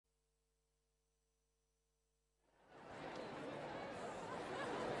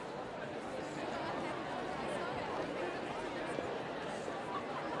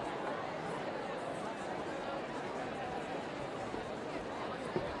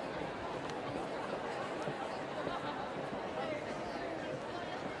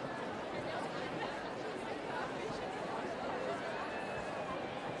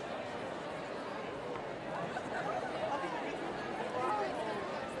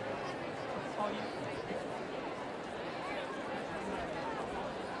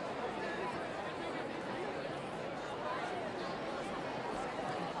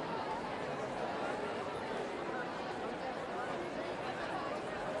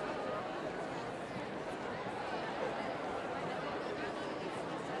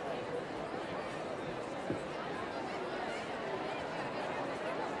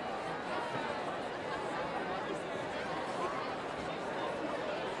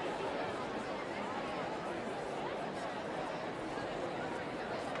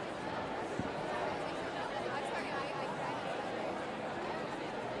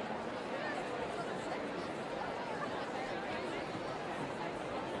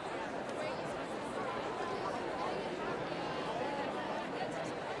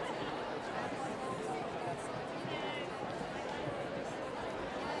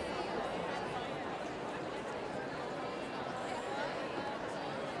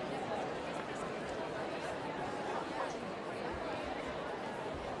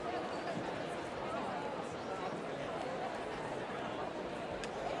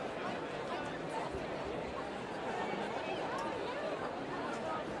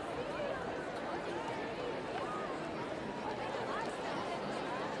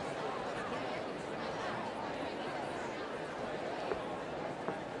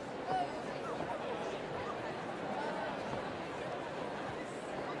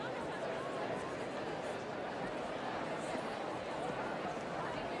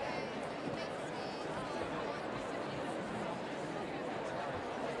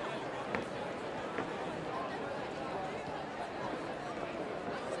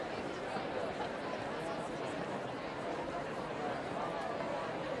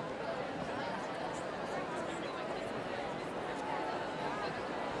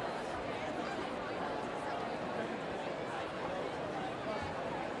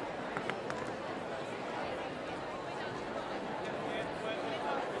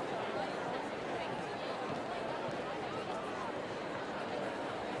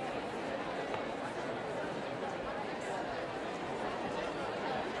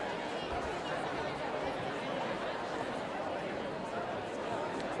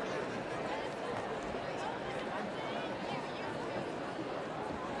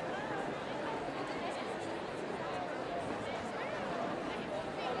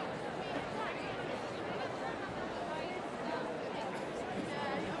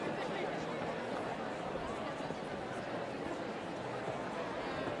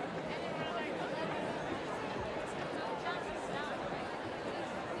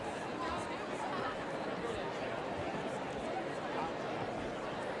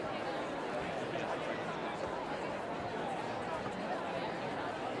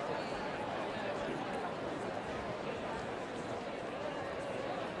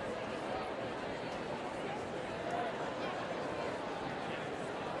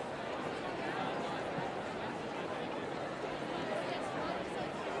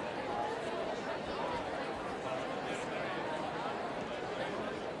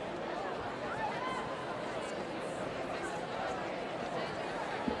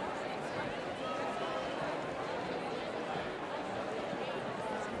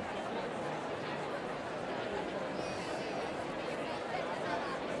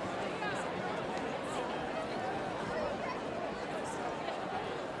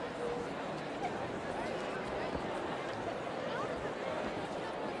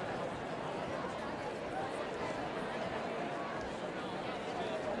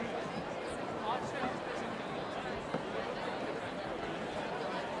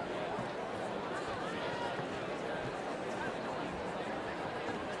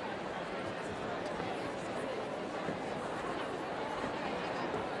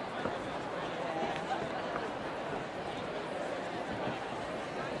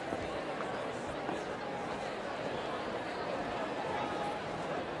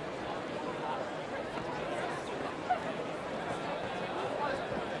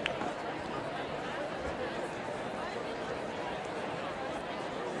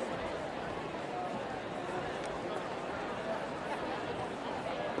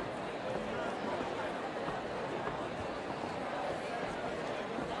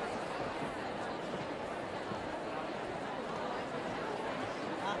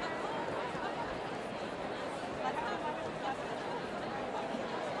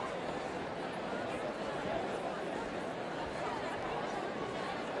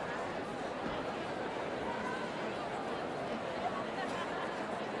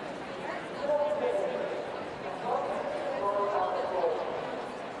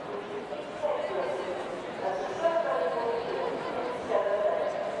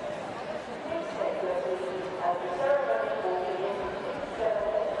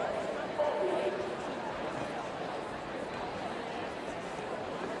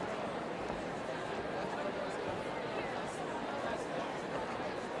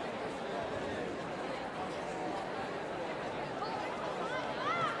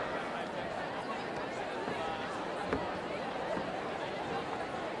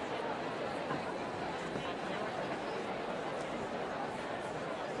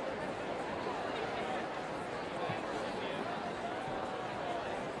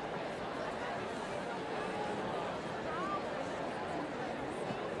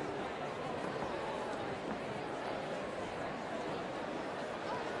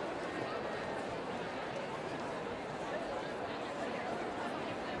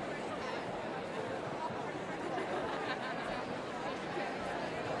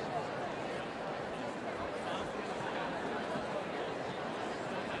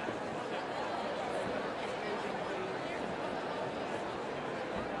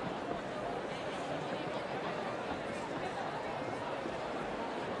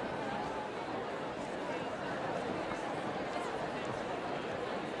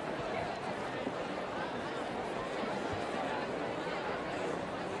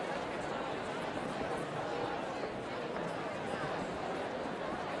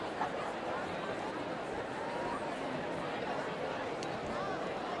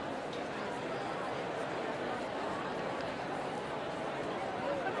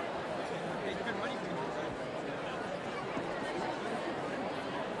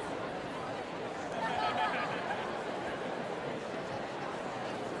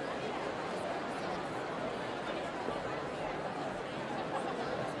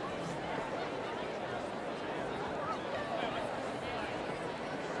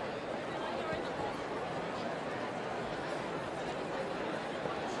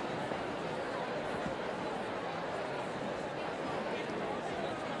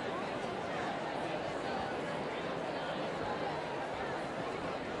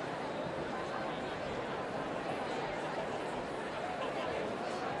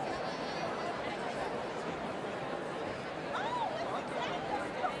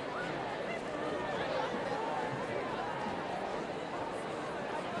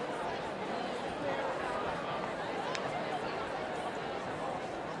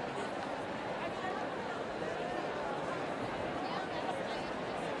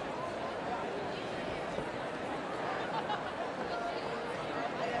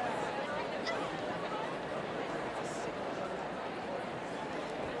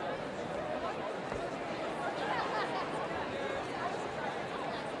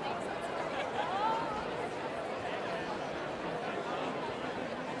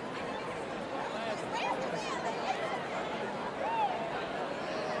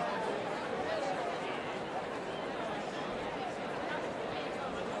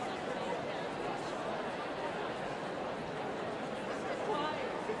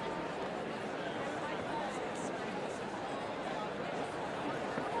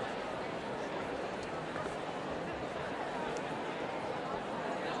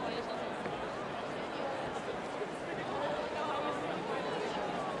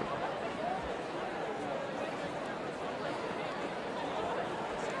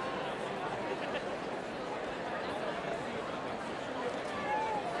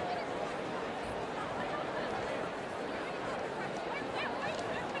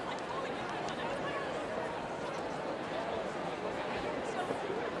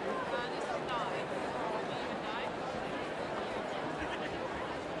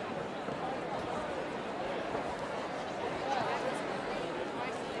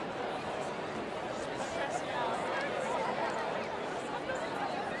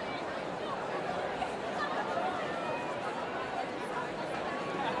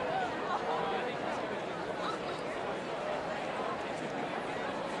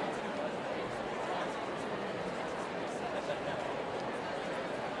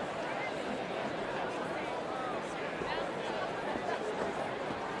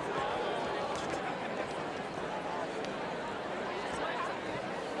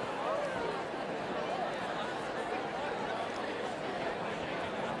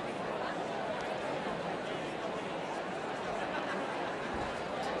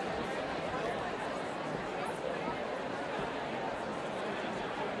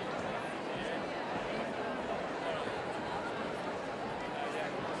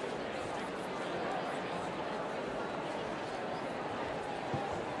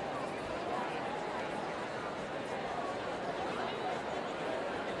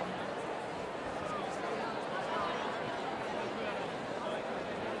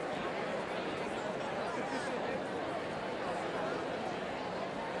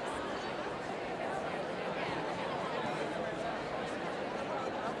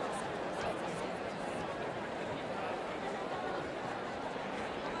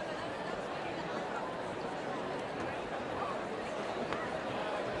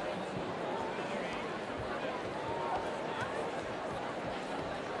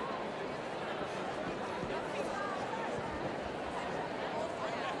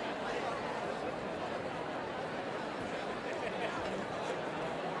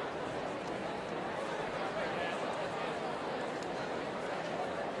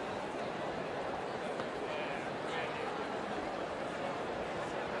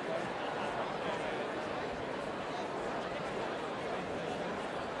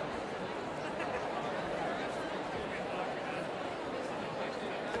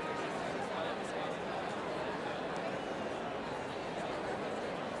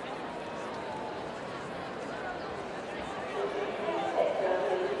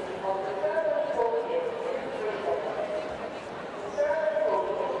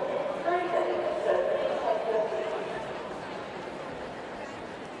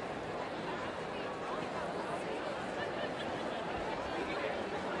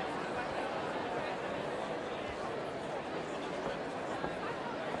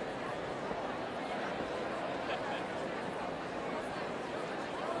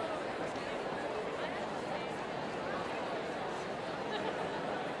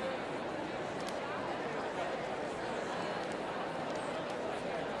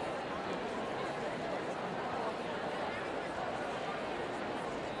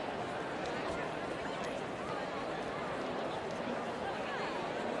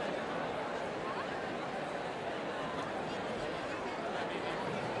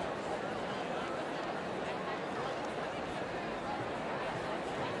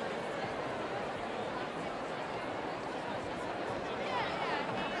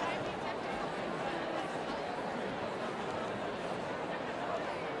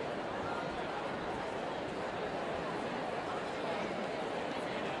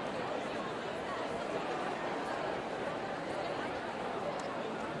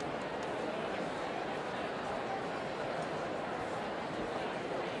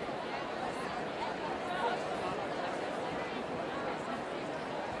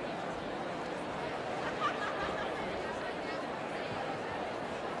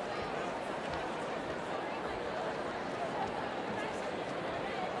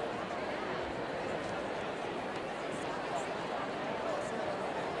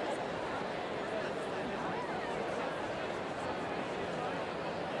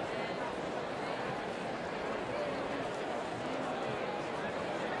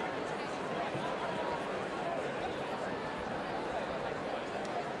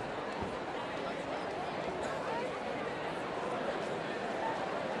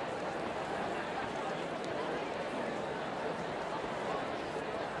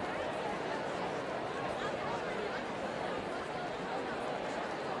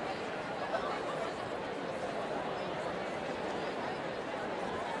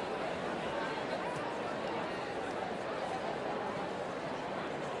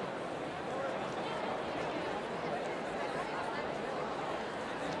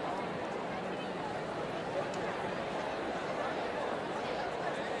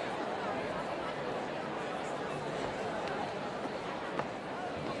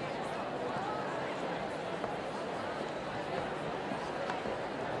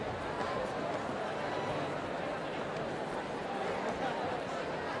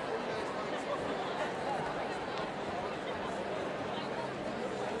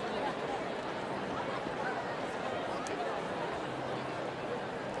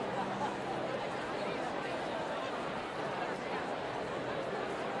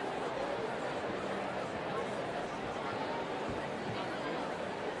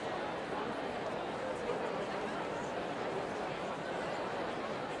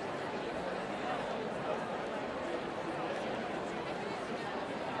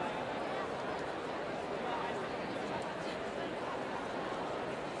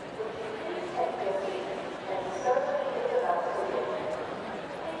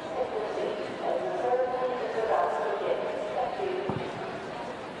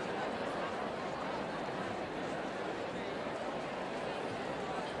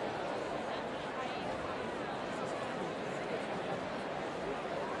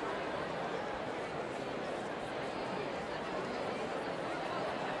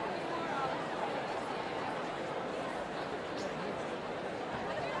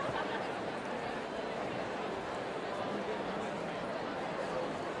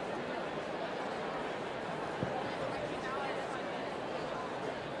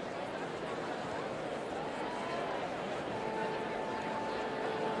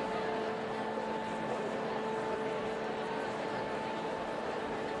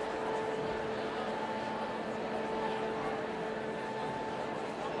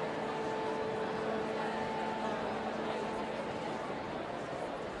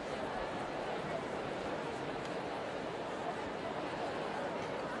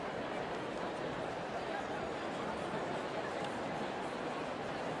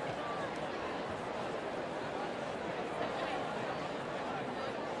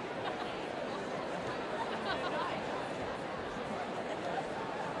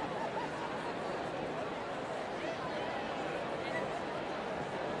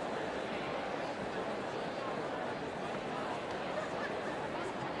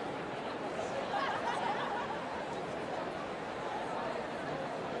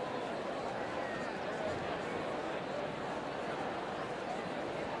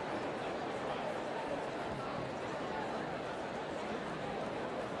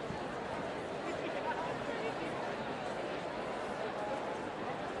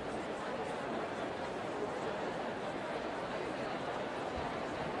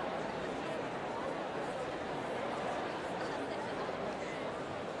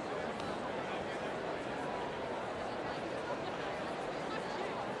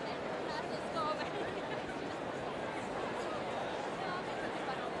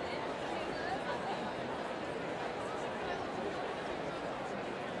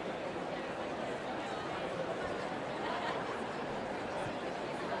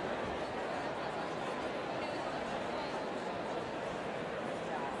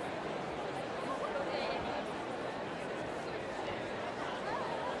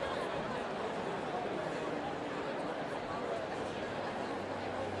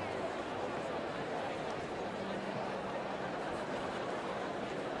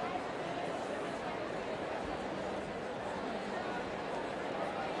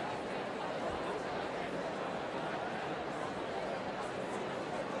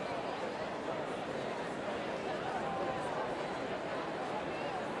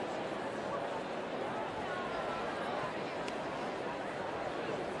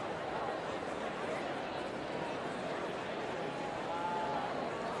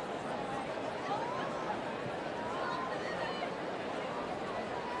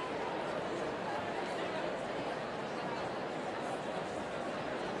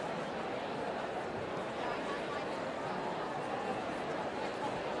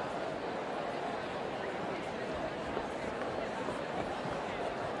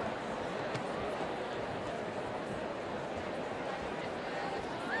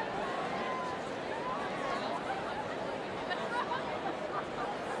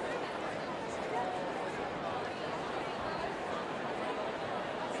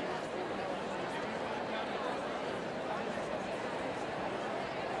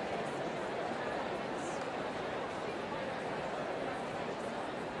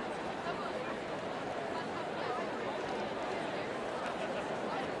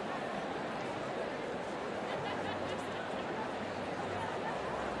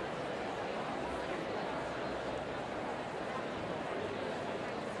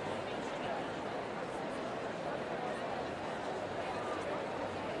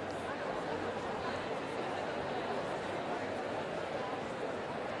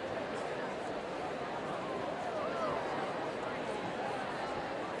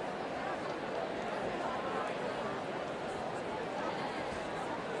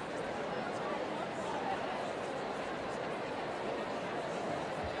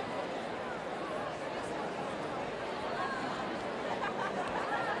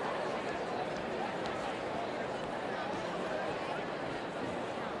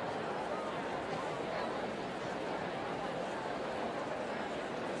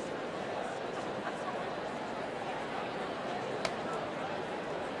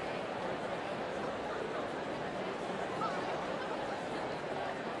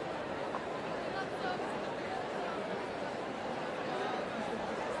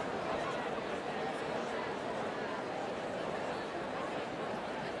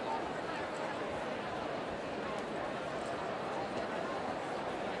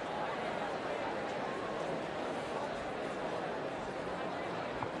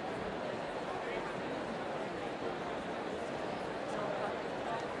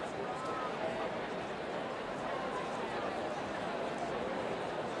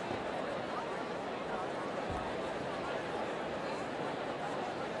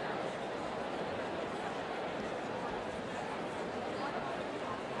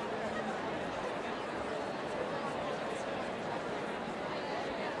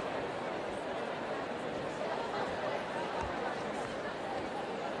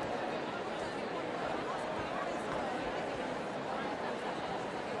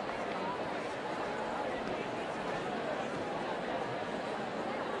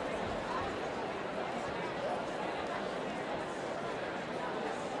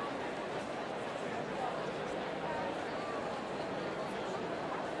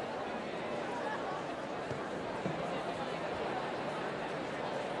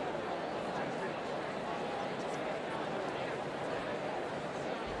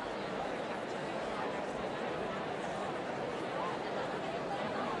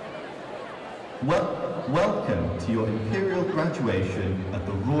Welcome to your Imperial graduation at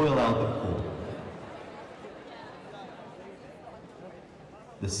the Royal Albert Hall.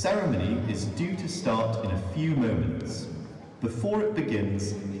 The ceremony is due to start in a few moments. Before it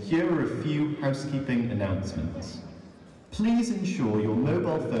begins, here are a few housekeeping announcements. Please ensure your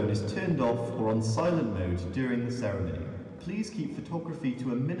mobile phone is turned off or on silent mode during the ceremony. Please keep photography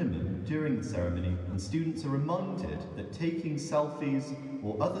to a minimum during the ceremony, and students are reminded that taking selfies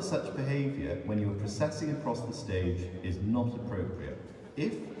or other such behaviour when you are processing across the stage is not appropriate.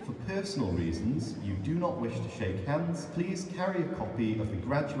 If, for personal reasons, you do not wish to shake hands, please carry a copy of the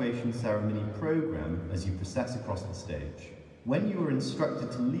graduation ceremony programme as you process across the stage. When you are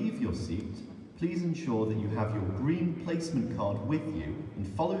instructed to leave your seat, please ensure that you have your green placement card with you and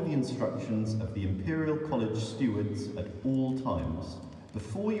follow the instructions of the Imperial College stewards at all times.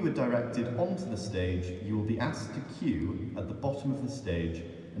 Before you are directed onto the stage, you will be asked to queue at the bottom of the stage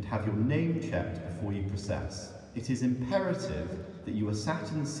and have your name checked before you process. It is imperative that you are sat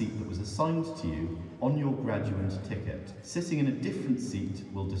in the seat that was assigned to you on your graduate ticket. Sitting in a different seat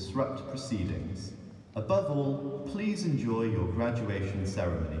will disrupt proceedings. Above all, please enjoy your graduation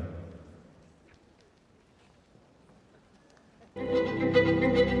ceremony.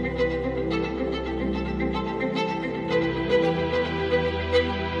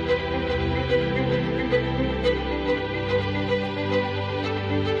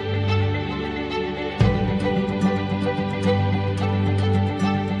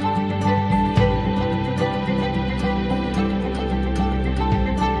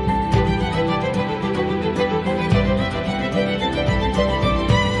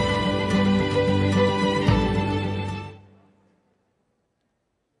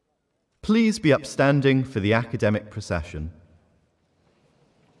 Please be upstanding for the academic procession.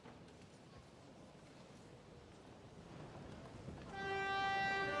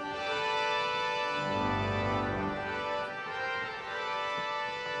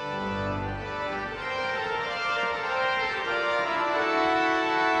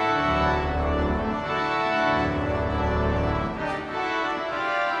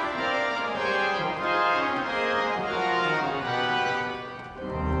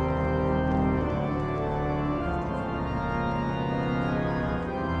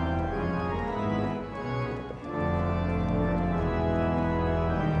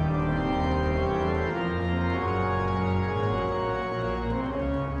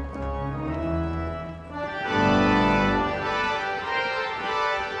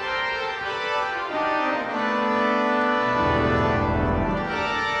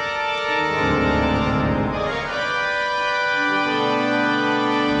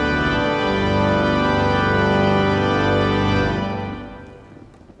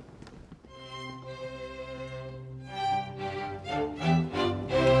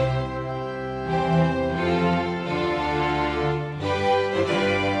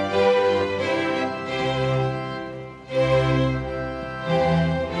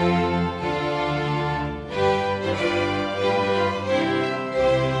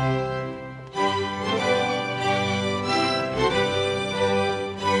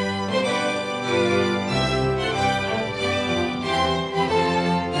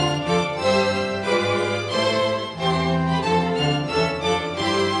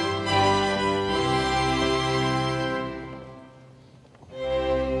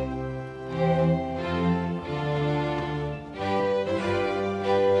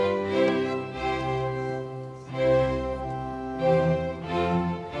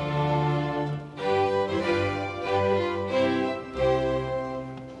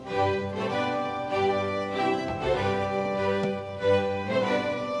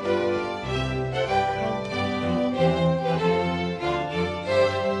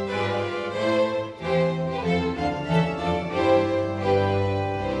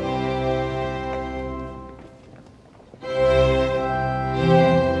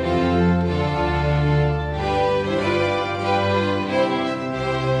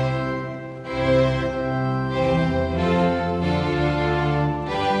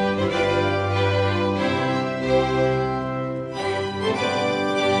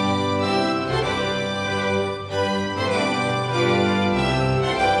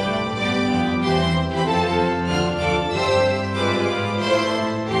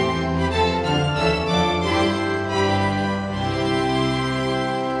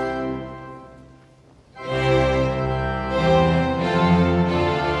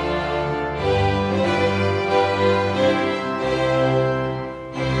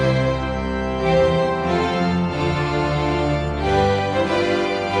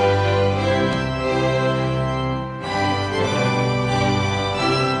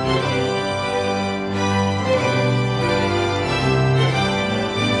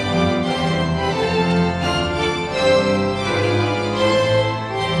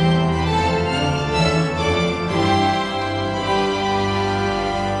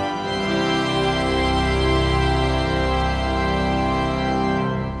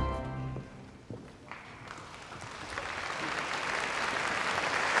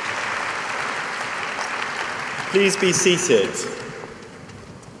 please be seated.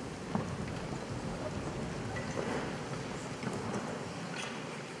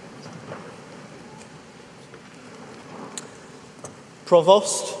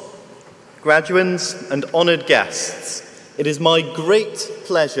 Provost, graduands and honoured guests, it is my great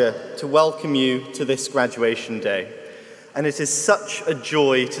pleasure to welcome you to this graduation day, and it is such a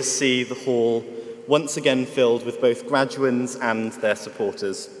joy to see the hall once again filled with both graduands and their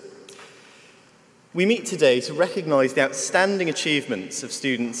supporters. We meet today to recognise the outstanding achievements of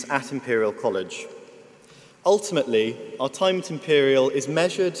students at Imperial College. Ultimately, our time at Imperial is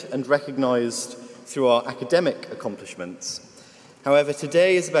measured and recognised through our academic accomplishments. However,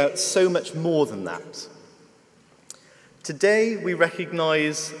 today is about so much more than that. Today we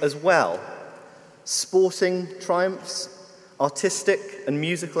recognise as well sporting triumphs, artistic and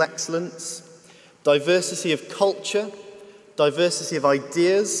musical excellence, diversity of culture, diversity of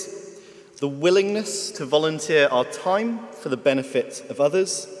ideas, the willingness to volunteer our time for the benefit of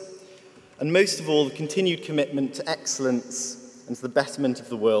others, and most of all, the continued commitment to excellence and to the betterment of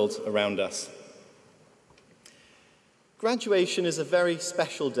the world around us. Graduation is a very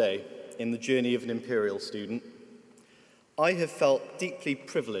special day in the journey of an Imperial student. I have felt deeply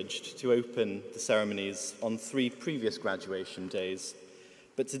privileged to open the ceremonies on 3 previous graduation days,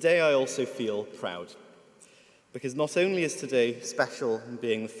 but today I also feel proud, because not only is today special in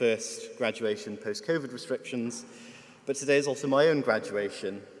being the first graduation post-COVID restrictions, but today is also my own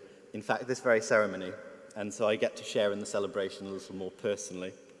graduation, in fact this very ceremony, and so I get to share in the celebration a little more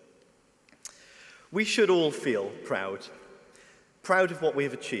personally. We should all feel proud of what we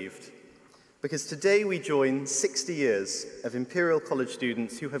have achieved, because today we join 60 years of Imperial College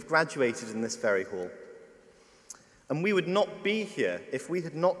students who have graduated in this very hall. And we would not be here if we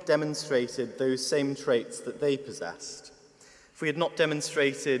had not demonstrated those same traits that they possessed, if we had not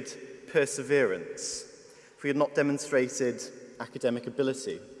demonstrated perseverance, if we had not demonstrated academic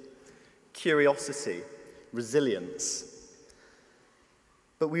ability, curiosity, resilience.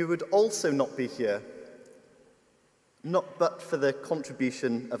 But we would also not be here not but for the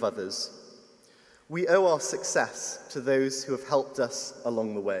contribution of others. We owe our success to those who have helped us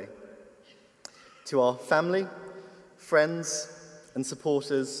along the way. To our family, friends and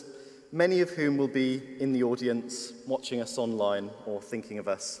supporters, many of whom will be in the audience watching us online or thinking of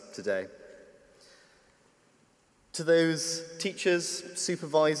us today. To those teachers,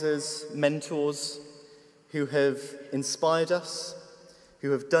 supervisors, mentors who have inspired us,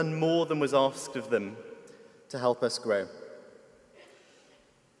 who have done more than was asked of them to help us grow.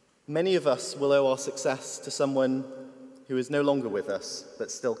 Many of us will owe our success to someone who is no longer with us, but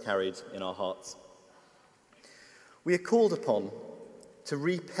still carried in our hearts. We are called upon to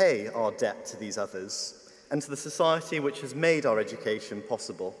repay our debt to these others and to the society which has made our education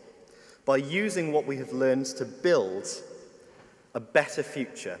possible by using what we have learned to build a better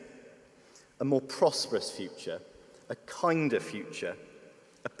future, a more prosperous future, a kinder future,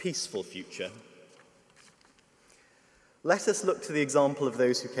 a peaceful future. Let us look to the example of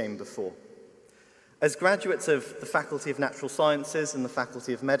those who came before. As graduates of the Faculty of Natural Sciences and the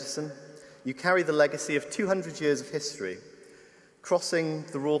Faculty of Medicine, you carry the legacy of 200 years of history, crossing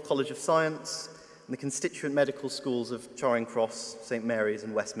the Royal College of Science and the constituent medical schools of Charing Cross, St Mary's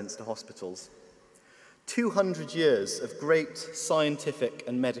and Westminster hospitals. 200 years of great scientific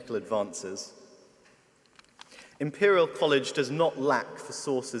and medical advances. Imperial College does not lack for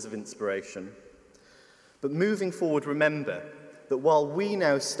sources of inspiration. But moving forward, remember that while we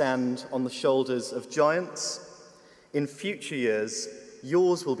now stand on the shoulders of giants, in future years,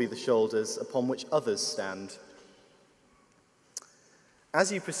 yours will be the shoulders upon which others stand.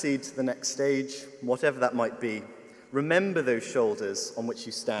 As you proceed to the next stage, whatever that might be, remember those shoulders on which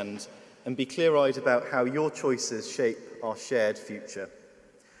you stand and be clear-eyed about how your choices shape our shared future.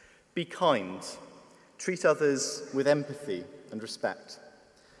 Be kind. Treat others with empathy and respect.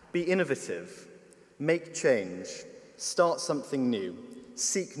 Be innovative. Make change, start something new,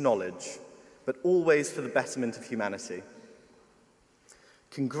 seek knowledge, but always for the betterment of humanity.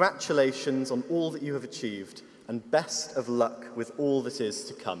 Congratulations on all that you have achieved, and best of luck with all that is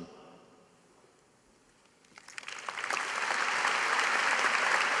to come.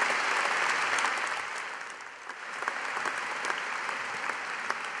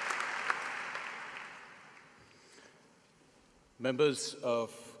 Members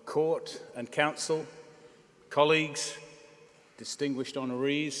of Court and Council, colleagues, distinguished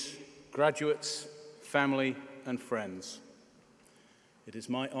honorees, graduates, family and friends. It is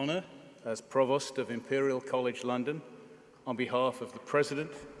my honour as Provost of Imperial College London, on behalf of the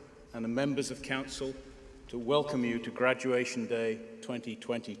President and the members of Council, to welcome you to Graduation Day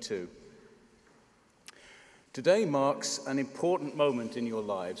 2022. Today marks an important moment in your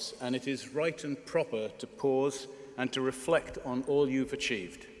lives, and it is right and proper to pause and to reflect on all you've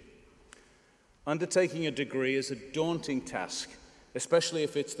achieved. Undertaking a degree is a daunting task, especially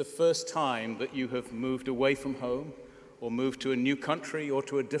if it's the first time that you have moved away from home or moved to a new country or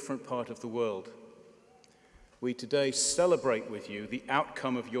to a different part of the world. We today celebrate with you the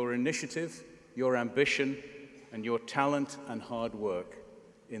outcome of your initiative, your ambition, and your talent and hard work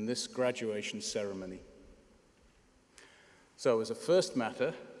in this graduation ceremony. So, as a first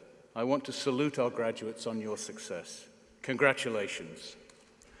matter, I want to salute our graduates on your success. Congratulations.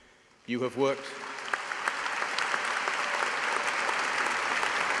 You have worked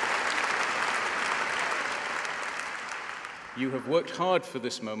hard for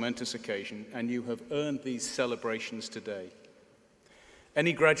this momentous occasion, and you have earned these celebrations today.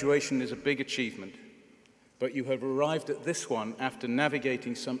 Any graduation is a big achievement, but you have arrived at this one after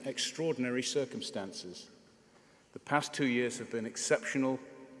navigating some extraordinary circumstances. The past 2 years have been exceptional,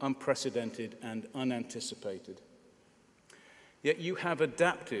 unprecedented, and unanticipated. Yet you have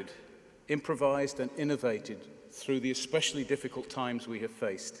adapted, improvised, and innovated through the especially difficult times we have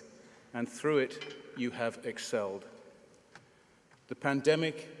faced, and through it, you have excelled. The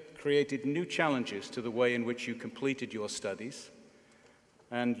pandemic created new challenges to the way in which you completed your studies,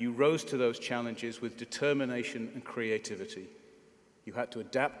 and you rose to those challenges with determination and creativity. You had to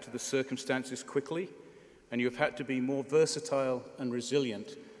adapt to the circumstances quickly, and you have had to be more versatile and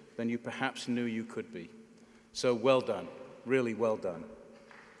resilient than you perhaps knew you could be. So well done, really well done.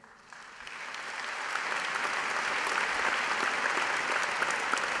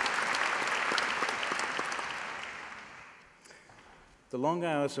 The long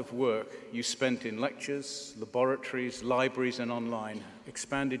hours of work you spent in lectures, laboratories, libraries, and online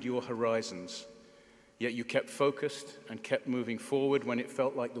expanded your horizons, yet you kept focused and kept moving forward when it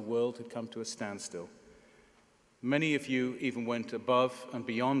felt like the world had come to a standstill. Many of you even went above and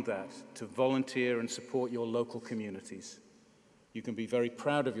beyond that to volunteer and support your local communities. You can be very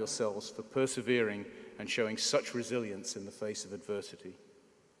proud of yourselves for persevering and showing such resilience in the face of adversity.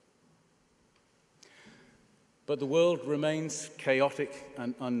 But the world remains chaotic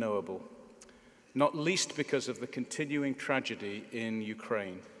and unknowable, not least because of the continuing tragedy in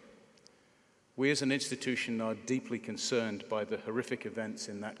Ukraine. We as an institution are deeply concerned by the horrific events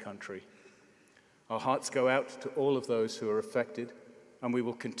in that country. Our hearts go out to all of those who are affected, and we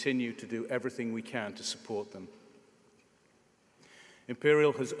will continue to do everything we can to support them.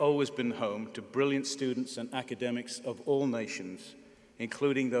 Imperial has always been home to brilliant students and academics of all nations,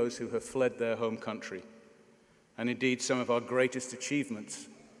 including those who have fled their home country. And indeed, some of our greatest achievements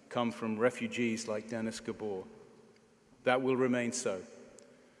come from refugees like Dennis Gabor. That will remain so.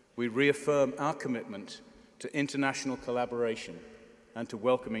 We reaffirm our commitment to international collaboration and to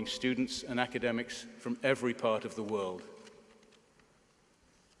welcoming students and academics from every part of the world.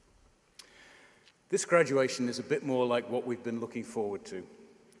 This graduation is a bit more like what we've been looking forward to.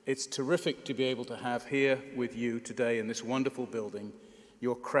 It's terrific to be able to have here with you today in this wonderful building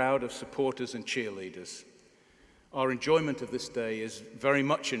your crowd of supporters and cheerleaders. Our enjoyment of this day is very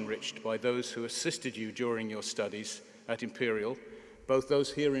much enriched by those who assisted you during your studies at Imperial, both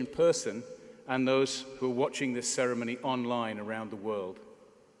those here in person and those who are watching this ceremony online around the world.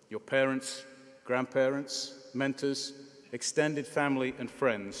 Your parents, grandparents, mentors, extended family, and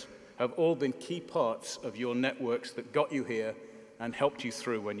friends have all been key parts of your networks that got you here and helped you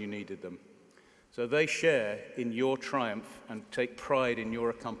through when you needed them. So they share in your triumph and take pride in your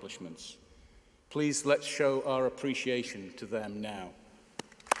accomplishments. Please let's show our appreciation to them now.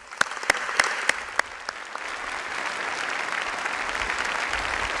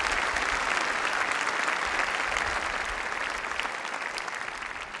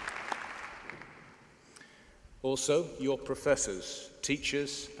 Also, your professors,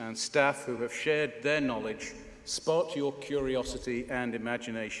 teachers, and staff who have shared their knowledge, sparked your curiosity and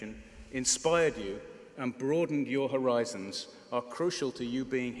imagination, inspired you, and broadened your horizons are crucial to you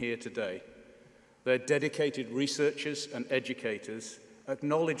being here today. They're dedicated researchers and educators,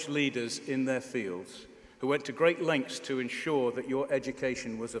 acknowledged leaders in their fields, who went to great lengths to ensure that your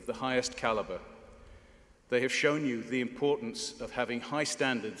education was of the highest caliber. They have shown you the importance of having high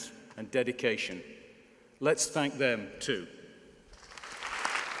standards and dedication. Let's thank them too.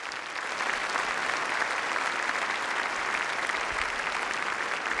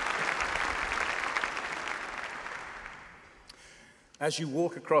 As you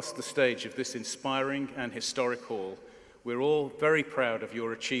walk across the stage of this inspiring and historic hall, we're all very proud of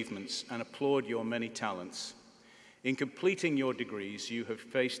your achievements and applaud your many talents. In completing your degrees, you have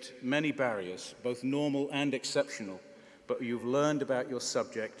faced many barriers, both normal and exceptional, but you've learned about your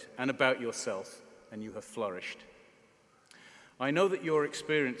subject and about yourself and you have flourished. I know that your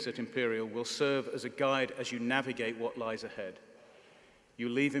experience at Imperial will serve as a guide as you navigate what lies ahead. You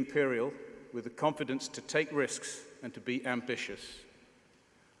leave Imperial with the confidence to take risks and to be ambitious.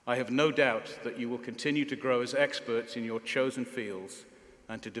 I have no doubt that you will continue to grow as experts in your chosen fields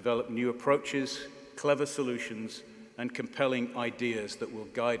and to develop new approaches, clever solutions, and compelling ideas that will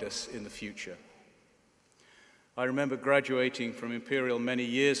guide us in the future. I remember graduating from Imperial many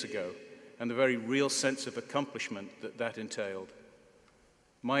years ago and the very real sense of accomplishment that entailed.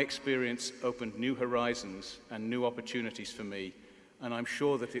 My experience opened new horizons and new opportunities for me, and I'm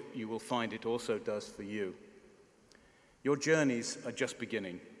sure that you will find it also does for you. Your journeys are just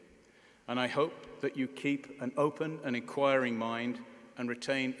beginning, and I hope that you keep an open and inquiring mind and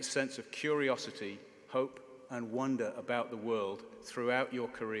retain a sense of curiosity, hope, and wonder about the world throughout your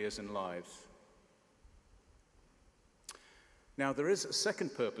careers and lives. Now, there is a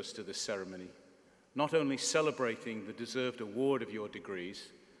second purpose to this ceremony, not only celebrating the deserved award of your degrees,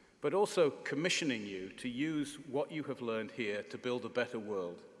 but also commissioning you to use what you have learned here to build a better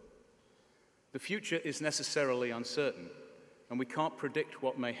world. The future is necessarily uncertain, and we can't predict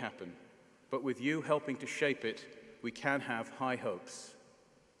what may happen, but with you helping to shape it, we can have high hopes.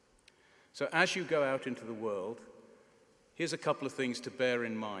 So as you go out into the world, here's a couple of things to bear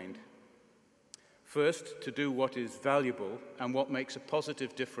in mind. First, to do what is valuable and what makes a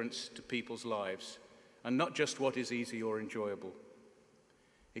positive difference to people's lives, and not just what is easy or enjoyable.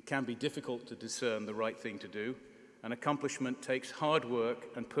 It can be difficult to discern the right thing to do, and accomplishment takes hard work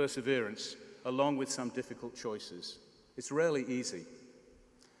and perseverance along with some difficult choices. It's rarely easy.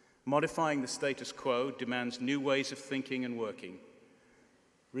 Modifying the status quo demands new ways of thinking and working.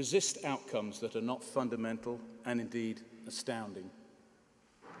 Resist outcomes that are not fundamental and indeed astounding.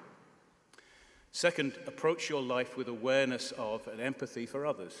 Second, approach your life with awareness of and empathy for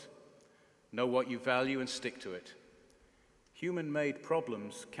others. Know what you value and stick to it. Human-made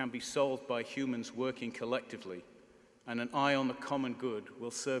problems can be solved by humans working collectively, and an eye on the common good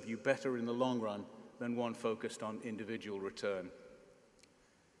will serve you better in the long run than one focused on individual return.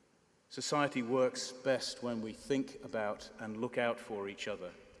 Society works best when we think about and look out for each other,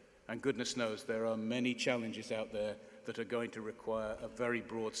 and goodness knows there are many challenges out there that are going to require a very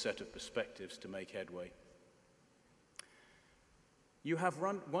broad set of perspectives to make headway. You have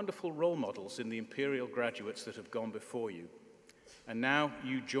wonderful role models in the Imperial graduates that have gone before you, and now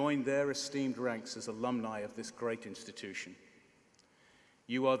you join their esteemed ranks as alumni of this great institution.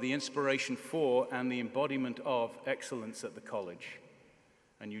 You are the inspiration for and the embodiment of excellence at the college,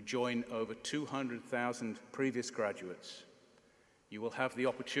 and you join over 200,000 previous graduates. You will have the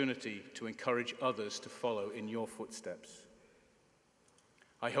opportunity to encourage others to follow in your footsteps.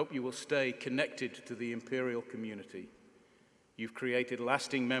 I hope you will stay connected to the Imperial community. You've created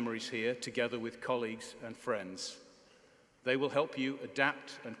lasting memories here together with colleagues and friends. They will help you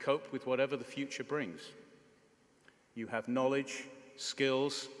adapt and cope with whatever the future brings. You have knowledge,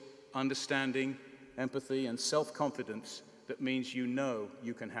 skills, understanding, empathy, and self-confidence that means you know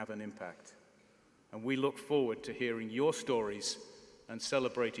you can have an impact. And we look forward to hearing your stories and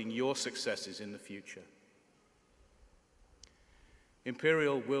celebrating your successes in the future.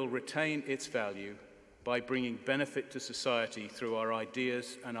 Imperial will retain its value by bringing benefit to society through our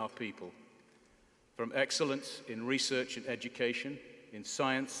ideas and our people. From excellence in research and education, in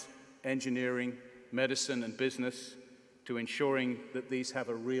science, engineering, medicine, and business, to ensuring that these have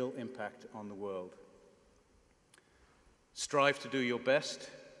a real impact on the world. Strive to do your best,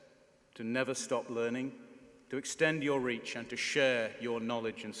 to never stop learning, to extend your reach, and to share your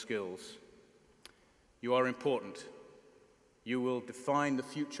knowledge and skills. You are important. You will define the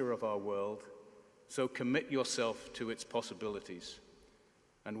future of our world, so commit yourself to its possibilities.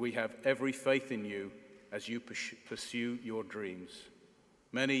 And we have every faith in you as you pursue your dreams.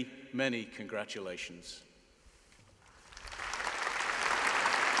 Many, many congratulations.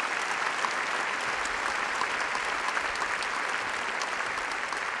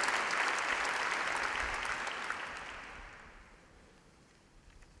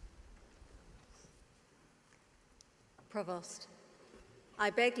 Provost, I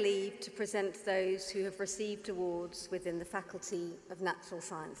beg leave to present those who have received awards within the Faculty of Natural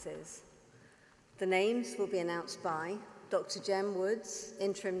Sciences. The names will be announced by Dr. Jem Woods,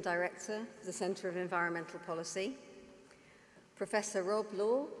 Interim Director of the Centre of Environmental Policy, Professor Rob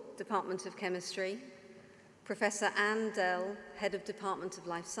Law, Department of Chemistry, Professor Anne Dell, Head of Department of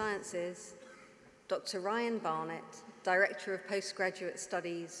Life Sciences, Dr. Ryan Barnett, Director of Postgraduate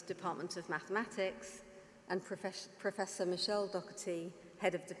Studies, Department of Mathematics, and Professor Michelle Doherty,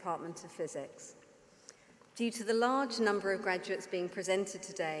 Head of Department of Physics. Due to the large number of graduates being presented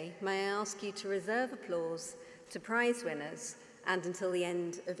today, may I ask you to reserve applause to prize winners and until the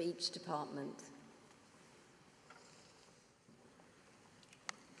end of each department.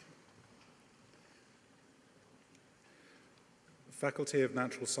 Faculty of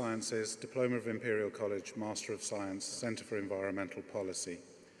Natural Sciences, Diploma of Imperial College, Master of Science, Centre for Environmental Policy.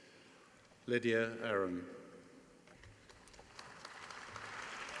 Lydia Aram.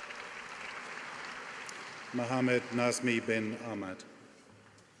 Mohammed Nazmi bin Ahmad.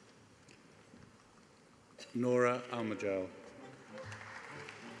 Nora Almajal.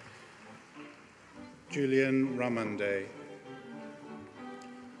 Julian Ramande.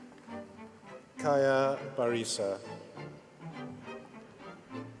 Kaya Barisa.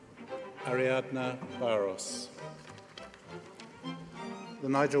 Ariadna Barros. The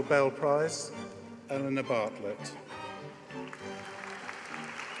Nigel Bell Prize, Eleanor Bartlett.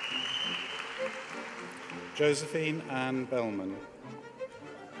 Josephine Ann Bellman.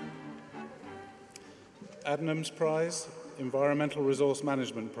 Adnams Prize, Environmental Resource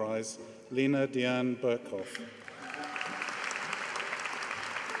Management Prize, Lena Diane Burkhoff.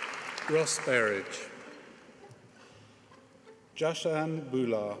 Ross Berridge. Jashan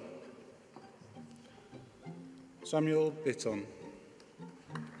Bular. Samuel Bitton.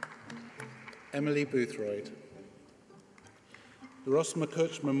 Emily Boothroyd. The Ross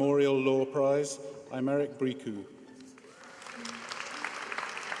McCutch Memorial Law Prize, Imeric Bricu.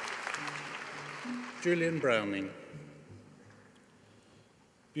 Julian Browning.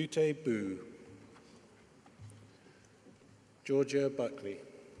 Butte Boo. Georgia Buckley.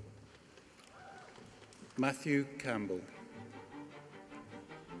 Matthew Campbell.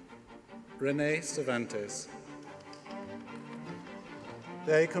 Renee Cervantes.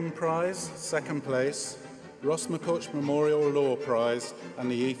 The Acom Prize, second place, Ross McCutch Memorial Law Prize and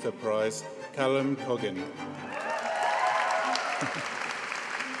the Ether Prize, Callum Coggin.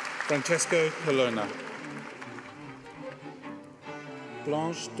 Francesco Colonna.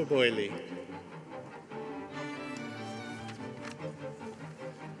 Blanche de Boilly.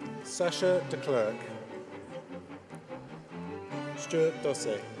 Sasha de Klerk. Stuart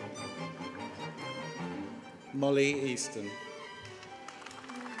Dossé. Molly Easton.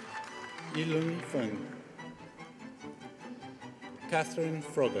 Yilung Feng. Catherine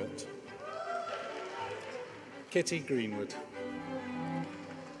Froggatt. Kitty Greenwood.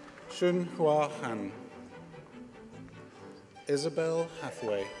 Shun Hua Han. Isabel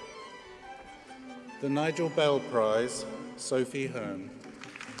Hathaway. The Nigel Bell Prize, Sophie Hearn.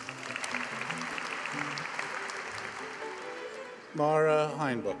 Mara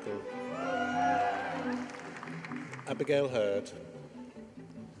Heinbuckle. Abigail Hurd.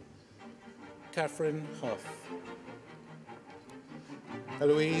 Catherine Huff.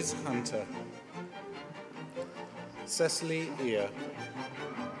 Eloise Hunter. Cecily Ear.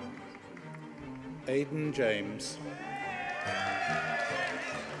 Aidan James.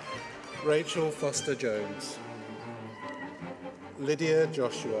 Rachel Foster Jones. Lydia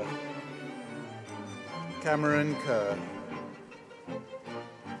Joshua. Cameron Kerr.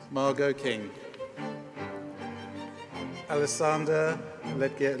 Margot King. Alessandra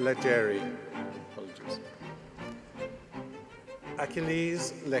Leggeri. Apologies.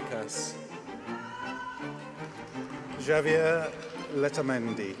 Achilles Lecas. Javier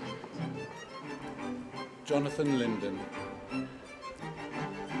Letamendi. Jonathan Linden.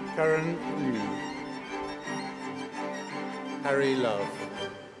 Karen Liu. Harry Love.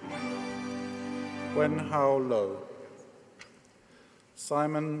 Wen Hao Lo.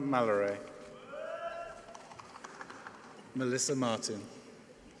 Simon Mallory. Melissa Martin.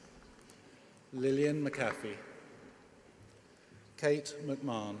 Lillian McAfee. Kate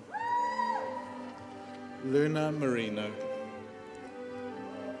McMahon. Luna Marino.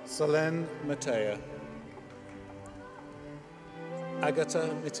 Solène Matea. Agatha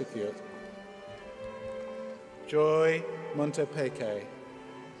Mitikiot. Joy Montepeke.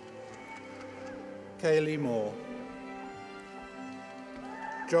 Kaylee Moore.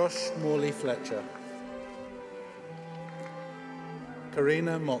 Josh Morley Fletcher.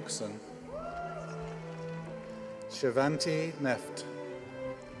 Karina Moxon. Shivanti Neft.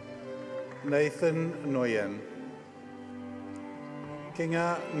 Nathan Nguyen.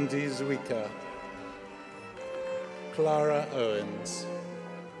 Kinga Ndizwika. Clara Owens.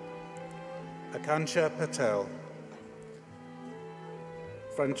 Akansha Patel.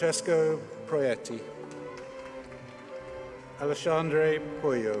 Francesco Proietti. Alessandre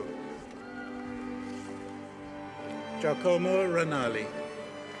Puyo. Giacomo Ranali.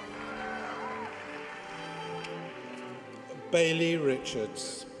 Bailey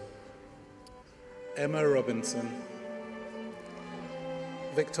Richards. Emma Robinson,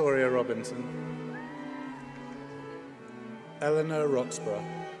 Victoria Robinson, Eleanor Roxburgh.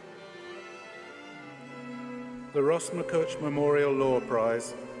 The Ross McCutch Memorial Law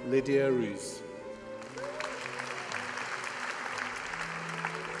Prize, Lydia Roos.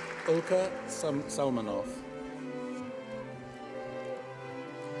 Ulka Salmanov.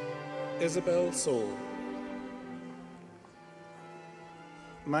 Isabel Saul.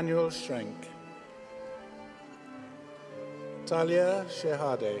 Manuel Schrenk. Talia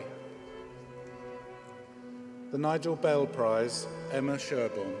Shehadeh. The Nigel Bell Prize, Emma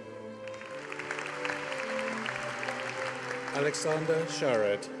Sherborne. Alexander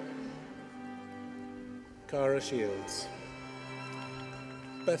Shared. Cara Shields.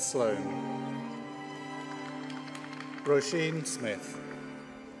 Beth Sloan. Roisin Smith.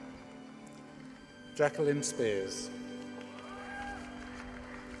 Jacqueline Spears.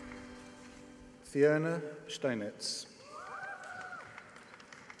 Fiona Steinitz.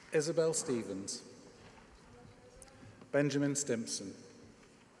 Isabel Stevens. Benjamin Stimpson.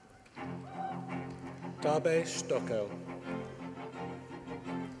 Darbe Stockel.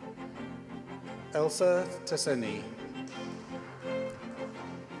 Elsa Tesseni.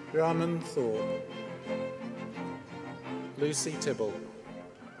 Rhiannon Thorpe. Lucy Tibble.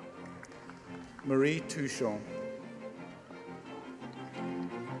 Marie Touchon.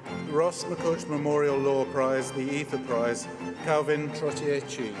 Ross McCutch Memorial Law Prize, the Ether Prize, Calvin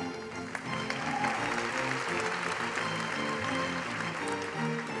Trottier-Chi.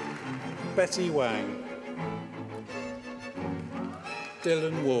 Betty Wang.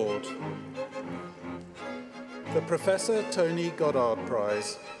 Dylan Ward. The Professor Tony Goddard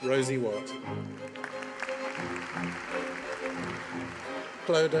Prize, Rosie Watt.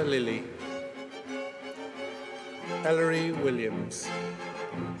 Cloda Lilly. Ellery Williams.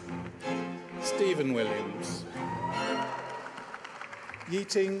 Stephen Williams.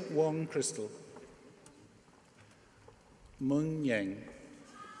 Yiting Wong Crystal. Meng Yang.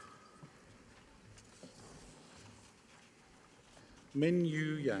 Min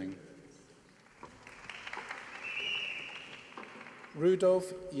Yu Yang.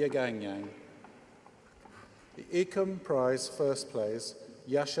 Rudolph Yeganyang. The Ecom Prize First Place,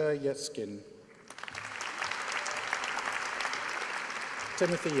 Yasha Yetskin.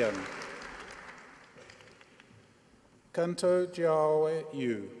 Timothy Young. Kanto Jiaoe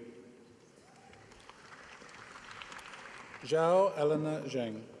Yu. Zhao Eleanor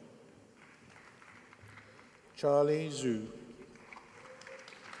Zheng. Charlie Zhu.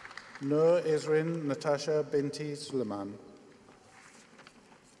 Nur Isrin Natasha Binti Suleiman.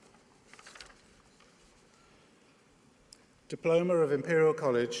 Diploma of Imperial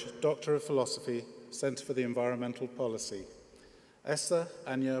College, Doctor of Philosophy, Centre for the Environmental Policy. Esther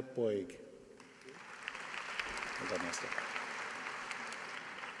Anya Boig. Well done, Esther.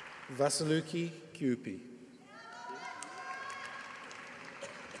 Vasiluki Kupi.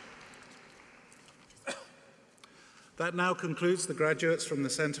 That now concludes the graduates from the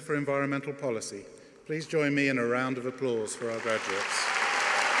Centre for Environmental Policy. Please join me in a round of applause for our graduates.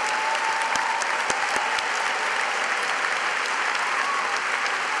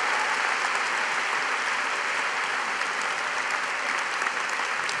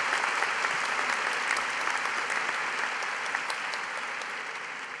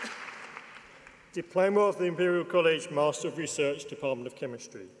 Diploma of the Imperial College, Master of Research, Department of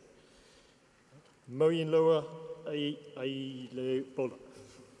Chemistry. Moyinloa Ailebola.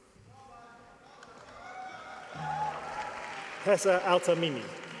 Hessa Altamimi.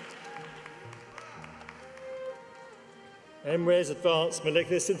 MRES Advanced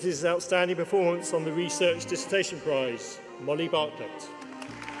Molecular Synthesis Outstanding Performance on the Research Dissertation Prize, Molly Bartlett.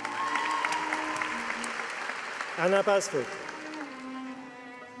 Anna Basford.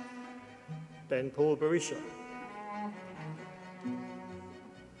 Ben Paul Barisha.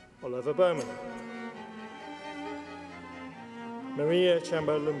 Oliver Bowman. Maria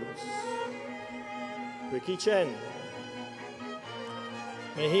Chamba-Lumbus. Ricky Chen.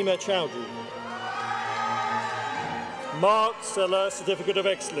 Mahima Chowdhury. Mark Seller Certificate of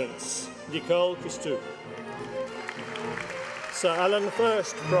Excellence, Nicole Christou. Sir Alan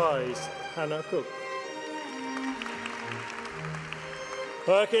First Prize, Hannah Cook.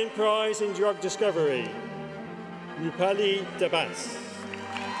 Perkin Prize in Drug Discovery, Rupali Dabas.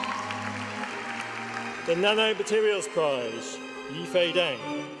 The Nanomaterials Prize, Yifei Deng.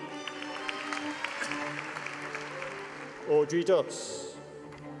 Audrey Doss.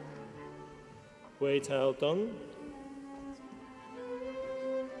 Wei Tao Dong.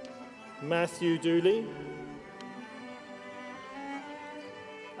 Matthew Dooley.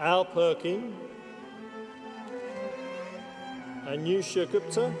 Al Perkin. Anusha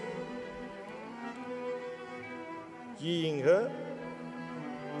Gupta, Yi Ying He,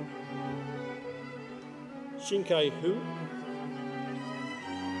 Shinkai Hu,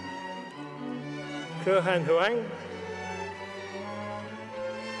 Kerhan Huang,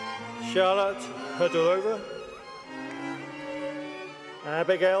 Charlotte Hrdolova,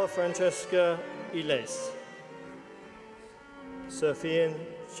 Abigail Francesca Iles, Sofian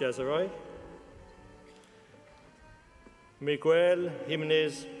Chazaray, Miguel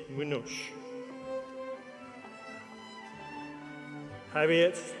Jimenez Munoz,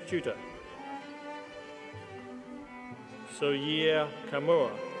 Harriet Tudor, Soyia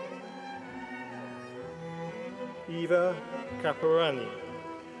Kamora, Eva Caporani,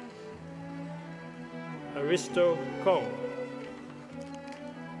 Aristo Kong,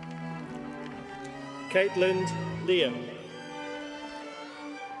 Caitlin Liam,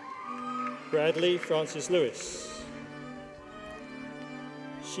 Bradley Francis Lewis,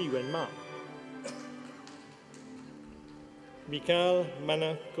 Shiwen Ma, Mikhail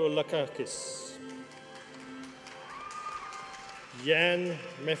Manakolakakis, Jan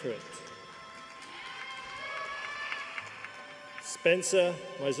Meffert, Spencer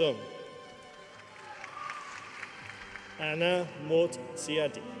Maison, Anna Mort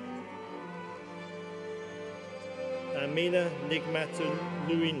Siadi, Amina Nigmatun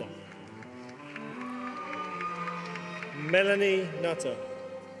Luina, Melanie Nutter,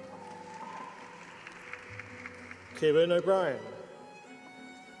 Kieran O'Brien,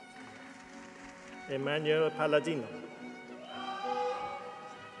 Emmanuel Palladino,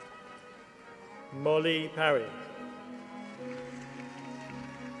 Molly Parry,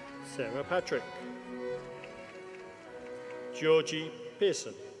 Sarah Patrick, Georgie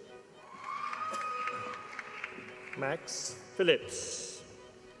Pearson, Max Phillips,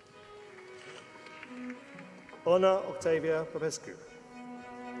 Honor Octavia Popescu,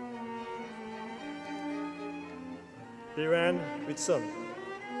 Biran Whitson,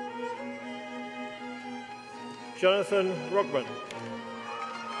 Jonathan Rockman,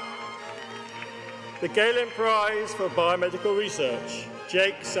 the Galen Prize for Biomedical Research,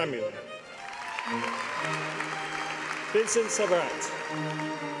 Jake Samuel, Vincent Sabarat,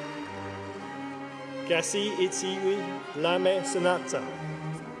 Gassi Itsiwi Lame Sonata,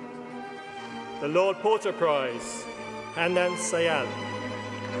 the Lord Porter Prize, Hanan Sayal,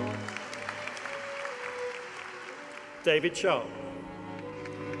 David Sharp,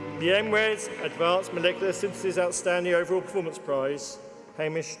 the MWES Advanced Molecular Synthesis Outstanding Overall Performance Prize,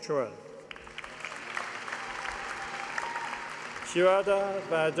 Hamish Terrell, Shirada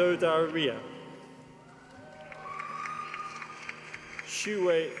Vadodaria,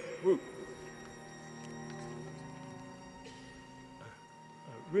 Shuwei Wu,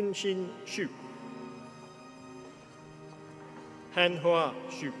 Runshin Shu, Hanhua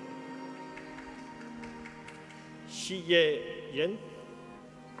Shu, Shiye Yen,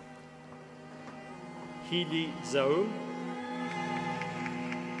 Heili Zhao,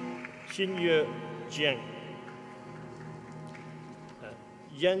 Xinye Jiang,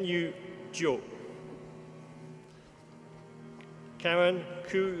 Yanyu Zhou, Karen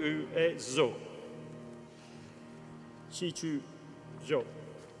Ku Zhou, Shichu Zhou.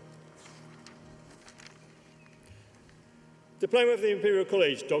 Diploma of the Imperial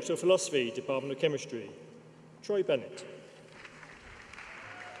College, Doctor of Philosophy, Department of Chemistry, Troy Bennett.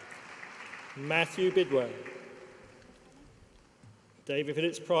 Matthew Bidwell. David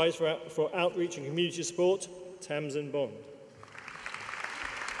Phillips Prize for Outreach and Community Support, Tamsin Bond.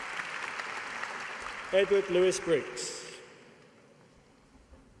 Edward Lewis Briggs.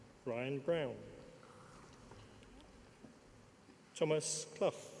 Ryan Brown. Thomas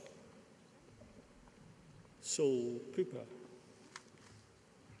Clough. Saul Cooper.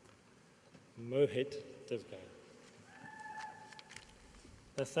 Mohit Devgan.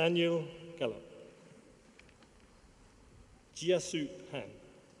 Nathaniel Gallup. Jiasu Han.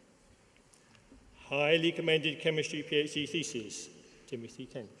 Highly commended chemistry PhD thesis, Timothy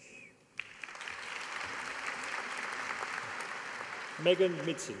Kench. Megan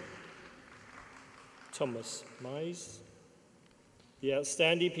Midson. Thomas Mize. The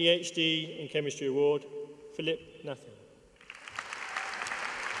Outstanding PhD in Chemistry Award, Philip Nathan.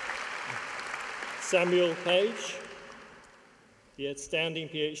 Samuel Page. The Outstanding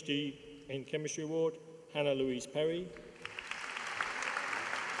PhD in Chemistry Award, Hannah Louise Perry.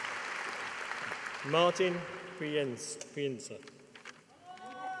 Martin Prienza.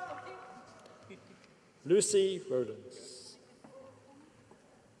 Lucy Rodens.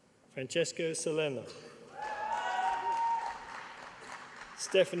 Francesco Solena.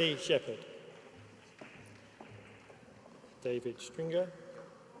 Stephanie Shepherd. David Stringer,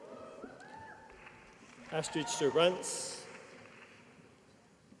 Astrid Stubrantz,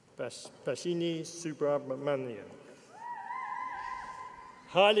 Pashini Subramanian.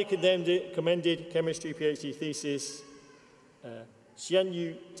 Highly commended chemistry PhD thesis,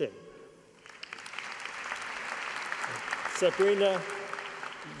 Xianyu Zheng. Sabrina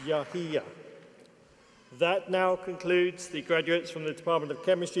Yahia. That now concludes the graduates from the Department of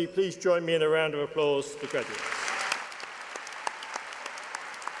Chemistry. Please join me in a round of applause for graduates.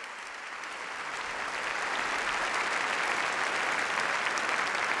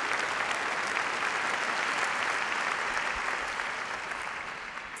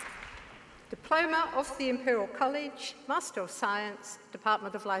 Diploma of the Imperial College, Master of Science,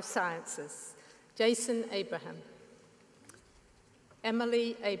 Department of Life Sciences, Jason Abraham.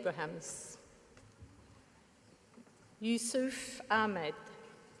 Emily Abrahams. Yusuf Ahmed.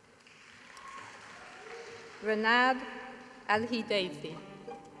 Renad Al-Hidayfi.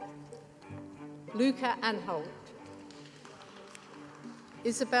 Luca Anholt.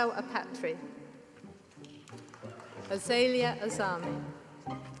 Isabel Apatri. Azalea Azami.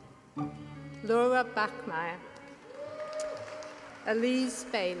 Laura Bachmeyer. Elise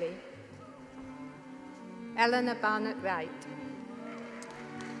Bailey. Eleanor Barnett-Wright.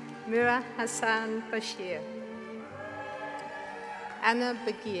 Mira Hassan Bashir. Anna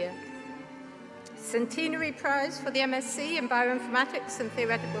Bagir. Centenary Prize for the MSc in Bioinformatics and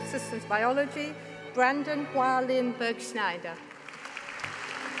Theoretical Systems Biology, Brandon Hua Lindbergh Schneider.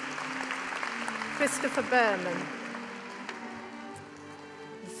 Christopher Berman.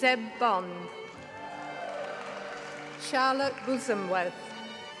 Zeb Bond. Charlotte Bosomworth.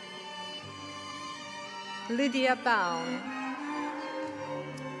 Lydia Bown.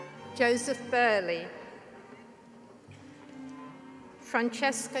 Joseph Burley.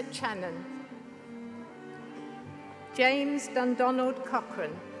 Francesca Channon. James Dundonald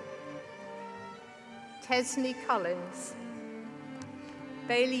Cochrane. Tesney Collins.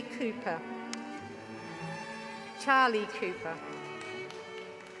 Bailey Cooper. Charlie Cooper.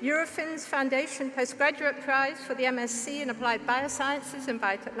 Eurofins Foundation Postgraduate Prize for the MSc in Applied Biosciences and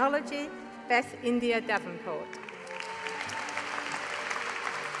Biotechnology, Beth India Davenport.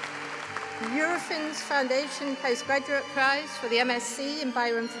 Eurofins Foundation Postgraduate Prize for the MSc in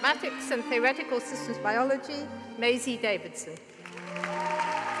Bioinformatics and Theoretical Systems Biology, Maisie Davidson.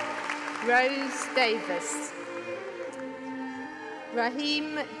 Rose Davis.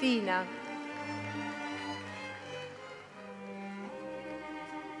 Raheem Dina.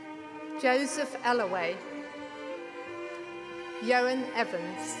 Joseph Ellaway. Johan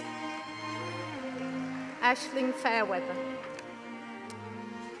Evans. Aisling Fairweather.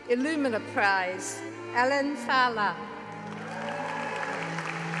 Illumina Prize, Ellen Fowler.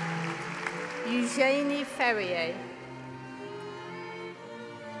 Eugenie Ferrier.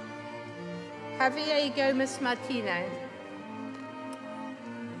 Javier Gomez Martino.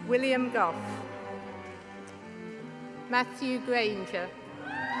 William Goff. Matthew Granger.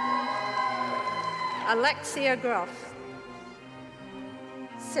 Alexia Groff.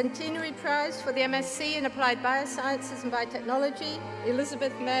 Centenary Prize for the MSc in Applied Biosciences and Biotechnology,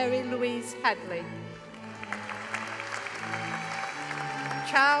 Elizabeth Mary Louise Hadley.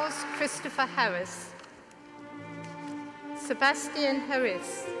 Charles Christopher Harris. Sebastian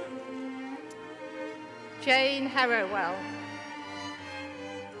Harris. Jane Harrowell.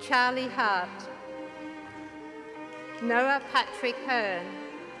 Charlie Hart. Noah Patrick Hearn.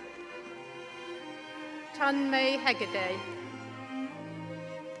 Tonmei Hegaday.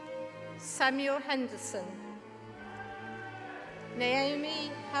 Samuel Henderson.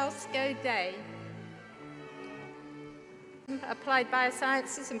 Naomi Housego Day. Applied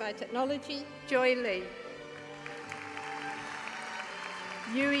Biosciences and Biotechnology, Joy Lee.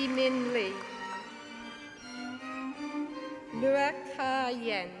 Yui Min Lee. Lua Ka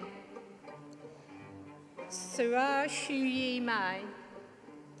Yen. Sarah Shuyi Mai.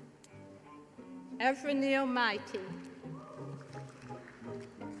 Evranil Mighty.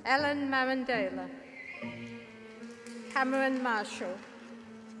 Ellen Marandola. Cameron Marshall.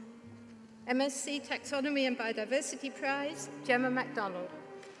 MSc Taxonomy and Biodiversity Prize, Gemma MacDonald.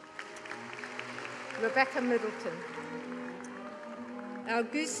 Rebecca Middleton.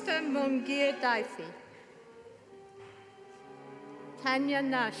 Augusta Mongir Daifi. Tanya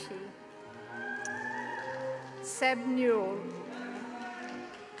Nashi. Seb Newell.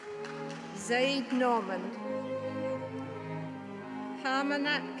 Zaid Normand.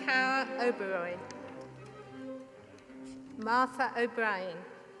 Harmanat Kaur Oberoi. Martha O'Brien.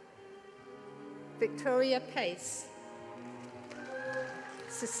 Victoria Pace.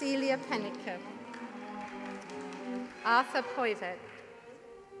 Cecilia Pennicker. Arthur Poivek,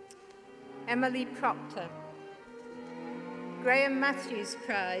 Emily Proctor, Graham Matthews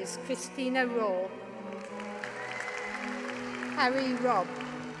Prize, Christina Raw, Harry Robb,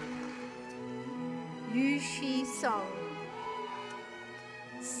 Yu Shi Song,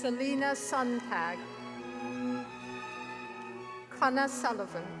 Selena Sontag, Connor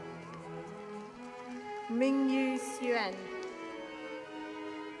Sullivan, Mingyu Xuan,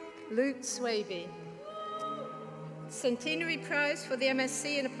 Luke Swaby. Centenary Prize for the MSc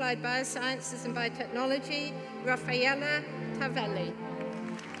in Applied Biosciences and Biotechnology, Raffaella Tavelli.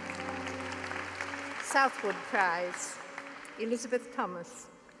 Southwood Prize, Elizabeth Thomas.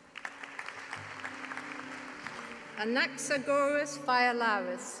 Anaxagoras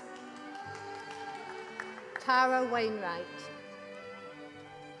violaris, Tara Wainwright.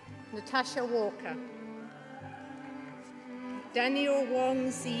 Natasha Walker. Daniel Wong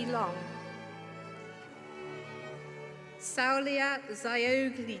Zilong. Saulia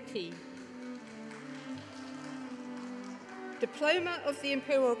Ziogliti. Diploma of the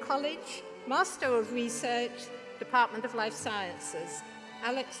Imperial College, Master of Research, Department of Life Sciences,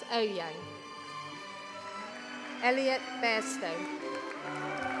 Alex Oyang. Elliot Bairstow.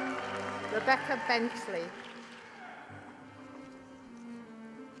 Rebecca Bentley.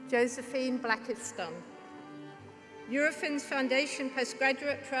 Josephine Blackiston. Eurofins Foundation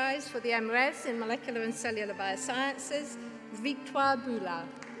Postgraduate Prize for the MRes in Molecular and Cellular Biosciences, Victoire Boulard.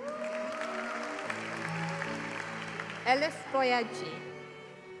 Elif Boyadji.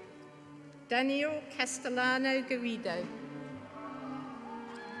 Daniel Castellano Garrido.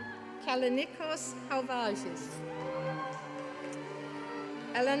 Kalinikos Halvages.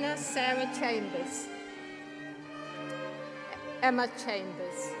 Eleanor Sarah Chambers. Emma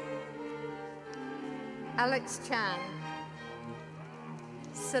Chambers. Alex Chan.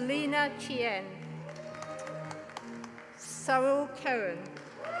 Selena Chien. Sorrel Cohen.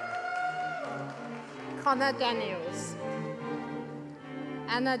 Connor Daniels.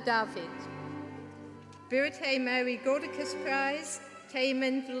 Anna David. Birute Mary Gordicus Prize,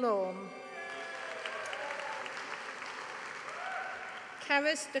 Taymond Lorme.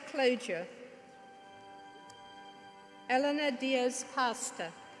 Caris de Cloger. Eleanor Diaz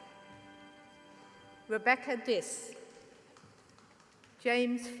Pastor. Rebecca Diss.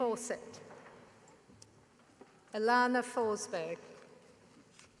 James Fawcett. Alana Forsberg.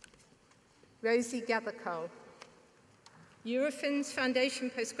 Rosie Gathercole. Eurofins Foundation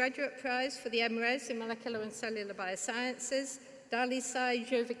Postgraduate Prize for the MRes in Molecular and Cellular Biosciences, Dalisai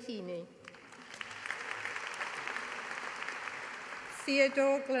Giovacchini.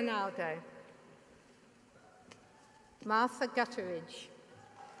 Theodore Glenaldo. Martha Gutteridge.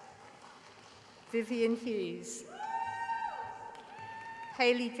 Vivian Hughes.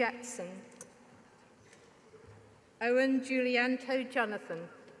 Hayley Jackson. Owen Giulianto Jonathan.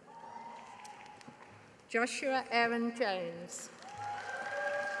 Joshua Aaron Jones.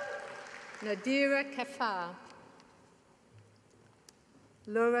 Nadira Kafar.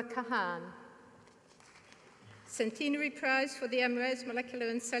 Laura Kahan. Centenary Prize for the MRes Molecular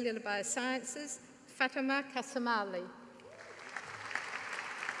and Cellular Biosciences, Fatima Kasamali.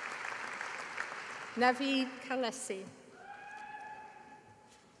 Naveed Kalesi.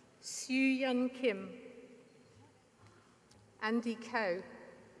 Soo-Yun Kim. Andy Ko.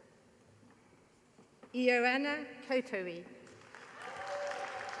 Ioanna Kotori.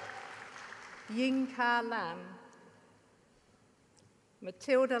 Ying-Ka Lam.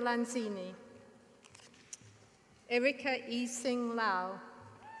 Matilda Lanzini. Erika E. Sing Lau.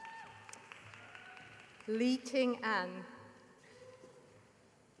 Li Ting An.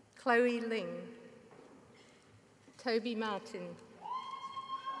 Chloe Ling. Toby Martin.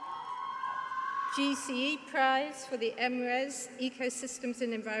 GCE Prize for the MRes Ecosystems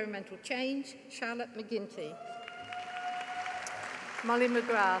and Environmental Change, Charlotte McGinty. Molly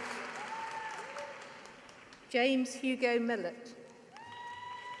McGrath. James Hugo Millett.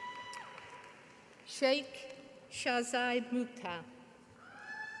 Sheikh Shahzai Mukhtar.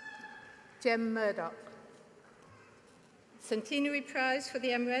 Jem Murdoch. Centenary Prize for the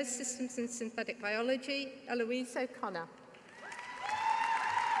MRes Systems and Synthetic Biology, Eloise O'Connor.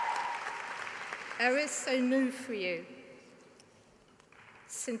 Eris Onufriu.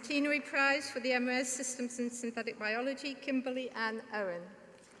 Centenary Prize for the MRes Systems and Synthetic Biology, Kimberly Ann Owen.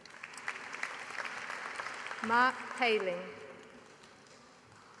 Mark Paling.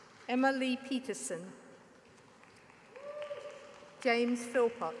 Emma Lee Peterson. James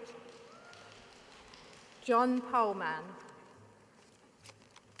Philpott. John Poleman.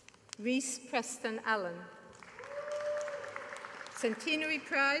 Reese Preston Allen. Centenary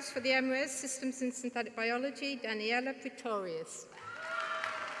Prize for the MRes Systems in Synthetic Biology, Daniela Pretorius.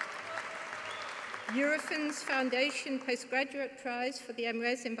 Eurofins Foundation Postgraduate Prize for the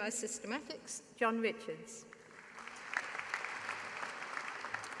MRes in Biosystematics, John Richards.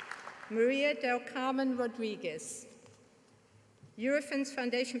 Maria del Carmen Rodriguez. Eurofins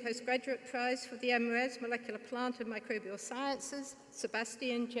Foundation Postgraduate Prize for the MRes Molecular Plant and Microbial Sciences,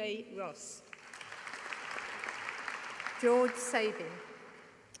 Sebastian J. Ross. George Sabin.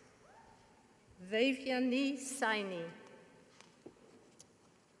 Viviani Saini.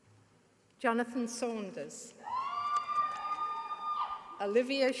 Jonathan Saunders.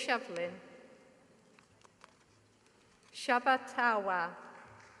 Olivia Shovlin. Shaba Tawa.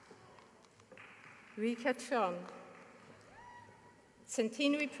 Rika Tron.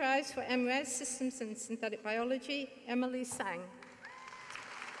 Centenary Prize for MRes Systems in Synthetic Biology, Emily Sang.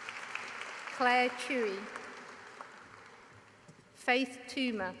 Claire Chewy. Faith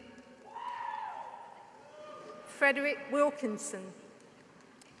Toomer. Frederick Wilkinson.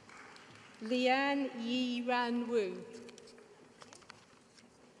 Lian Yi Ran Wu.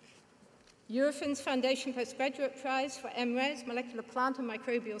 Eurofins Foundation Postgraduate Prize for MRes Molecular Plant and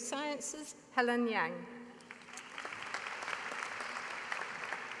Microbial Sciences, Helen Yang.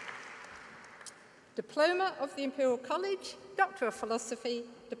 Diploma of the Imperial College, Doctor of Philosophy,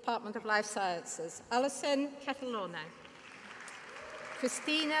 Department of Life Sciences, Alison Catalano.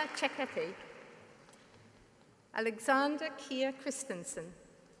 Christina Cecchetti. Alexander Kia Christensen.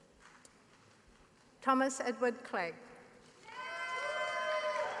 Thomas Edward Clegg.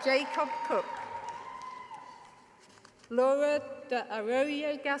 Jacob Cook. Laura de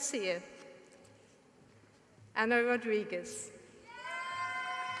Arroyo Garcia. Anna Rodriguez.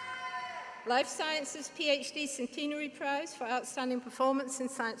 Life Sciences PhD Centenary Prize for Outstanding Performance in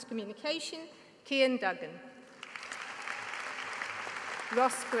Science Communication, Kian Duggan.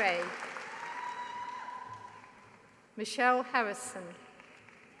 Ross Gray. Michelle Harrison.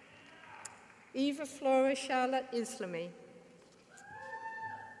 Eva Flora Charlotte Islami.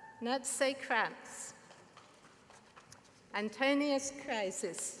 Natse Krantz. Antonius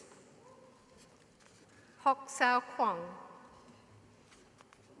Kreises. Hock Sao Kwong.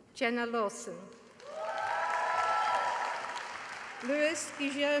 Jenna Lawson. Luis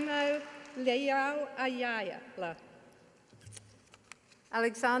Guillermo Leao Ayala.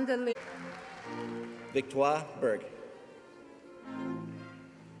 Alexander Lee. Victoire Berg.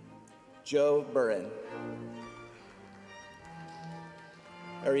 Joe Burren.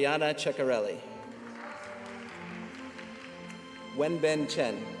 Ariana Ceccarelli. Wenben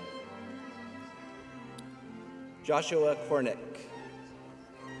Chen. Joshua Kornick.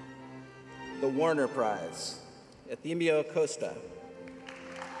 The Warner Prize, Ethemio Costa.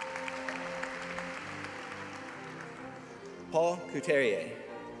 Paul Couturier.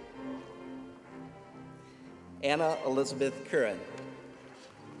 Anna Elizabeth Curran.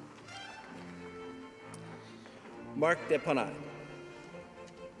 Mark Deponat.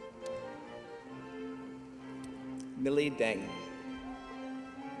 Millie Deng.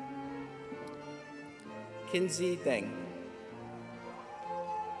 Kinsey Deng.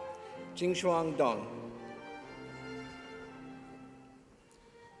 Jingshuang Dong.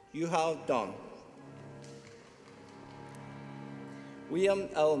 Yuhao Dong. William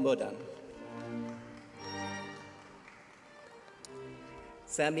L. Modan.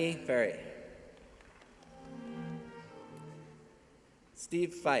 Sammy Ferry.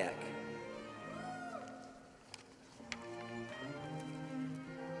 Steve Fayak.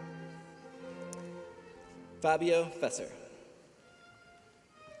 Fabio Fesser.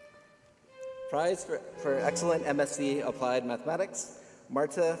 Prize for Excellent MSc Applied Mathematics,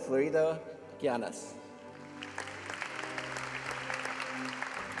 Marta Florido Giannis.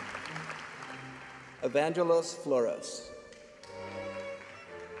 Evangelos Floros.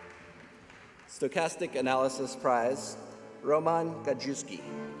 Stochastic Analysis Prize, Roman Gajewski.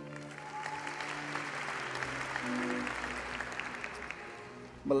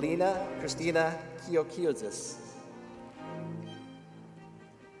 Melina Christina Kiokiozis.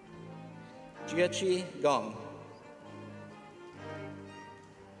 Jiechi Gong.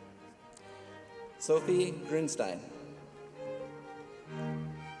 Sophie Grunstein.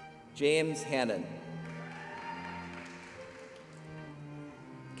 James Hannon.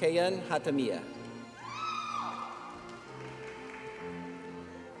 Kayan Hatamiya.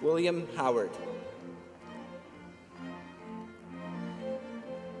 William Howard.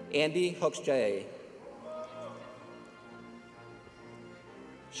 Andy Hoksjae.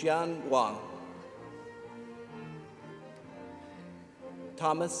 Xian Wang.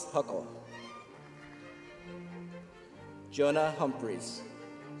 Thomas Huckle. Jonah Humphreys.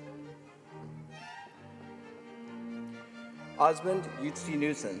 Osmond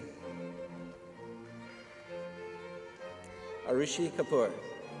Yutzinusen. Arushi Kapoor.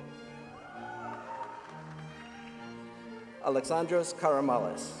 Alexandros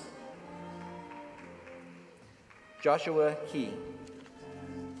Karamalis. Joshua Key.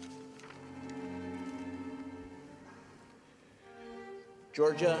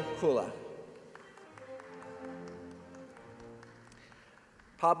 Georgia Kula.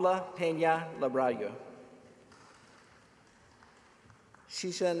 Pabla Peña Labrayo.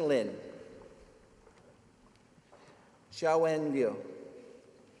 Shishan Lin. Xiaowen Liu.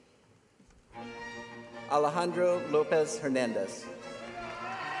 Alejandro Lopez Hernandez.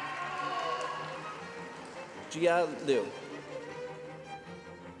 Jia Liu.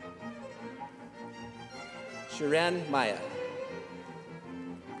 Shiran Maya.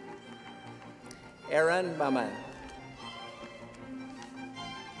 Aaron Maman.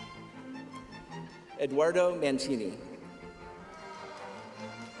 Eduardo Mancini.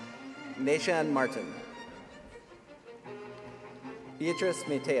 Nashan Martin. Beatrice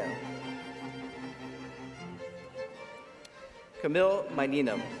Mateo. Camille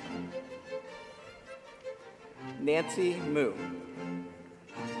Maininum. Nancy Mu.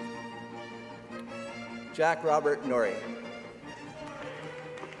 Jack Robert Norrie.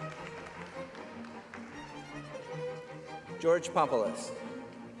 George Pompoulos.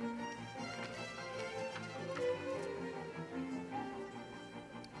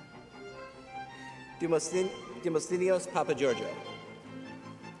 Demosthenios Papageorgiou.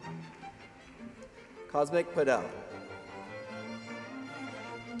 Cosmic Podell.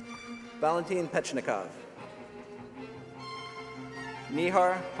 Valentin Pechnikov.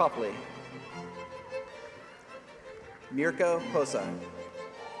 Nihar Popli. Mirko Posa.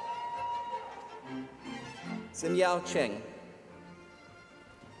 Xinyao Cheng.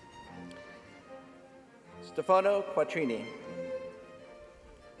 Stefano Quattrini.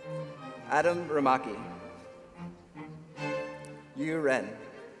 Adam Ramaki. Yu Ren.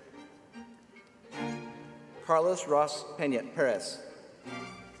 Carlos Ross Perez.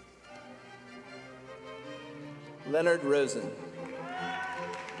 Leonard Rosen.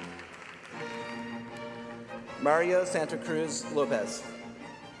 Mario Santa Cruz Lopez.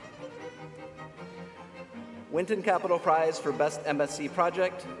 Winton Capital Prize for Best MSc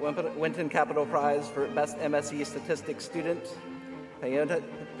Project, Winton Capital Prize for Best MSc Statistics Student,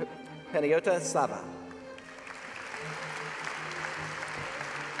 Panayota Sava.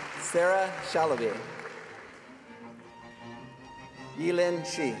 Sarah Shalabi. Yilin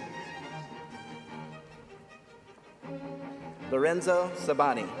Shi. Lorenzo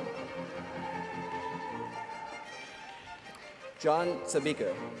Sabani. John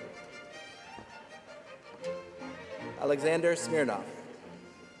Sabiko. Alexander Smirnov.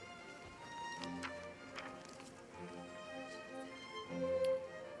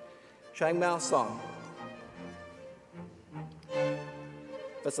 Changmao Song.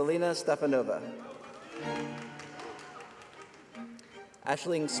 Vasilina Stefanova.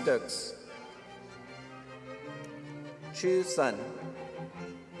 Aisling Stokes. Chu Sun.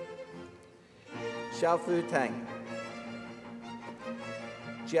 Xiaofu Tang.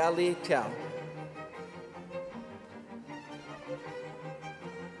 Jiali Tiao.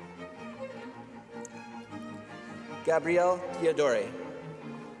 Gabrielle Theodore.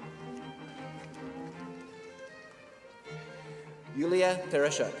 Yulia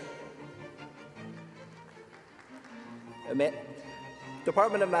Tereshuk.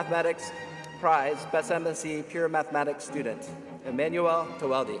 Department of Mathematics Prize, Best MSc Pure Mathematics Student, Emmanuel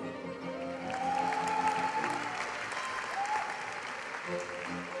Tawaldi.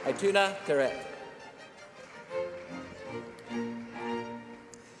 Aituna Teret.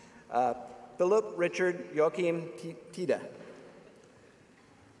 Philip Richard Joachim Tida.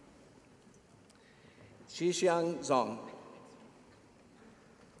 Xixiang Zong.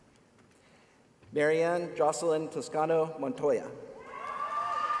 Marianne Jocelyn Toscano Montoya.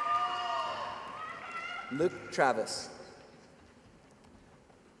 Luke Travis.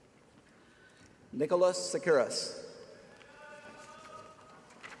 Nicholas Sakuras.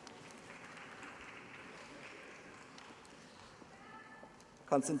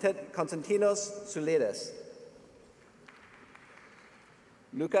 Konstantinos Sulides.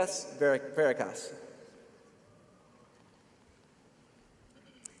 Lucas Veracas.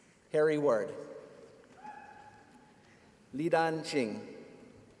 Harry Ward. Lidan Xing.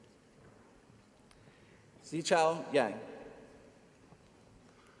 Zichao Yang.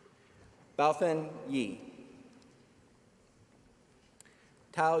 Baofen Yi.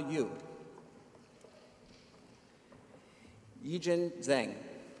 Tao Yu. Yijin Zhang.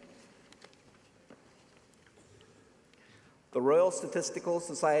 The Royal Statistical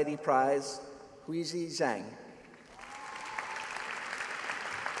Society Prize, Huizi Zhang.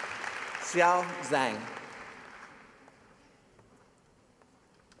 Xiao Zhang.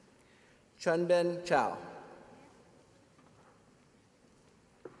 Chunbin Chao.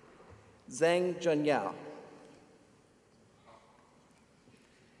 Zhang Junyao.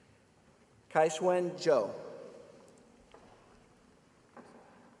 Kaixuan Zhou.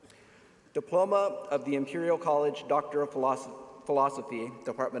 Diploma of the Imperial College Doctor of Philosophy,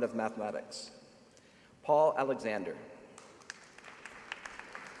 Department of Mathematics. Paul Alexander.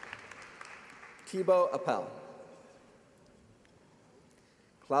 Thibaut Appel.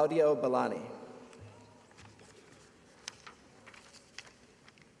 Claudio Bellani.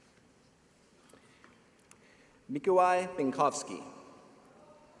 Mikołaj Binkowski.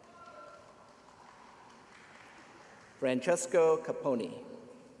 Francesco Caponi.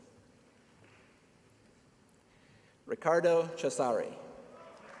 Ricardo Cesari.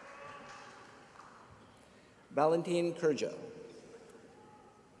 Valentin Kurjo.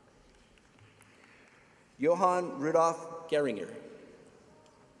 Johann Rudolf Geringer.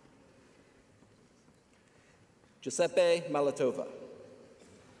 Giuseppe Malatova.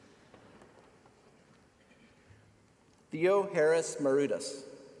 Theo Harris Marudas.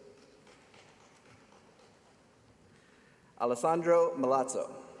 Alessandro Milazzo.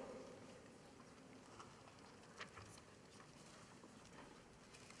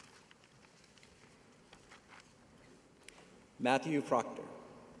 Matthew Proctor.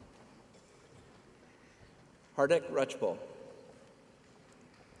 Hardik Rachpal.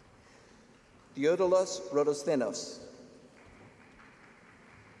 Diodolos Rodosthenos.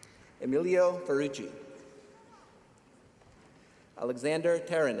 Emilio Ferrucci. Alexander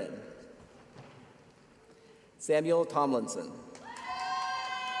Taranin. Samuel Tomlinson.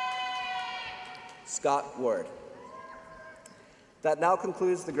 Scott Ward. That now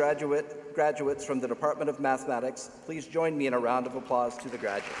concludes the graduates from the Department of Mathematics. Please join me in a round of applause to the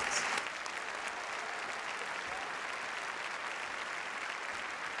graduates.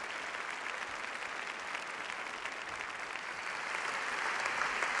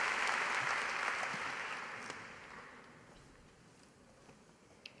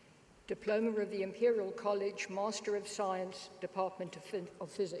 Diploma of the Imperial College, Master of Science, Department of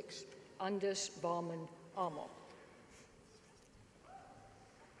Physics, Anders Barman Amo.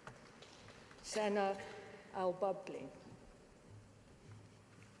 Sana Al-Babli.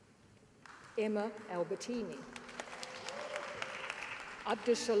 Emma Albertini.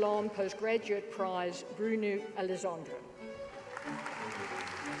 Abdus-Salam Postgraduate Prize, Bruno Alessandro.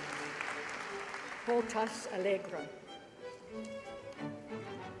 Portas Allegra.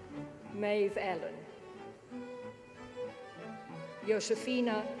 Maeve Allen.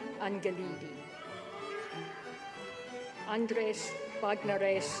 Josefina Angelidi. Andres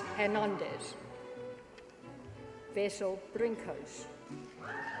Bagnares Hernandez. Vessel Brinkhouse.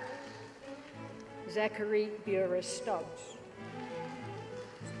 Zachary Buras Stubbs.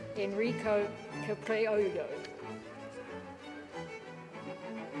 Enrico Capreolo.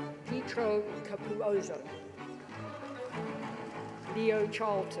 Pietro Capuozzo. Leo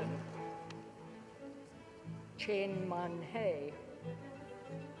Charlton. Chen Man He.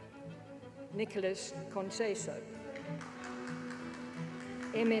 Nicholas Conceso.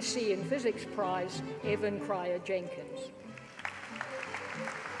 MSc in Physics Prize, Evan Cryer Jenkins.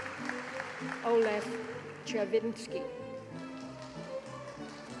 Olaf Chavinsky.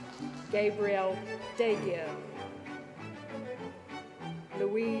 Gabriel Degier.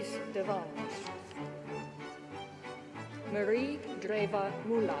 Louise Devans. Marie Dreva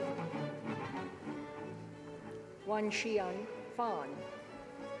Mulan. Wan Xian Fan.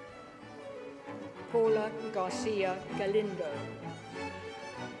 Paula Garcia Galindo.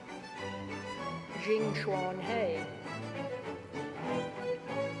 Jing Xuan He.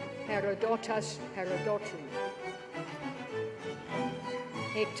 Herodotus Herodotou.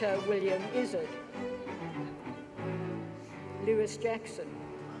 Hector William Izzard. Lewis Jackson.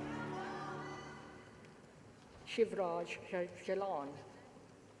 Shivraj Jalan.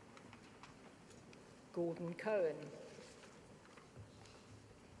 Gordon Cohen.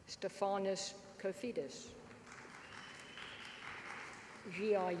 Stephanus Kofidis.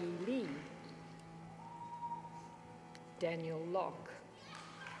 Jiayi Li. Daniel Locke.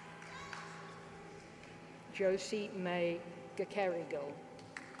 Josie May Gakarigal.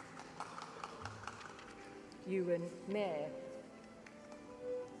 Ewan Mayer.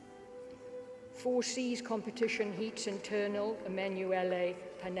 4Cs competition heats internal Emanuele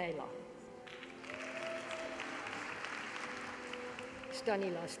Panella.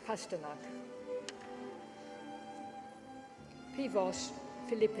 Stanislas Pasternak, Pivos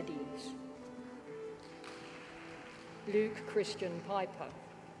Philippides, Luke Christian Piper,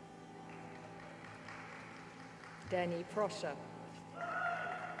 Danny Prosser,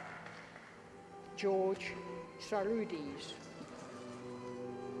 George Sarudis,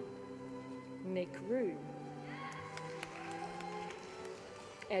 Nick Rue,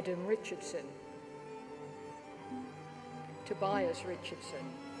 Adam Richardson, Tobias Richardson,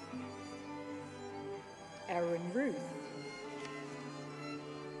 Aaron Ruth,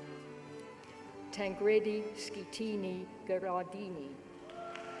 Tangredi Schitini Gherardini,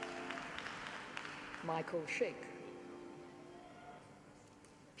 Michael Schick,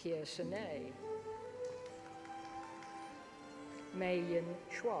 Pierre Senet, Mei-Yin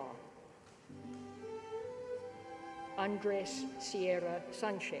Chua, Andres Sierra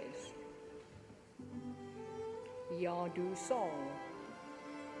Sanchez, Yadu Song,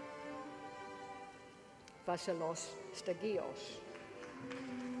 Vasilos Stagios,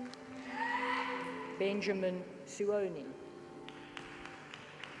 Benjamin Suoni,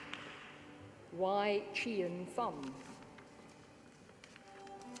 Y. Chien Pham,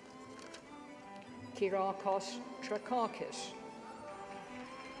 Kyriakos Trakakis,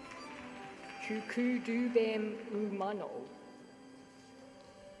 Chukudubem Umano,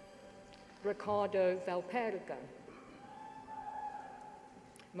 Ricardo Valperga,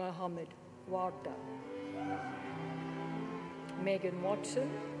 Mohammed Warda, Megan Watson,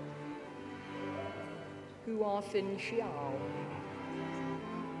 Huafin Xiao,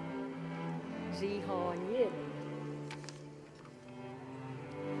 Zihan Yin,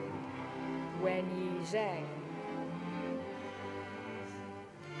 Wen Yi Zhang.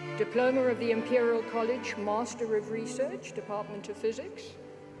 Diploma of the Imperial College, Master of Research, Department of Physics,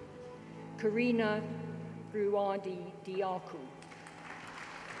 Karina Ruadi Diaku,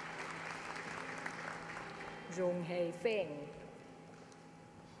 Zhonghei Feng,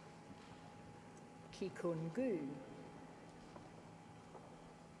 Kikun Gu,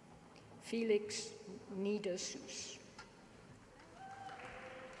 Felix Niedersus,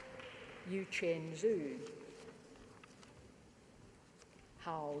 Yu Chen Zhu,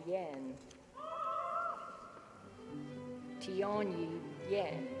 Hao Yan, Tianyi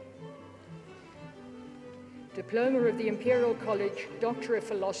Yan. Diploma of the Imperial College, Doctor of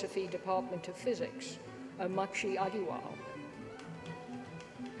Philosophy, Department of Physics, Omakshi Adiwal,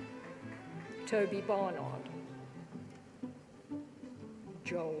 Toby Barnard,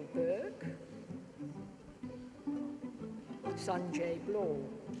 Joel Burke, Sanjay Blow,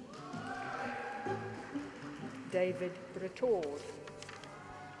 David Bretord.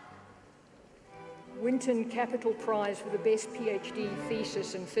 Winton Capital Prize for the Best PhD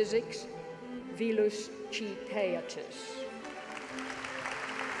Thesis in Physics, Vilus Chikaitis.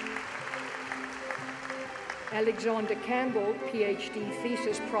 Alexander Campbell, PhD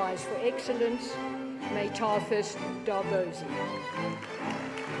Thesis Prize for Excellence, Metafis Darbozi.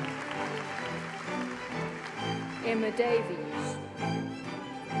 Emma Davies,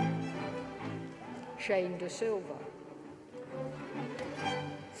 Shane De Silva.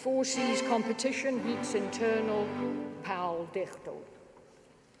 4Cs competition, heats internal, Paul Dichtel.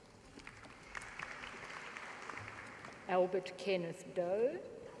 Albert Kenneth Doe,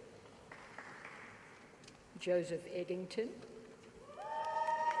 Joseph Eddington,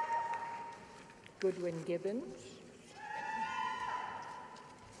 Goodwin Gibbons,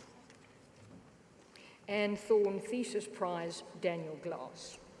 Anne Thorne Thesis Prize, Daniel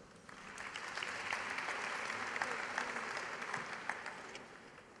Glass.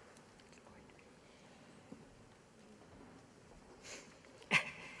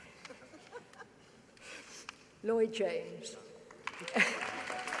 Lloyd James.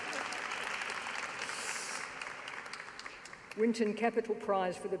 Winton Capital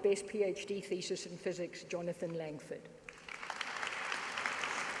Prize for the Best PhD Thesis in Physics, Jonathan Langford.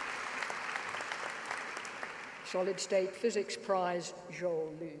 Solid State Physics Prize,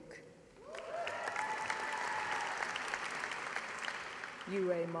 Joel Luke.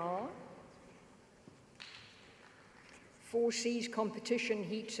 Yue Ma. 4Cs competition,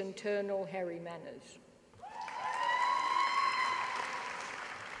 heats internal, Harry Manners.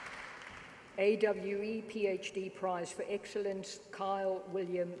 AWE PhD Prize for Excellence, Kyle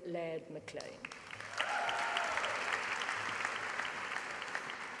William Laird McLean.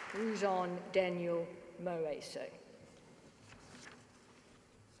 Ruzan Daniel Moese.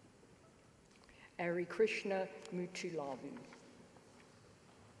 Ari Krishna Mutulavu.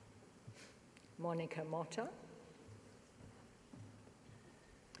 Monica Motta.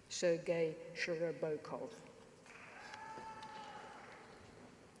 Sergei Shirobokov.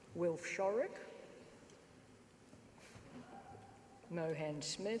 Wilf Shorrock, Mohan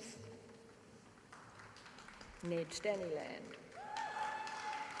Smith, Ned Stanyland,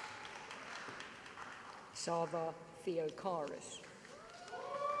 Sava Theocaris,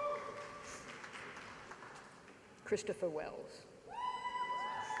 Christopher Wells.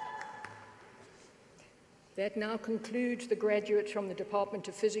 That now concludes the graduates from the Department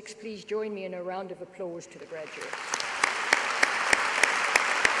of Physics. Please join me in a round of applause to the graduates.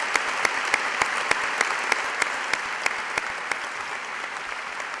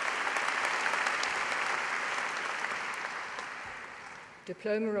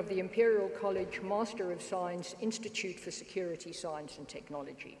 Diploma of the Imperial College Master of Science, Institute for Security Science and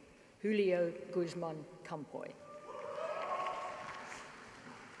Technology, Julio Guzman Campoy.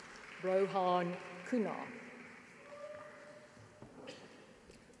 Rohan Kunar.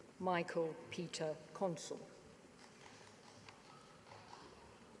 Michael Peter Consul.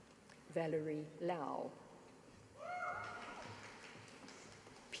 Valerie Lau.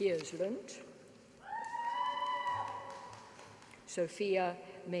 Piers Lunt. Sophia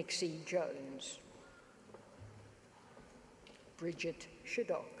Mexi Jones. Bridget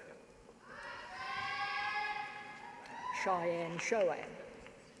Shiddock. Cheyenne Shoan.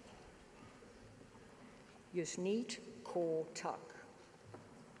 Yusneet Kaur Tuck.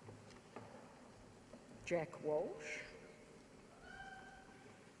 Jack Walsh.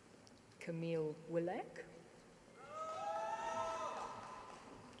 Camille Willek.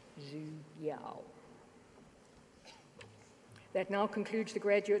 Zhu Yao. That now concludes the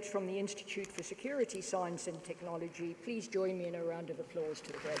graduates from the Institute for Security Science and Technology. Please join me in a round of applause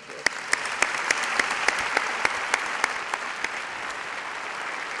to the graduates.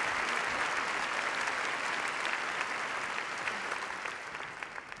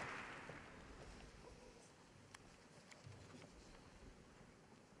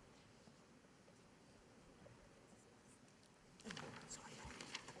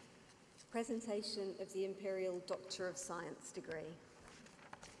 Presentation of the Imperial Doctor of Science degree.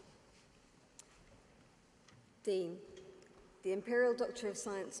 Dean, the Imperial Doctor of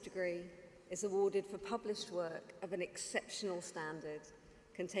Science degree is awarded for published work of an exceptional standard,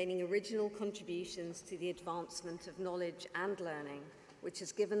 containing original contributions to the advancement of knowledge and learning, which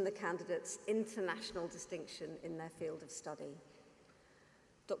has given the candidates international distinction in their field of study.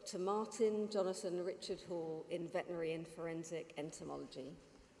 Dr. Martin Jonathan Richard Hall in Veterinary and Forensic Entomology.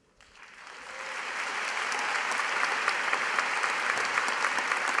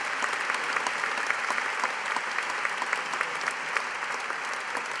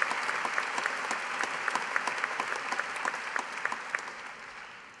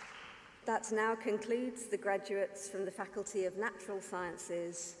 That now concludes the graduates from the Faculty of Natural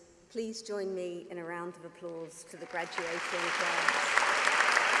Sciences. Please join me in a round of applause to the graduating class.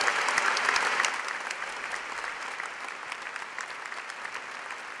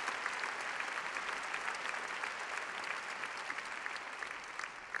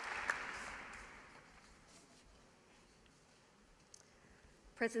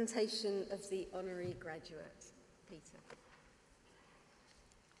 Presentation of the honorary graduate, Peter.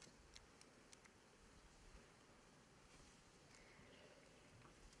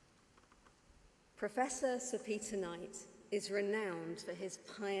 Professor Sir Peter Knight is renowned for his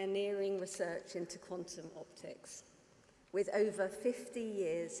pioneering research into quantum optics, with over 50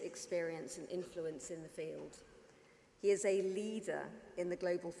 years' experience and influence in the field. He is a leader in the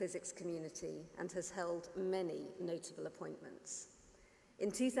global physics community and has held many notable appointments.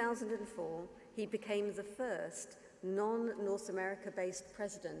 In 2004, he became the first non-North America-based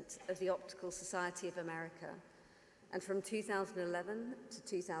president of the Optical Society of America, and from 2011 to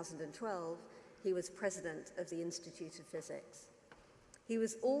 2012, he was president of the Institute of Physics. He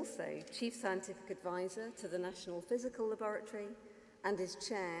was also chief scientific advisor to the National Physical Laboratory and is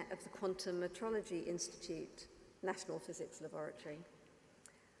chair of the Quantum Metrology Institute, National Physics Laboratory.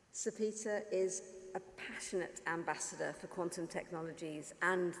 Sir Peter is a passionate ambassador for quantum technologies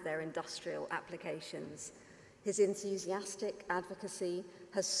and their industrial applications. His enthusiastic advocacy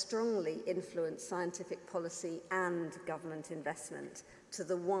has strongly influenced scientific policy and government investment to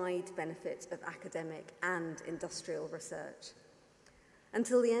the wide benefit of academic and industrial research.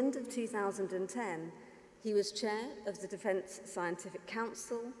 Until the end of 2010, he was chair of the Defence Scientific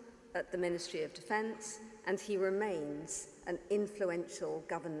Council at the Ministry of Defence, and he remains an influential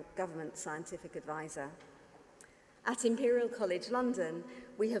government scientific advisor. At Imperial College London,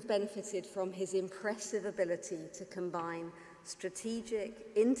 we have benefited from his impressive ability to combine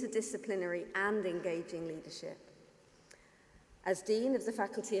strategic, interdisciplinary, and engaging leadership. As Dean of the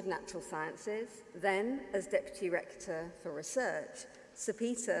Faculty of Natural Sciences, then as Deputy Rector for Research, Sir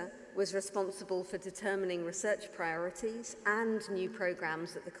Peter was responsible for determining research priorities and new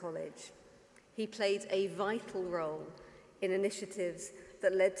programs at the college. He played a vital role in initiatives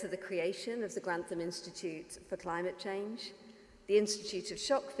that led to the creation of the Grantham Institute for Climate Change, the Institute of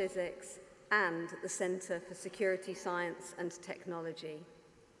Shock Physics, and the Centre for Security Science and Technology.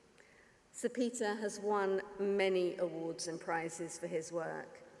 Sir Peter has won many awards and prizes for his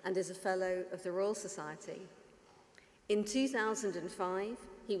work and is a Fellow of the Royal Society. In 2005,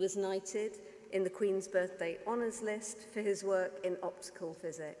 he was knighted in the Queen's Birthday Honours List for his work in optical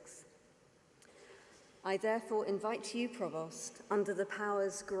physics. I therefore invite you, Provost, under the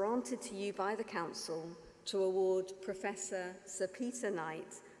powers granted to you by the Council, to award Professor Sir Peter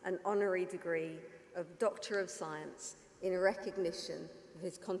Knight an honorary degree of Doctor of Science in recognition of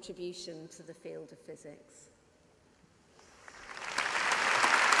his contribution to the field of physics.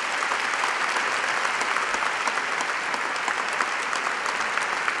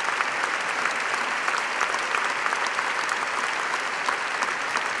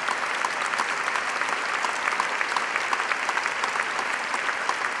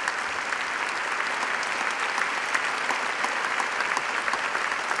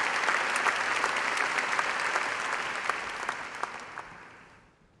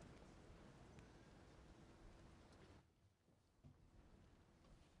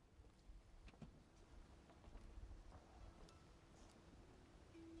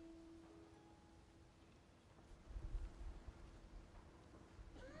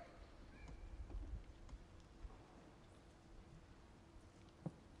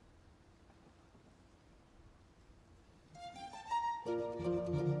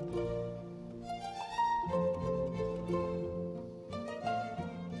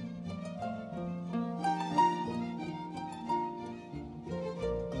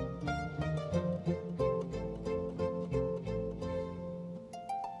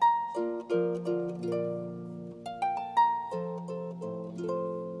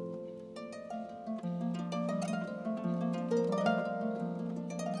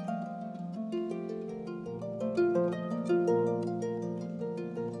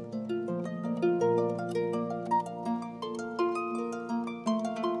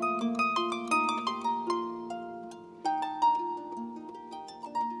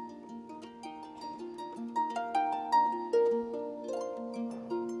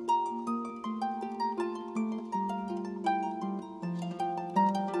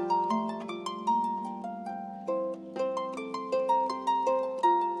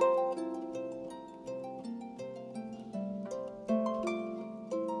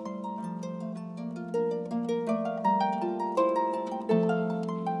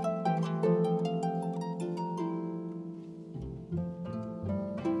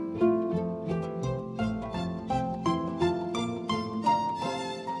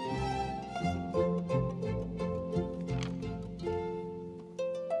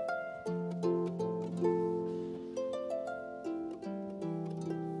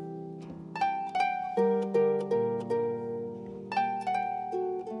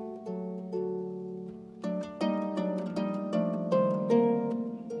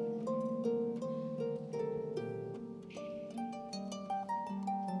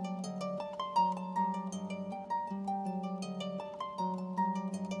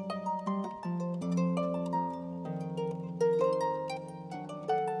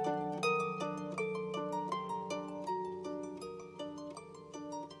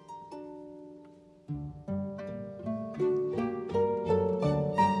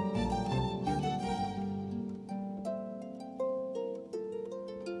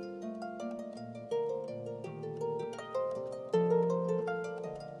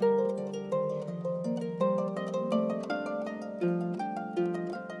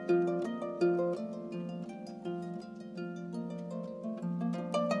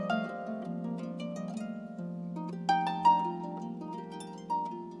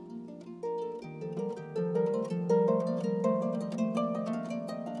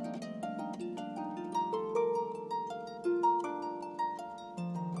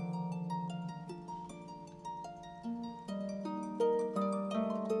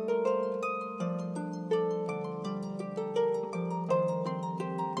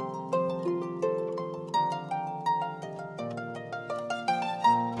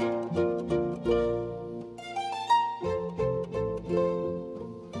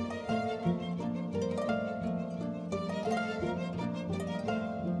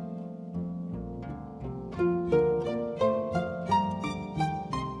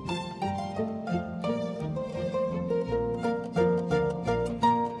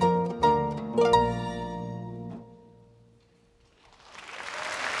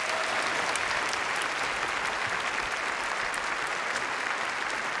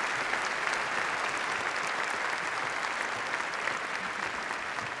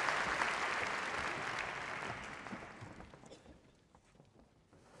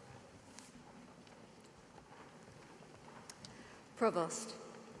 Provost,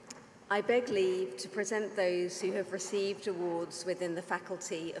 I beg leave to present those who have received awards within the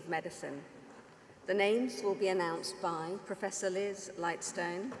Faculty of Medicine. The names will be announced by Professor Liz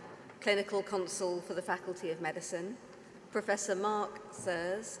Lightstone, Clinical Consul for the Faculty of Medicine, Professor Mark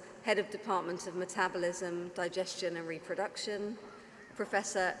Thurs, Head of Department of Metabolism, Digestion and Reproduction,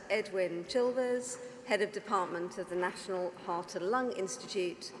 Professor Edwin Chilvers, Head of Department of the National Heart and Lung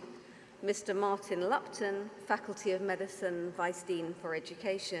Institute, Mr. Martin Lupton, Faculty of Medicine, Vice Dean for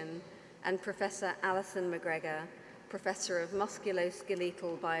Education, and Professor Alison McGregor, Professor of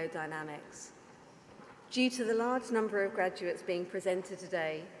Musculoskeletal Biodynamics. Due to the large number of graduates being presented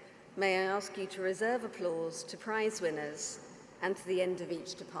today, may I ask you to reserve applause to prize winners and to the end of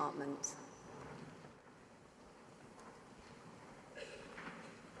each department.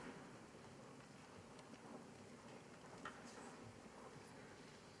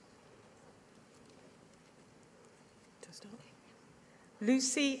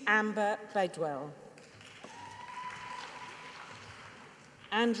 Lucy Amber Bedwell.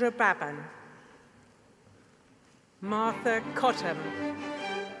 Andra Baban. Martha Cottam.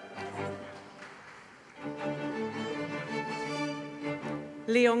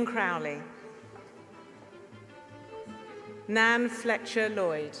 Leon Crowley. Nan Fletcher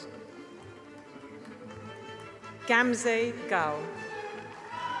Lloyd. Gamze Gull.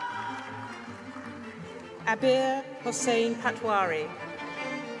 Abir Hossein Patwari.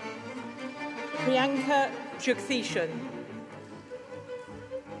 Priyanka Jagdishan.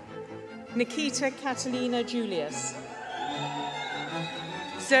 Nikita Catalina Julius.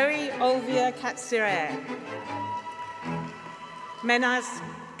 Zoe Olvia Katsire. Menaz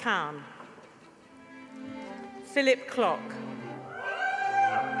Khan. Philip Klock.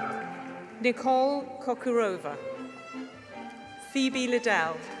 Nicole Kokurova. Phoebe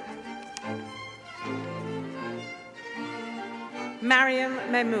Liddell. Mariam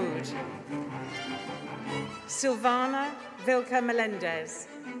Mahmood. Silvana Vilca Melendez.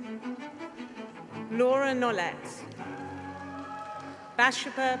 Laura Nolet.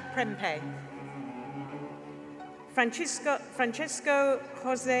 Bashapa Prempe. Francisco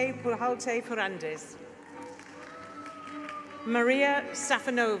Jose Pujalte Ferrandez. Maria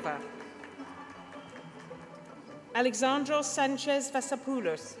Safanova. Alexandros Sanchez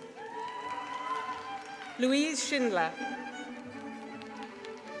Vassapoulos. Louise Schindler.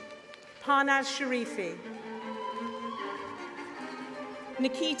 Parnaz Sharifi.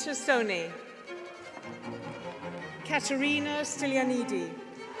 Nikita Soni. Katerina Stylianidi.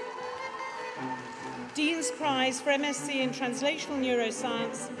 Dean's Prize for MSc in Translational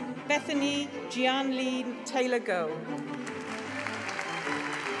Neuroscience, Bethany Jean-Line Taylor-Go.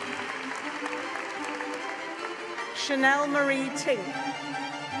 Chanel Marie Tink.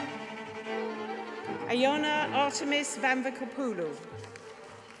 Ayona Artemis Vanvakopoulou.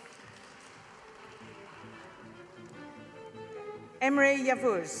 Emre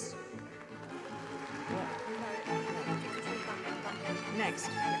Yavuz. Next.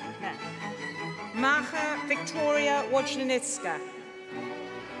 Maja Victoria Wojnitska.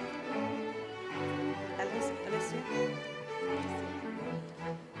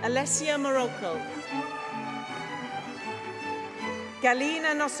 Alessia Morocco.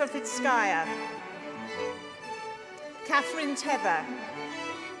 Galina Nosovitskaya. Catherine Tether.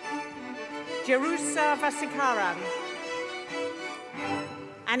 Jerusa Vasikaran.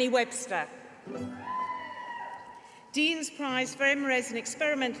 Annie Webster. Dean's Prize for MRes in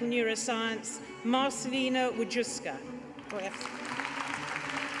Experimental Neuroscience, Marcelina Wojcicka.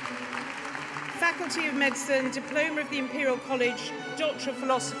 Faculty of Medicine, Diploma of the Imperial College, Doctor of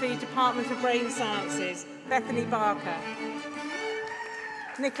Philosophy, Department of Brain Sciences, Bethany Barker.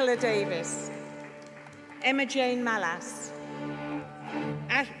 Nicola Davis. Emma Jane Malas.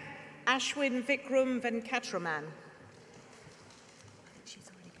 Ashwin Vikram Venkatraman.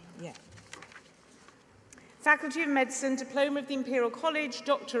 Yeah. Faculty of Medicine, Diploma of the Imperial College,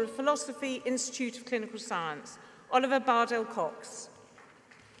 Doctor of Philosophy, Institute of Clinical Science, Oliver Bardell Cox.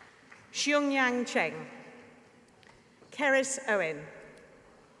 Xiong-Yang Cheng. Keris Owen.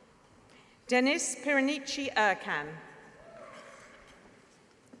 Denis Piranici Erkan.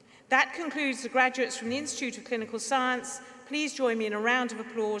 That concludes the graduates from the Institute of Clinical Science. Please join me in a round of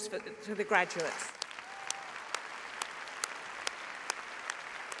applause for the graduates.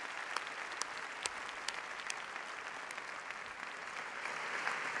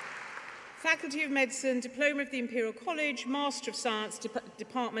 Faculty of Medicine, Diploma of the Imperial College, Master of Science,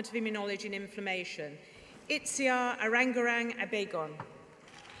 Department of Immunology and Inflammation. Itzia Arangarang Abegon.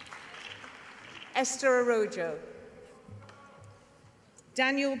 Esther Arojo.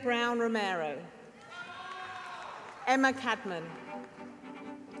 Daniel Brown Romero. Emma Cadman,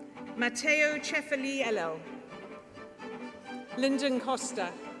 Matteo Cefaliello, Lyndon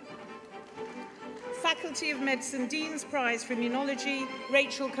Costa. Faculty of Medicine Dean's Prize for Immunology,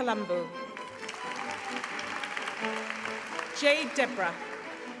 Rachel Colombo. Jade Debra,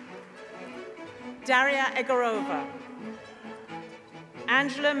 Daria Egorova,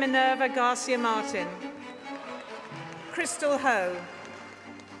 Angela Minerva Garcia Martin, Crystal Ho,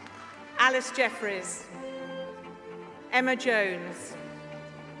 Alice Jeffries, Emma Jones,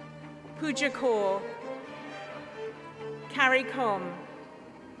 Pooja Kaur, Carrie Com,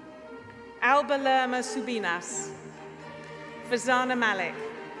 Alba Lerma Subinas, Fazana Malik,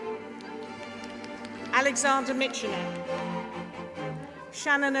 Alexander Michener,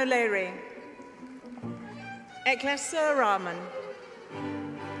 Shannon O'Leary, Eklesa Rahman,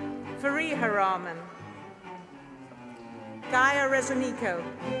 Fariha Rahman, Gaia Rezanico,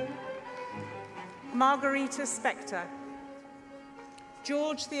 Margarita Spector,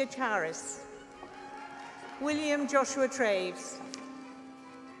 George Theocharis, William Joshua Traves,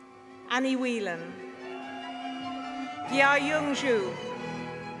 Annie Whelan, Yao Yung Zhu,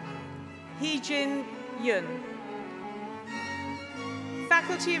 Hee-Jin Yun.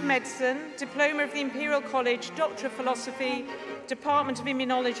 Faculty of Medicine, Diploma of the Imperial College, Doctor of Philosophy, Department of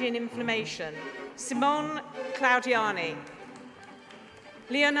Immunology and Inflammation, Simone Claudiani,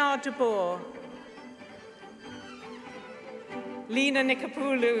 Leonard Deboer, Lena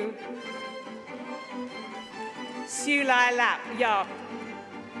Nikapoulou, Sulai Yap.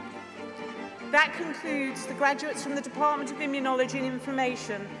 That concludes the graduates from the Department of Immunology and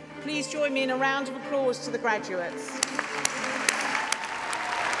Inflammation. Please join me in a round of applause to the graduates.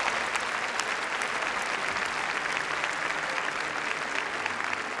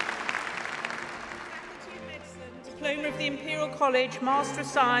 Diploma of the Imperial College, Master of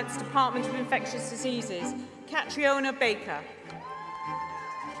Science, Department of Infectious Diseases, Catriona Baker.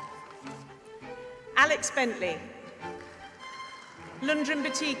 Alex Bentley, Lundran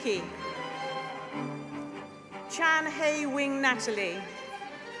Batiki, Chan Hei Wing Natalie,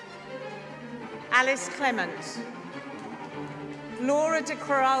 Alice Clement, Laura de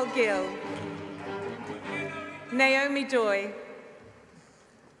Coral Gill, Naomi Doy,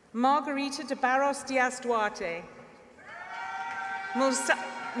 Margarita de Barros Diaz Duarte, Musa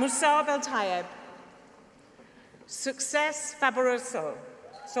Beltayeb, Success Fabuloso,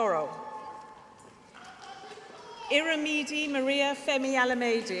 Soro, Iramidi Maria Femi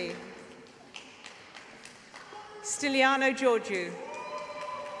Alamedi, Stiliano Georgiou,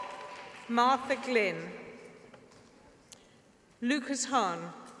 Martha Glynn, Lucas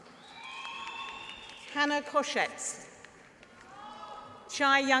Hahn, Hannah Koshetz,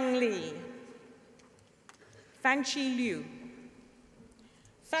 Chai Young Lee, Fanchi Liu.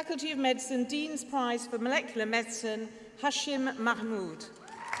 Faculty of Medicine, Dean's Prize for Molecular Medicine, Hashim Mahmoud.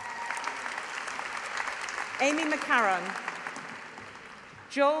 Amy McCarron,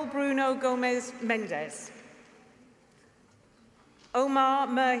 Joel Bruno Gomez Mendez, Omar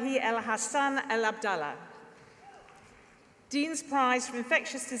Merhi El Hassan El Abdallah. Dean's Prize for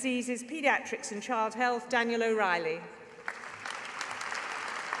Infectious Diseases, Pediatrics and Child Health, Daniel O'Reilly.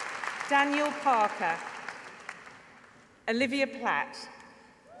 Daniel Parker, Olivia Platt,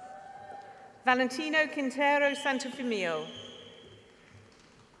 Valentino Quintero Santofimio,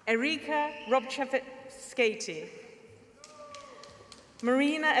 Erika Robchevskati,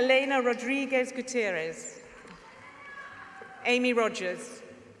 Marina Elena Rodriguez Gutierrez, Amy Rogers,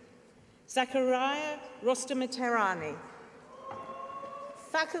 Zachariah Rostamiterani.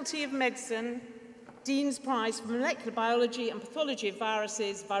 Faculty of Medicine, Dean's Prize for Molecular Biology and Pathology of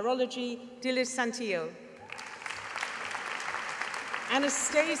Viruses, Virology, Dilis Santillo.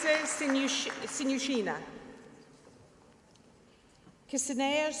 Anastasia Sinushina,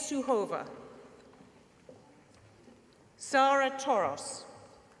 Kisinea Suhova, Sarah Toros,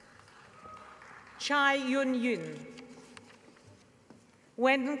 Chai Yun Yun,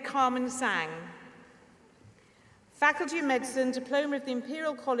 Wen Carmen Sang. Faculty of Medicine, Diploma of the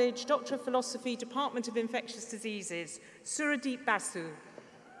Imperial College, Doctor of Philosophy, Department of Infectious Diseases, Suradeep Basu,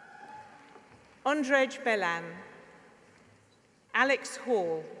 Andrej Belan, Alex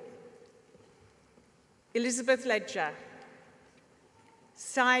Hall, Elizabeth Ledger,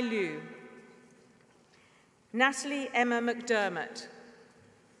 Sai Liu, Natalie Emma McDermott,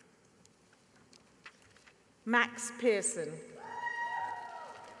 Max Pearson,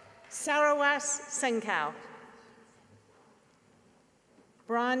 Sarawas Senkau,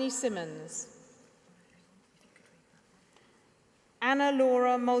 Bryony Simmons, Anna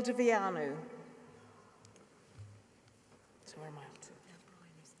Laura Moldovianu. So where am I up to?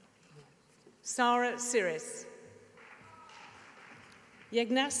 Sarah Siris,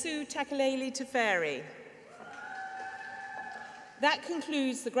 Yegnasu Takaleli Teferi. That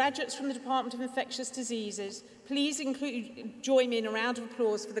concludes the graduates from the Department of Infectious Diseases. Please join me in a round of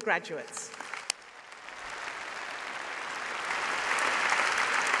applause for the graduates.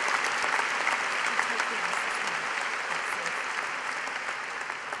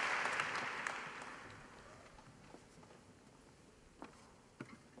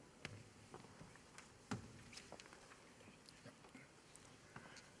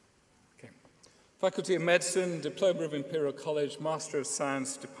 Faculty of Medicine, Diploma of Imperial College, Master of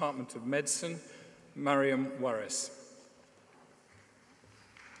Science, Department of Medicine, Mariam Waris.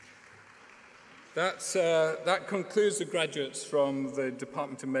 That concludes the graduates from the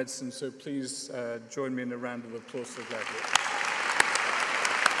Department of Medicine, so please join me in a round of applause for the graduates.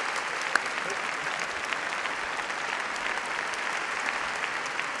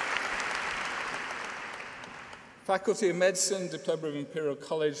 Faculty of Medicine, Diploma of Imperial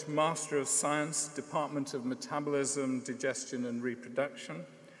College, Master of Science, Department of Metabolism, Digestion and Reproduction,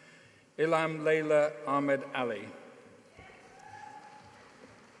 Ilham Leila Ahmed Ali,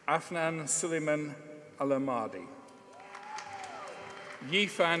 Afnan Suleiman Al-Ahmadi,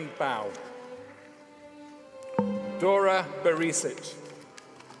 Yifan Bao, Dora Barisic,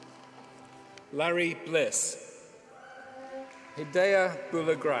 Larry Bliss, Hidayah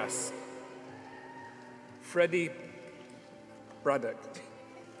Bulagras, Freddie Braddock,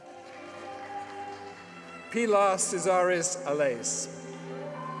 Pilar Cesares Alais,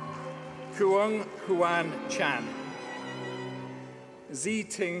 Kuang Huan Chan, Zi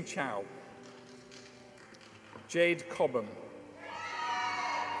Ting Chow, Jade Cobham,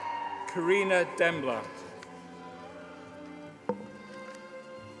 Karina Dembler.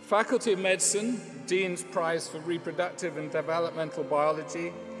 Faculty of Medicine, Dean's Prize for Reproductive and Developmental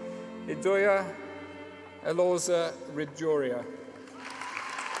Biology, Idoya Eloza Rijoria.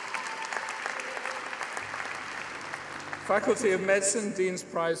 Faculty of Medicine, Dean's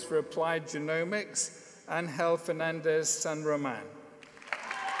Prize for Applied Genomics, Angel Fernandez San Roman.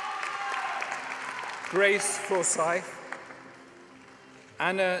 Grace Forsyth,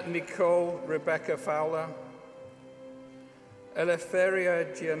 Anna Nicole Rebecca Fowler, Eleftheria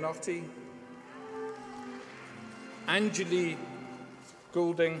Gianotti, Angeli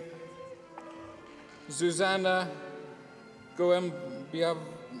Goulding, Zuzana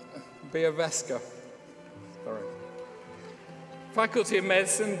Goembiaveska. Sorry. Faculty of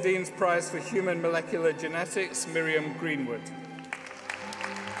Medicine, Dean's Prize for Human Molecular Genetics, Miriam Greenwood.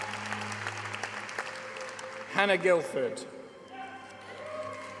 Hannah Guilford,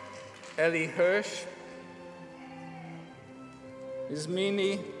 Ellie Hirsch,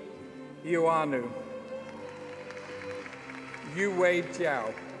 Ismini Ioanu, Yu Wei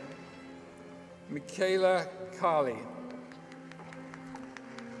Jiao, Michaela Kali,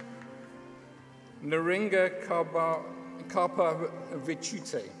 Naringa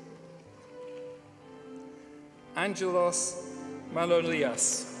Karpavicute, Angelos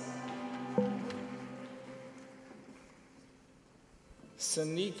Manolias,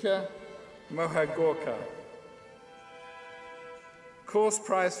 Sanika Mohagorka, Course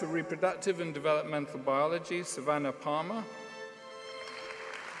Prize for Reproductive and Developmental Biology, Savannah Palmer.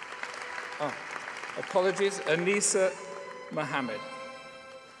 Anisa Mohammed.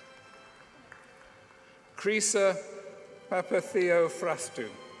 Krisa Papatheo Frastu.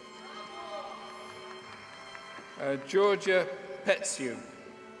 Georgia Petsiu.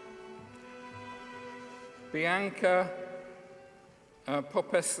 Bianca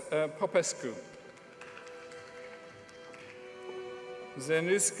Popescu.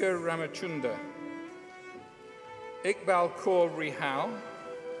 Zenuska Ramachunda. Iqbal Kaur Rihal.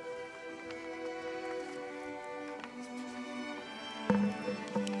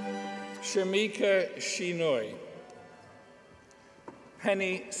 Shamika Shinoy,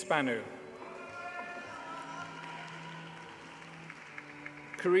 Penny Spanu,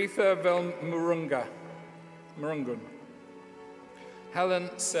 Caritha Murungun, Helen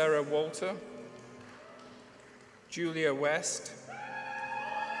Sarah Walter, Julia West,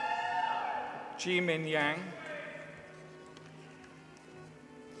 Jimin Yang.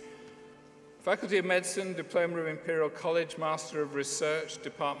 Faculty of Medicine, Diploma of Imperial College, Master of Research,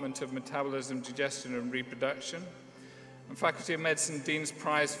 Department of Metabolism, Digestion and Reproduction, and Faculty of Medicine, Dean's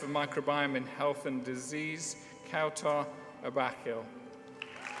Prize for Microbiome in Health and Disease, Kautar Abakil.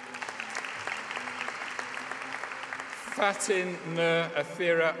 Fatin Nur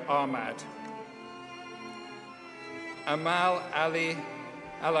Athira Ahmad, Amal Ali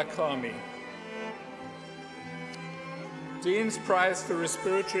Alakami, Dean's Prize for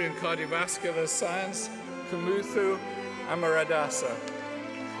Respiratory and Cardiovascular Science, Kumuthu Amaradasa.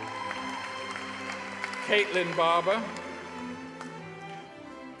 Caitlin Barber,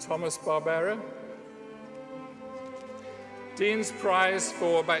 Thomas Barbera. Dean's Prize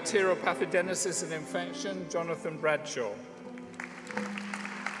for Bacterial Pathogenesis and Infection, Jonathan Bradshaw.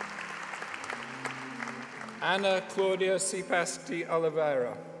 Ana Claudia Cipas de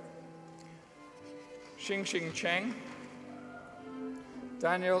Oliveira. Xingxing Cheng.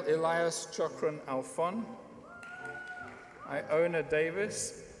 Daniel Elias Chokran Alfon. Iona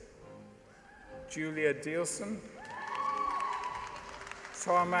Davis. Julia Dielson.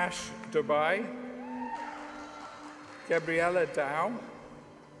 Tomash Dubai. Gabriella Dow.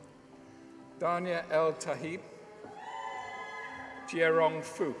 Dania El Tahib. Jierong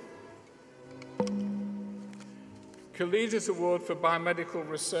Fu. Collegiate Award for Biomedical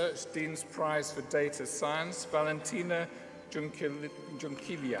Research, Dean's Prize for Data Science, Valentina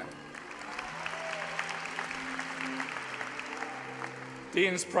Junquilla.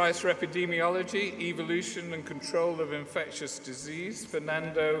 Dean's Prize for Epidemiology, Evolution and Control of Infectious Disease,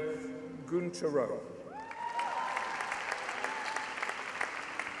 Fernando Guntero.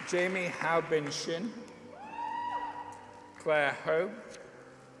 Jamie Haobin Shin. Claire Ho.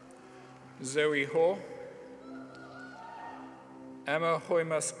 Zoe Hoare. Emma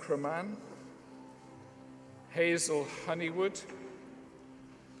Hoymas Kraman, Hazel Honeywood,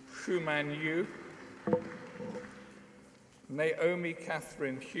 Human Yu, Naomi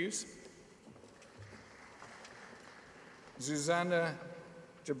Catherine Hughes, Zuzana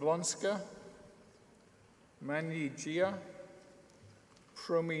Jablonska, Manyi Jia,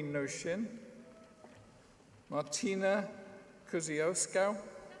 Promi Noshin, Martina Kuzioskow,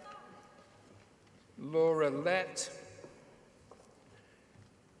 Laura Lett,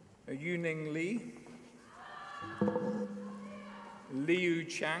 Yuning Li, Liu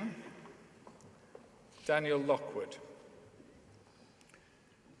Chang, Daniel Lockwood.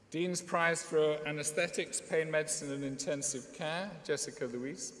 Dean's Prize for Anesthetics, Pain Medicine and Intensive Care, Jessica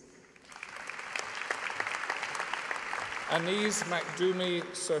Louise. Anise Makdumi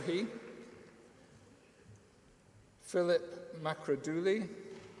Sohi, Philip Makraduli,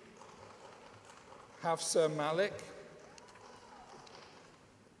 Hafsa Malik,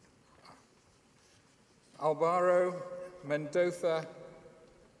 Alvaro Mendoza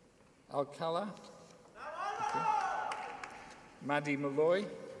Alcala, Maddie Malloy.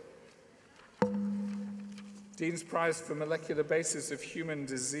 Dean's Prize for Molecular Basis of Human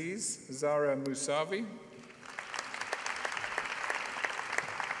Disease, Zara Musavi.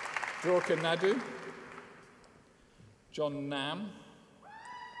 Dorka Nadu, John Nam,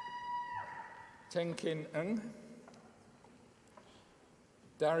 Tenkin Ng,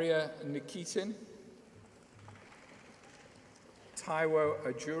 Daria Nikitin, Taiwo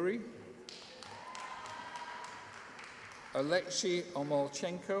Ajuri, Alexei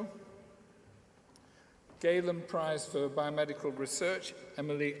Omolchenko, Galen Prize for Biomedical Research,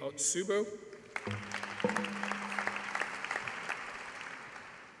 Emily Otsubo,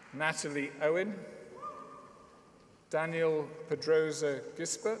 Natalie Owen, Daniel Pedroza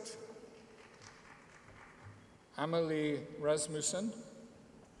Gisbert, Amelie Rasmussen,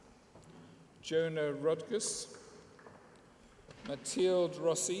 Jonah Rodgus, Mathilde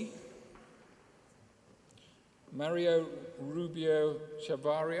Rossi, Mario Rubio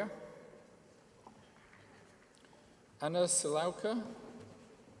Chavaria, Anna Salauka,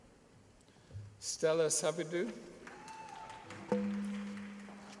 Stella Savidu,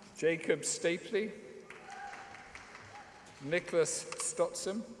 Jacob Stapley, Nicholas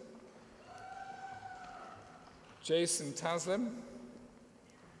Stotsam, Jason Taslim,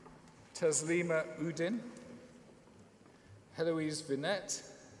 Taslima Udin, Heloise Vinette,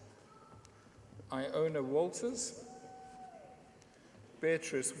 Iona Walters,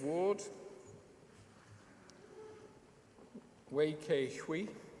 Beatrice Ward, Wei Kei Hui,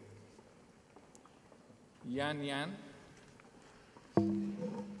 Yan Yan,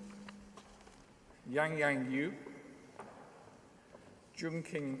 Yang Yang Yu,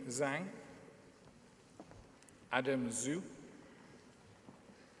 Junqing Zhang, Adam Zhu,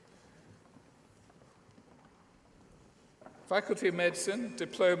 Faculty of Medicine,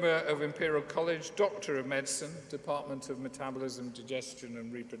 Diploma of Imperial College, Doctor of Medicine, Department of Metabolism, Digestion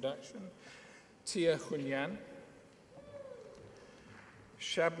and Reproduction, Tia Hunyan,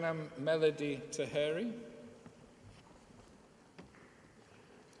 Shabnam Melody Taheri,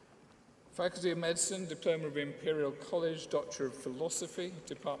 Faculty of Medicine, Diploma of Imperial College, Doctor of Philosophy,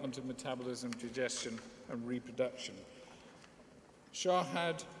 Department of Metabolism, Digestion and Reproduction,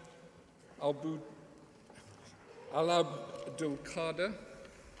 Shahad Al-Abdul Qadir,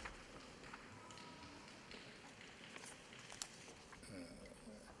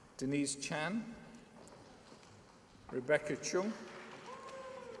 Denise Chan, Rebecca Chung,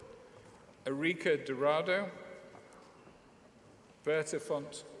 Erika Dorado, Berta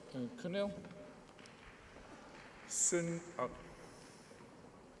Font Cunil, Sun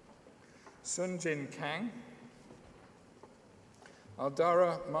Jin Kang,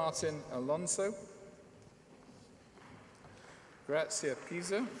 Aldara Martin Alonso, Grazia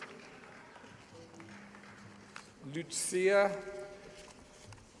Pisa, Lucia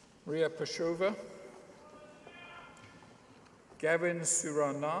Ria Pashova, Gavin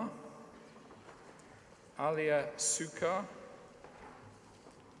Surana, Alia Sukar,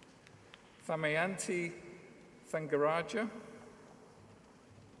 Thamayanti Thangaraja,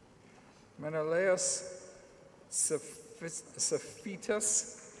 Menelaus Sophitas,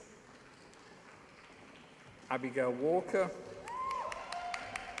 Abigail Walker,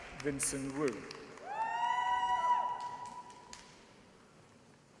 Vincent Wu,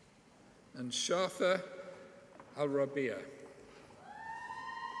 and Shartha Al-Rabia.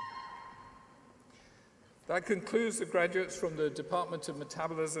 That concludes the graduates from the Department of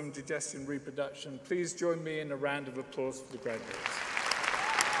Metabolism, Digestion, Reproduction. Please join me in a round of applause for the graduates.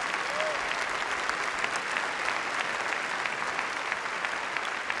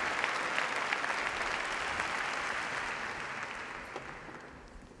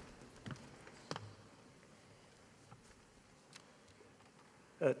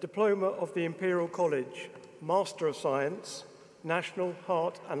 Diploma of the Imperial College, Master of Science, National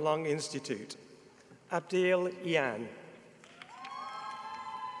Heart and Lung Institute. Abdil Ian,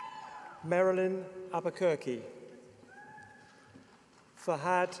 Marilyn Albuquerque,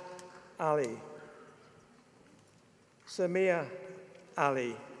 Fahad Ali, Samia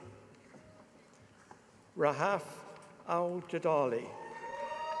Ali, Rahaf Al-Jadali,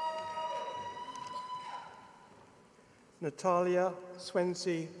 Natalia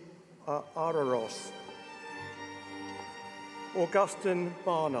Swensi Araros, Augustin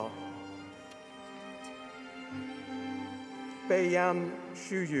Barna, Bayan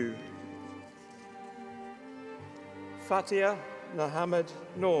Shuyu, Fatia Mohammed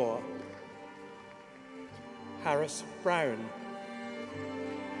Noor, Harris Brown,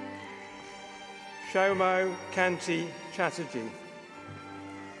 Shaumo Kanti Chatterjee,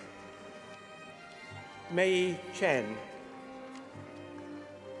 Mei Chen.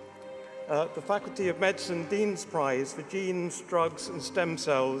 The Faculty of Medicine Dean's Prize for Genes, Drugs and Stem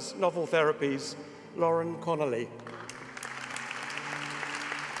Cells, Novel Therapies, Lauren Connolly.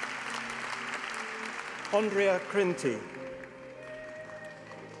 Andrea Crinty,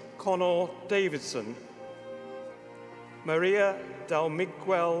 Connor Davidson, Maria Del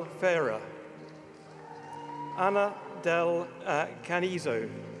Miguel Ferra, Anna Del Canizo,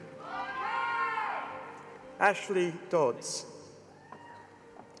 Ashley Dodds,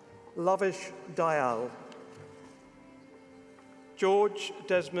 Lovish Dial, George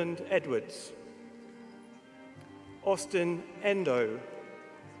Desmond Edwards, Austin Endo,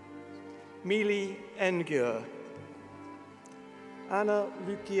 Mili Engur, Anna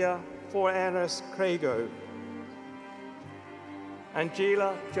Lucia Foranis Craigo,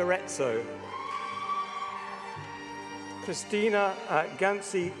 Angela Jarezzo, Christina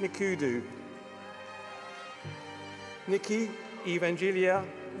Gansi Nikudu, Nikki Evangelia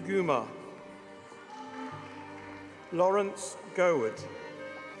Guma, Lawrence Goward,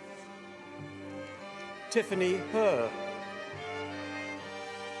 Tiffany Herr,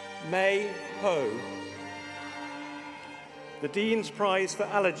 May Ho. The Dean's Prize for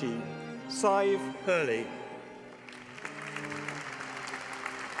Allergy, Sive Hurley.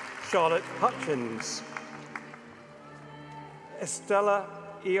 Charlotte Hutchins, Estella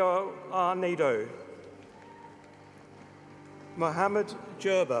Ioannado, Mohammed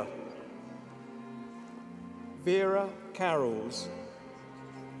Gerber, Vera Carrolls,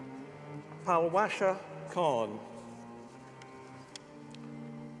 Palwasha Khan,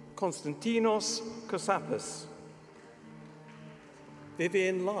 Konstantinos Kosapis,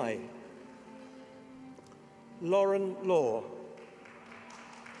 Vivian Lai, Lauren Law,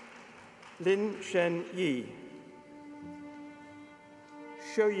 Lin Shen Yi,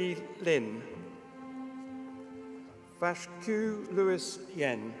 Shoyi Lin, Vashku Lewis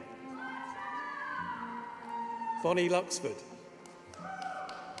Yen, Bonnie Luxford,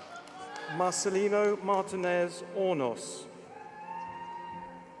 Marcelino Martinez Ornos,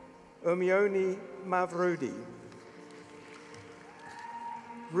 Omioni Mavrodi,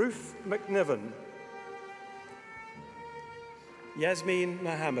 Ruth McNiven, Yasmin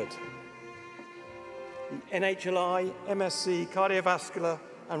Mohammed, the NHLI MSc Cardiovascular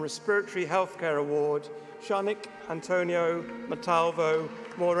and Respiratory Healthcare Award, Shanik Antonio Matalvo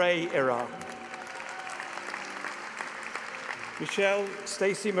Moreira. Michelle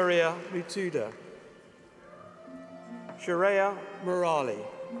Stacey Maria Mutuda, Sharia Murali,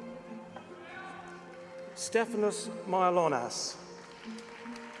 Stephanos Mylonas,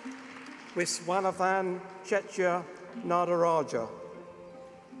 Wiswanathan Chetya Nadaraja,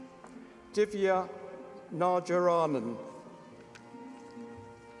 Divya Najaranan,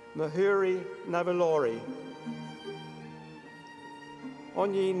 Mahuri Navilori,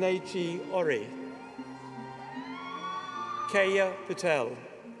 Onyi Nechi Ori, Kaya Patel,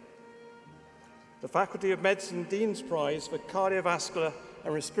 the Faculty of Medicine Dean's Prize for Cardiovascular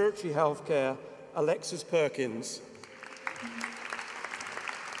and Respiratory Healthcare, Alexis Perkins,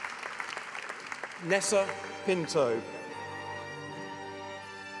 Nessa Pinto,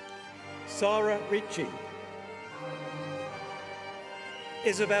 Sarah Ricci,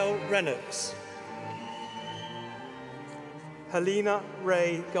 Isabel Reynolds, Helena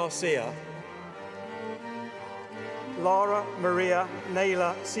Ray Garcia, Lara Maria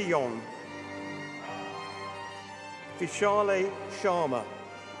Naila Sion, Vishale Sharma,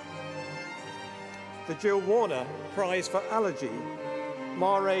 the Jill Warner Prize for Allergy,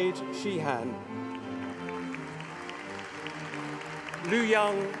 Maraid Sheehan, Lu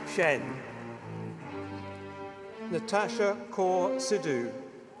Yang Shen, Natasha Kaur Sidhu,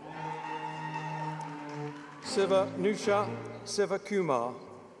 Siva Nusha Sivakumar,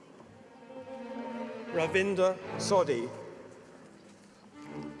 Ravinder Sodhi,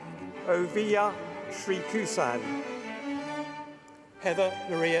 Ovia Sri Kusan, Heather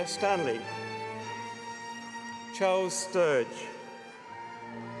Maria Stanley, Charles Sturge,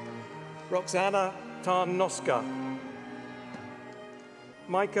 Roxana Tarnoska,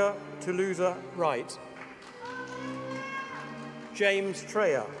 Micah Toulousa Wright, James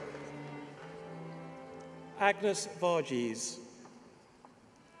Treyer, Agnes Varghese,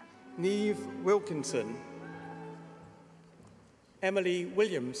 Neve Wilkinson, Emily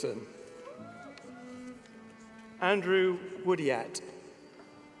Williamson, Andrew Woodyat,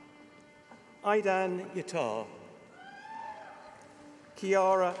 Aidan Yatar,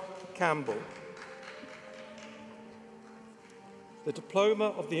 Kiara Campbell. The Diploma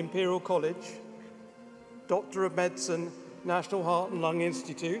of the Imperial College, Doctor of Medicine, National Heart and Lung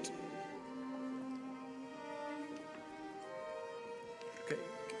Institute. Okay.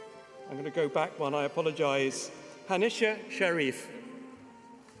 I'm going to go back one, I apologize. Hanisha Sharif.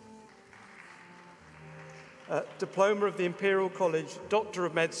 Diploma of the Imperial College, Doctor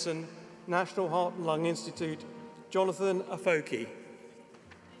of Medicine, National Heart and Lung Institute, Jonathan Afoki.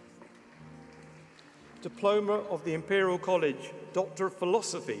 Diploma of the Imperial College, Doctor of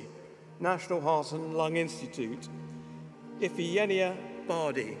Philosophy, National Heart and Lung Institute, Ifeyenia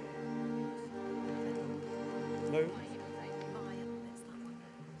Bardi. No?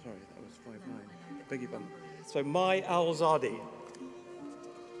 Sorry, that was 5-9. Beg your pardon. So, Mai Alzadi.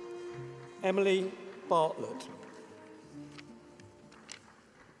 Emily Bartlett.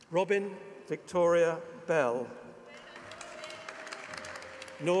 Robin Victoria Bell.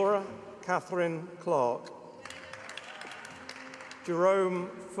 Nora Catherine Clark. Jerome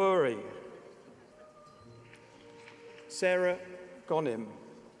Furry. Sarah Gonim.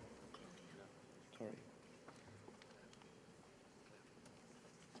 Sorry.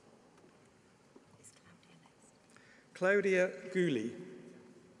 Claudia Gooley.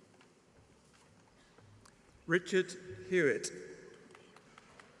 Richard Hewitt.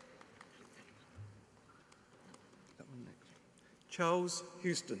 That one next. Charles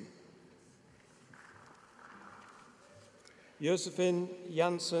Houston. Josephine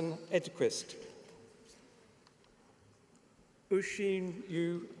Janssen Edquist. Ushin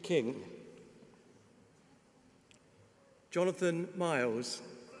Yu King. Jonathan Miles.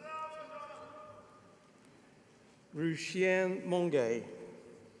 Ruchien Monge.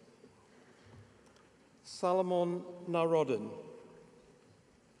 Salomon Narodin.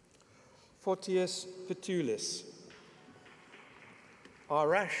 Photius Petulis.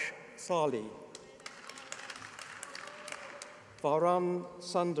 Arash Sali. Varan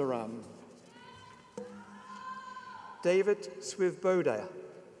Sundaram. David Swivboda.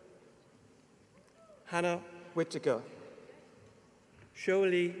 Hannah Whittaker.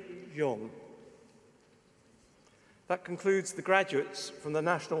 Shirley Yong. That concludes the graduates from the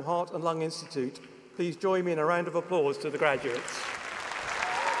National Heart and Lung Institute. Please join me in a round of applause to the graduates.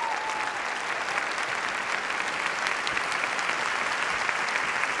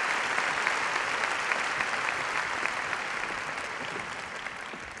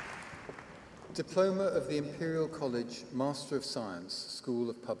 Diploma of the Imperial College, Master of Science, School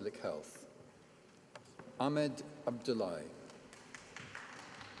of Public Health. Ahmed Abdullahi.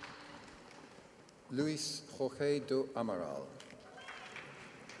 Luis Jorge do Amaral.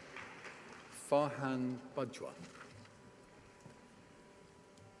 Farhan Bajwa,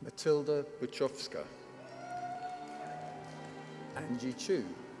 Matilda Buchowska, Angie Chu,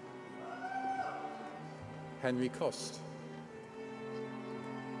 Henry Cost,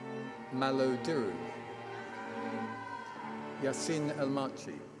 Malo Diru, Yasin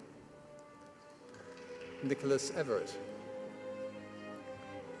Elmachi, Nicholas Everett,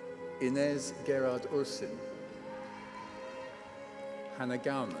 Inez Gerard Ursin, Hannah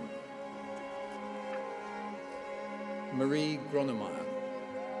Gauman, Marie Gronemeyer,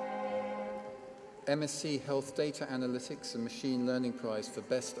 MSc Health Data Analytics and Machine Learning Prize for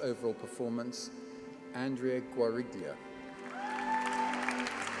Best Overall Performance, Andrea Guariglia,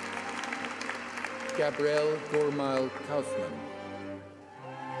 Gabrielle Gormail Kaufman,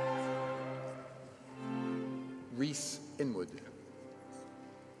 Reese Inwood,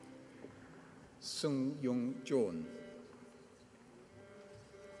 Sung Yung John,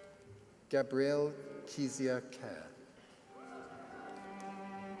 Gabrielle Kezia Kerr,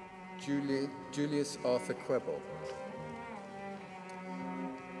 Julius Arthur Quebble,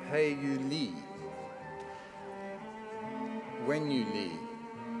 Hei Yu Lee, Wen Yu Lee,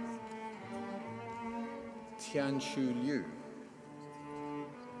 Tianshu Liu,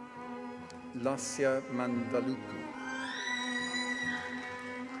 Lasya Mandaluku,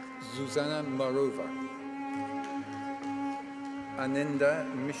 Zuzana Marova, Ananda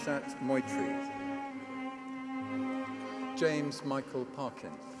Mishat Moitri, James Michael Parkin,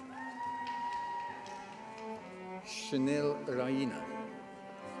 Chanel Raina,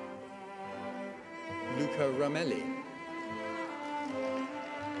 Luca Ramelli,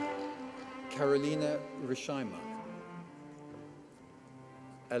 Carolina Rishaima,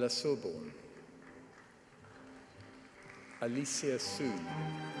 Ella Soborn, Alicia Soon,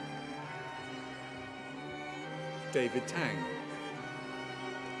 David Tang,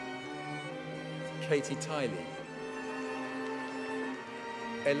 Katie Tiley,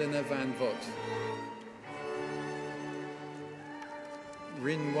 Eleanor Van Vogt,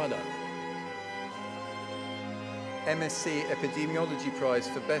 Rin Wada, MSc Epidemiology Prize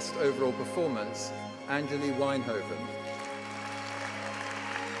for Best Overall Performance, Angeli Weinhoven,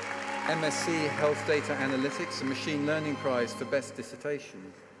 MSc Health Data Analytics and Machine Learning Prize for Best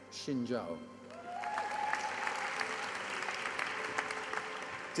Dissertation, Xin Zhao.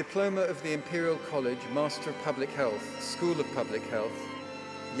 Diploma of the Imperial College, Master of Public Health, School of Public Health,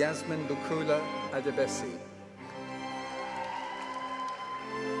 Yasmin Bukula Adebesi,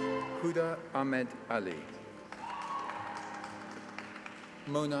 Huda Ahmed Ali,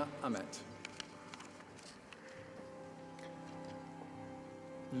 Mona Ahmet,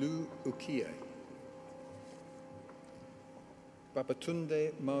 Lu Ukie,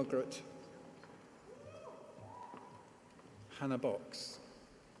 Babatunde Margaret, Hannah Box,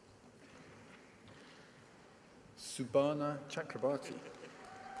 Subhana Chakrabarti,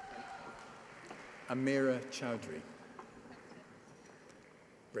 Amira Chowdhury,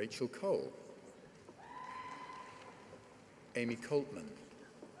 Rachel Cole, Amy Coltman,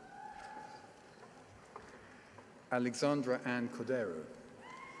 Alexandra Ann Cordero,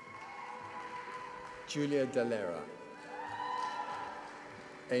 Julia Dallera,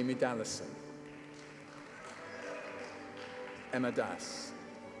 Amy Dallison, Emma Das,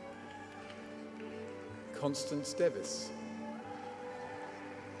 Constance Devis,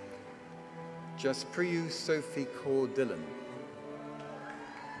 Jaspriyu Sophie Kaur Dillon,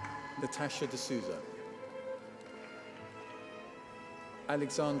 Natasha D'Souza,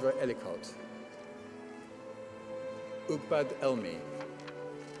 Alexandra Ellicott, Ugbad Elmi,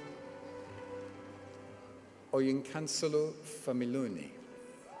 Oyinkansolo Familoni,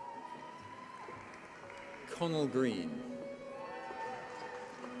 Connell Green,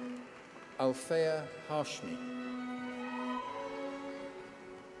 Althea Hashmi,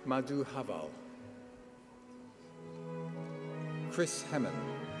 Madhu Haval, Chris Hemman,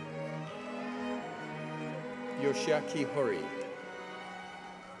 Yoshiaki Hori,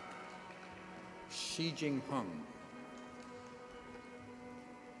 Shi Jing Hung,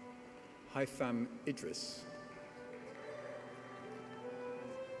 Haitham Idris,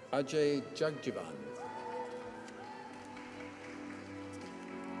 Ajay Jagjivan,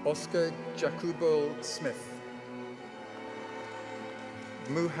 Oscar Jacobo Smith,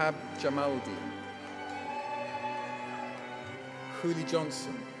 Muhab Jamaldi, Hooley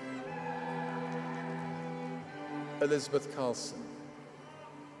Johnson, Elizabeth Carlson,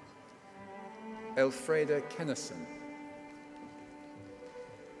 Elfreda Kennison,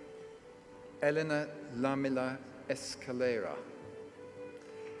 Elena Lamila Escalera,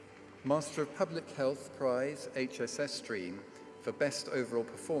 Master of Public Health Prize, HSS Stream, for Best Overall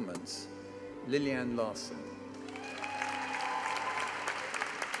Performance, Lillian Larson.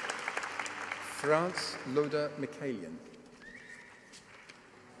 France Loda Michaelian.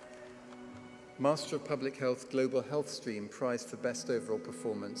 Master of Public Health Global Health Stream Prize for Best Overall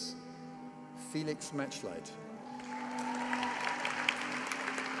Performance, Felix Matchlight.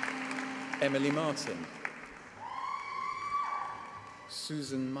 Emily Martin.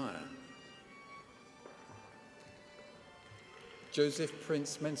 Susan Meyer. Joseph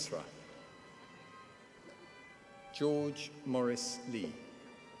Prince Mensra. George Morris Lee.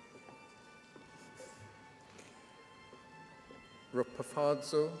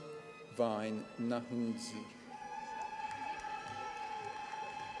 Ropafadzo Vine Nahunzi.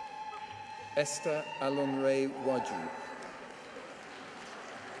 Esther Alonre Waju.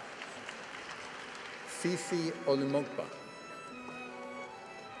 Fifi Olumogba.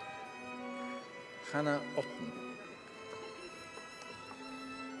 Hannah Otten.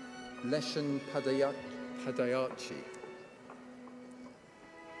 Leshan Padayachi.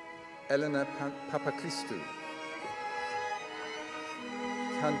 Elena Papakristou.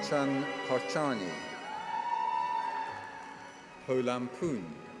 Kanchan Parchani. Holampoon.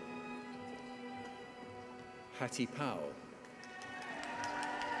 Hattie Powell.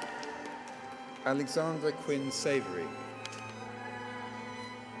 Alexandra Quinn Savory.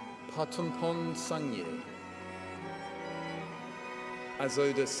 Patumpon Sangye.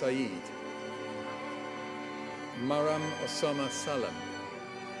 Azoda Saeed. Maram Osama Salam.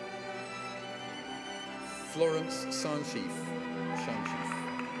 Florence Sanchif.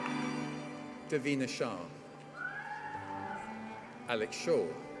 Davina Shah. Alex Shaw.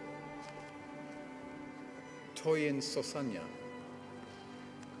 Toyin Sosanya.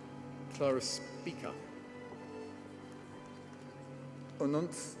 Clara Speaker.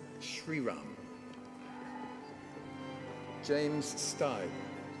 Ananth Shriram. James Steib.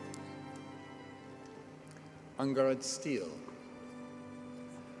 Angarad Steele.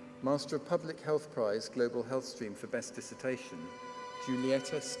 Master of Public Health Prize, Global Health Stream for Best Dissertation,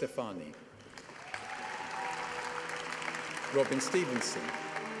 Giulietta Stefani. Robin Stevenson.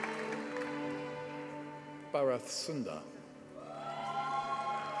 Bharath Sundar.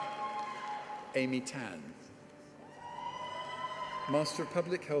 Amy Tan. Master of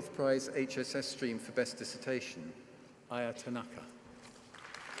Public Health Prize HSS Stream for Best Dissertation, Aya Tanaka.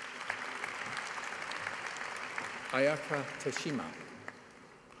 Ayaka Teshima.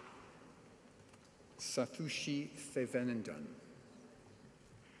 Satoshi Thevenendan.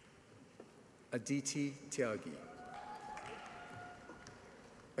 Aditi Tyagi.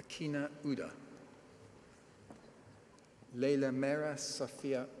 Akina Uda. Leila Mera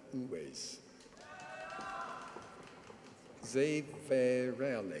Safia Uwais. Zeev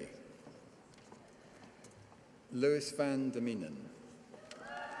Verreale. Louis van der Minen.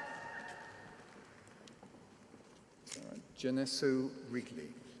 Geneso Wrigley.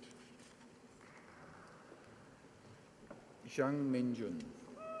 Zhang Minjun.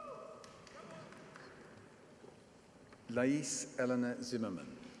 Lais Eleanor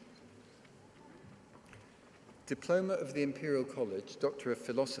Zimmerman. Diploma of the Imperial College, Doctor of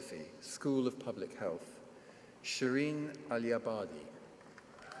Philosophy, School of Public Health, Shireen Aliabadi.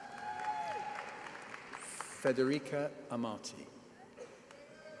 Federica Amati.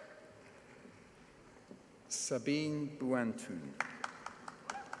 Sabine Buantun.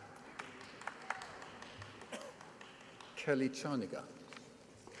 Kelly Charniga.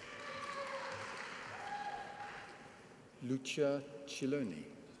 Lucia Chiloni.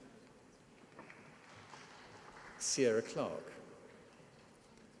 Sierra Clark.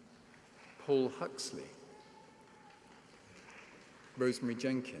 Paul Huxley. Rosemary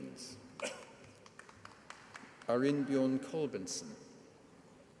Jenkins. Arin Bjorn Kolbenson.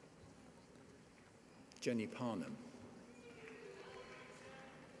 Jenny Parnham.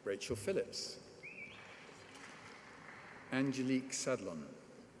 Rachel Phillips. Angelique Sadlon.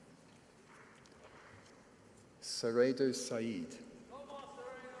 Saredo Saeed.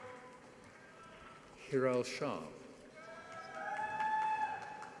 Hiral Shah.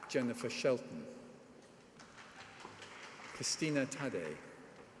 Jennifer Shelton. Christina Tade.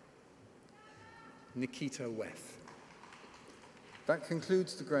 Nikita Weth. That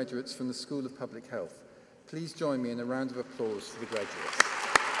concludes the graduates from the School of Public Health. Please join me in a round of applause for the graduates.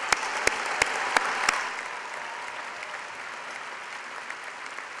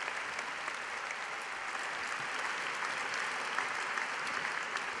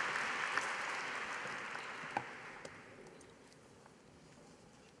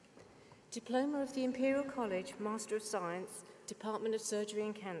 Diploma of the Imperial College, Master of Science, Department of Surgery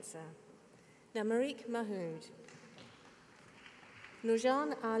and Cancer. Namarik Mahood.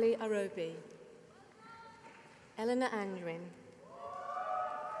 Nurjan Ali Arobi, Eleanor Andrin,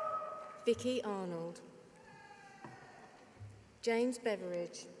 Vicky Arnold, James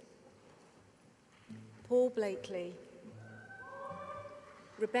Beveridge, Paul Blakely,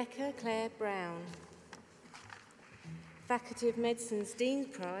 Rebecca Claire Brown, Faculty of Medicine's Dean's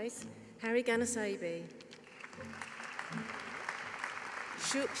Prize, Harry Ganasabi,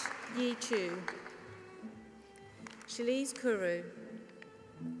 Shuk Yi Chu, Shalise Kuru,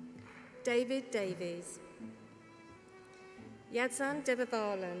 David Davies, Yadzan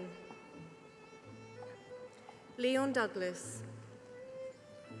Devavalan, Leon Douglas,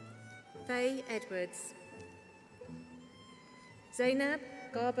 Faye Edwards, Zainab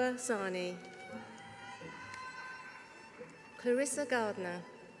Garba Sani, Clarissa Gardner,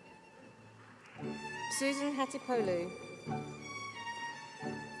 Susan Hatipolu,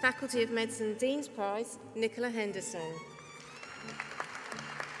 Faculty of Medicine Dean's Prize, Nicola Henderson,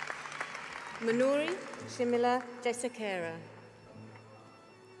 Manuri Shimila Jesekera,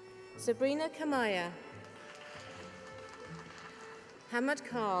 Sabrina Kamaya, Hamad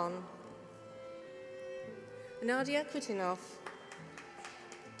Khan, Nadia Kutinov,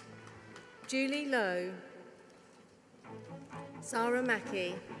 Julie Lowe, Sarah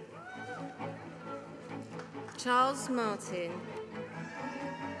Mackey, Charles Martin,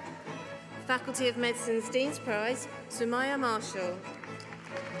 Faculty of Medicine's Dean's Prize, Sumaya Marshall,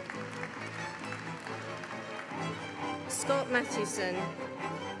 Scott Mathewson,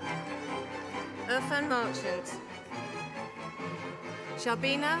 Irfan Marchant,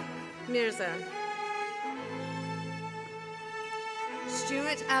 Shabina Mirza,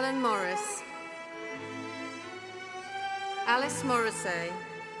 Stuart Allen Morris, Alice Morrissey,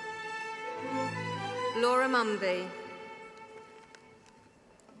 Laura Mumby,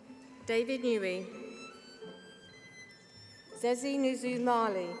 David Newey, Zezi Nuzu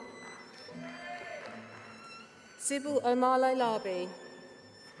Mali, Sybil Omale Labi,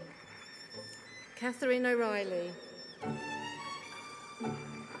 Catherine O'Reilly,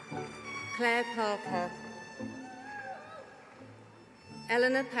 Claire Parker,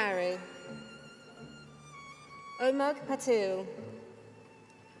 Eleanor Parry, Omag Patil,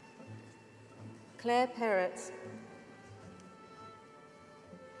 Claire Perrott,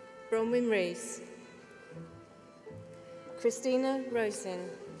 Bronwyn Rees, Christina Rosen,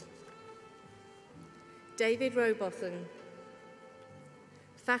 David Robotham,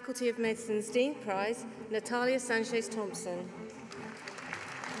 Faculty of Medicine's Dean Prize, Natalia Sanchez-Thompson,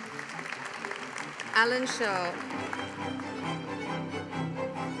 Alan Sharp,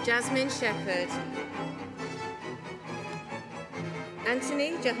 Jasmine Shepherd,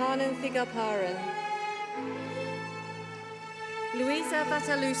 Anthony Johanan Figaparan, Louisa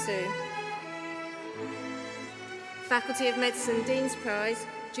Vatalusu, Faculty of Medicine Dean's Prize,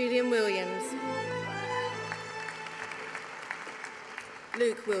 Julian Williams,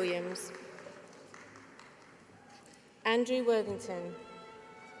 Luke Williams, Andrew Worthington,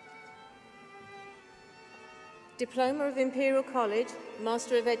 Diploma of Imperial College,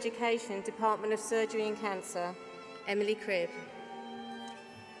 Master of Education, Department of Surgery and Cancer, Emily Cribb,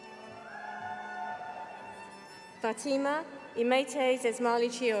 Fatima Imete Zesmali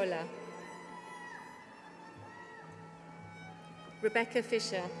Chiola, Rebecca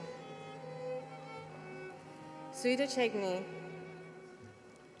Fisher, Sudha Chegni,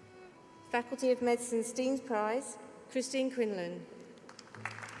 Faculty of Medicine's Dean's Prize, Christine Quinlan,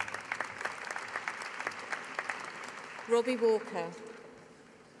 Robbie Walker,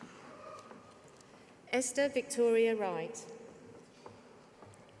 Esther Victoria Wright,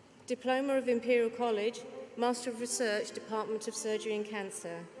 Diploma of Imperial College, Master of Research, Department of Surgery and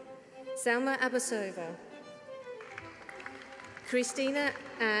Cancer, Salma Abbasova, Christina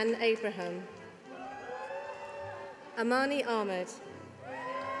Ann Abraham, Amani Ahmed,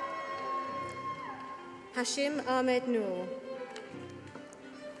 Hashim Ahmed Noor,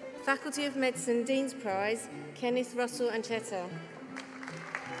 Faculty of Medicine Dean's Prize, Kenneth Russell Ancheta,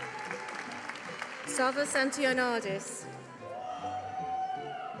 Sava Santionadis,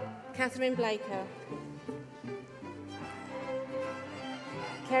 Catherine Blaker,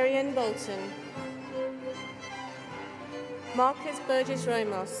 Kerrian Bolton, Marcus Burgess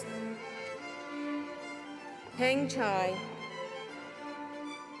Ramos, Peng Chai,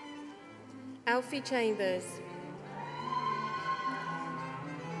 Alfie Chambers,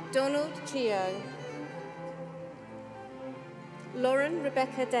 Donald Chio, Lauren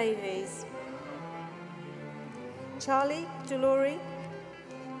Rebecca Davies, Charlie Delori,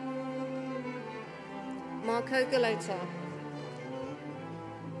 Marco Galota,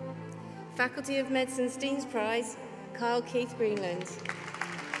 Faculty of Medicine's Dean's Prize, Carl Keith Greenland.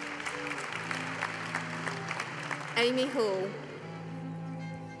 Amy Hall.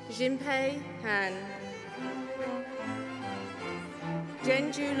 Jinpei Han.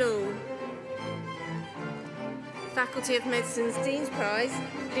 Zhenju Lu. Faculty of Medicine's Dean's Prize,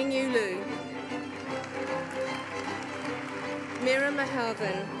 Lingyu Lu. Mira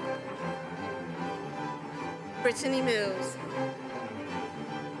Mahavan. Brittany Mills.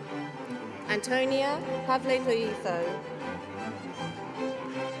 Antonia Pavleleitho.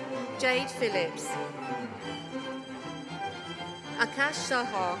 Jade Phillips. Akash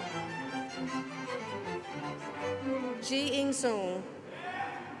Saha. Ji Ing Song.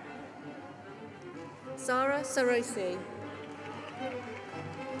 Sarah Sarosi.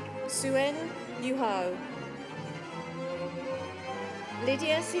 Suen Yuho.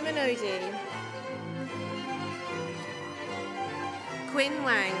 Lydia Simonodi. Quinn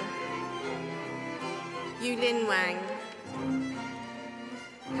Wang. Yulin Wang.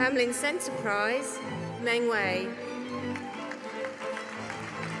 Hamlin Centre Prize, Meng Wei.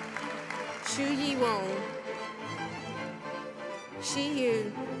 Xu Yi Wong. Shi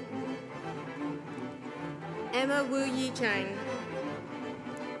Yu. Emma Wu Yi Chang.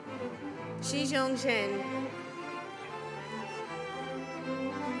 Shi Zhong Chen.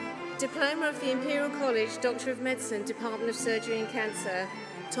 Diploma of the Imperial College, Doctor of Medicine, Department of Surgery and Cancer,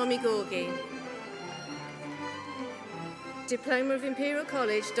 Tommy Gorgie. Diploma of Imperial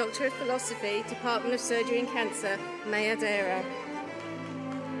College, Doctor of Philosophy, Department of Surgery and Cancer, Maya Dera.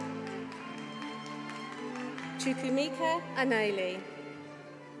 Chukwumika Anali.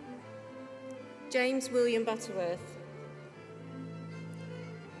 James William Butterworth.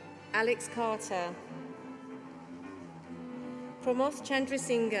 Alex Carter. Pramoth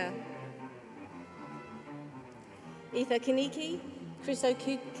Chandrasinghe. Etha Kaniki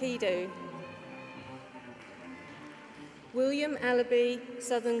Chrysokido. William Allaby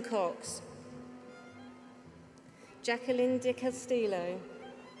Southern Cox. Jacqueline De Castillo.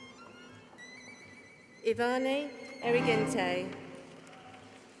 Ivane Erigente.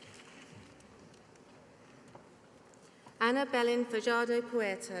 Anna Bellin Fajardo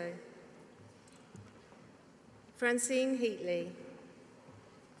Puerto. Francine Heatley.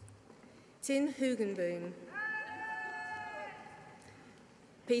 Tin Hugenboom.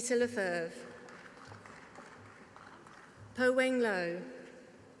 Peter Lefebvre. Po Weng Lo.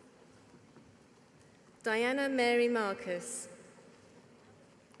 Diana Mary Marcus.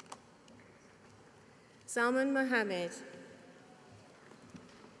 Salman Mohammed.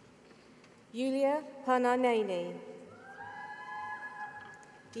 Yulia Pananeni.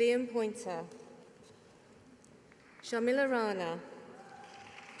 Liam Pointer. Shamila Rana.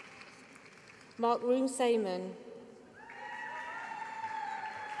 Mark Room Sayman.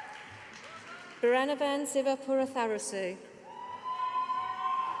 Baranavan Sivapuratharusu.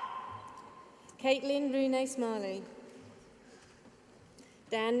 Caitlin Rune Smiley.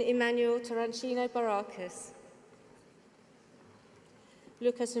 Dan Emmanuel Taranchino Barakas.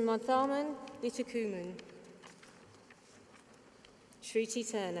 Lucas Umanthaman Litakuman.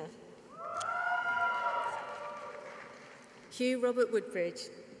 Shruti Turner. Hugh Robert Woodbridge.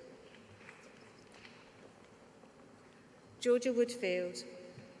 Georgia Woodfield.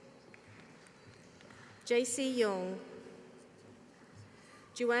 JC Young.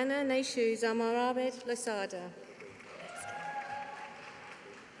 Joanna Neshu Zamarabed Lasada.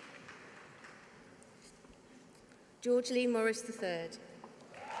 George Lee Morris III.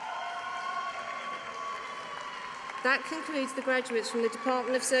 That concludes the graduates from the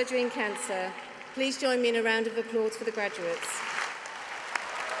Department of Surgery and Cancer. Please join me in a round of applause for the graduates.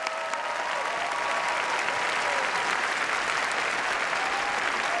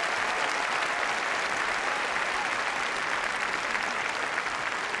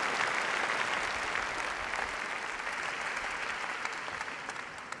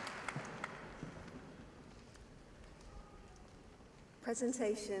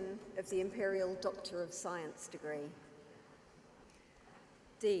 Presentation of the Imperial Doctor of Science degree.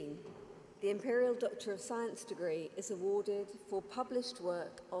 Dean, the Imperial Doctor of Science degree is awarded for published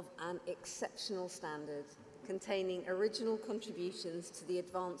work of an exceptional standard, containing original contributions to the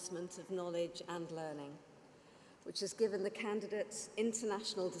advancement of knowledge and learning, which has given the candidates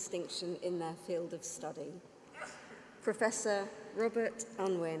international distinction in their field of study. Professor Robert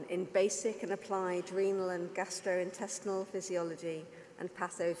Unwin in Basic and Applied Renal and Gastrointestinal Physiology and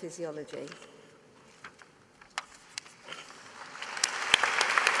Pathophysiology.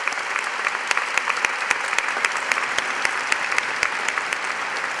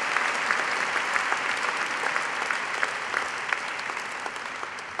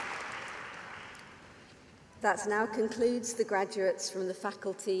 That now concludes the graduates from the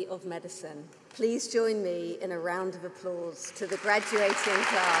Faculty of Medicine. Please join me in a round of applause to the graduating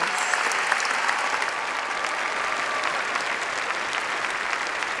class.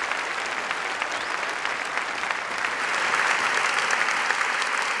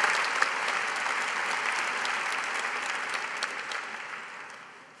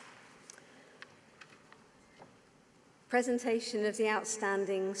 Presentation of the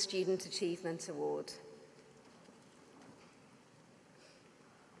Outstanding Student Achievement Award.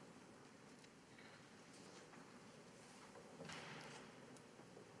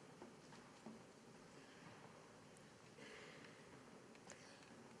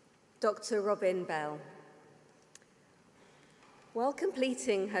 Dr. Robin Bell. While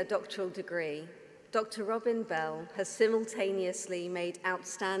completing her doctoral degree, Dr. Robin Bell has simultaneously made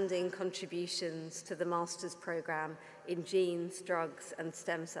outstanding contributions to the master's program in genes, drugs, and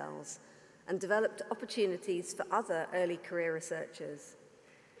stem cells, and developed opportunities for other early career researchers.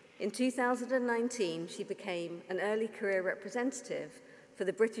 In 2019, she became an early career representative for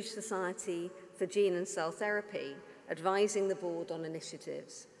the British Society for Gene and Cell Therapy, advising the board on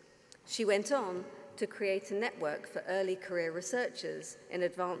initiatives. She went on to create a network for early career researchers in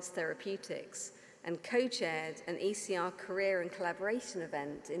advanced therapeutics and co-chaired an ECR career and collaboration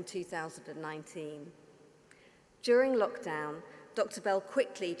event in 2019. During lockdown, Dr. Bell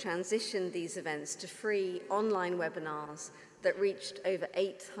quickly transitioned these events to free online webinars that reached over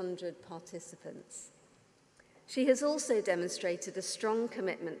 800 participants. She has also demonstrated a strong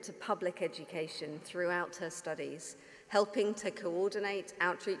commitment to public education throughout her studies, helping to coordinate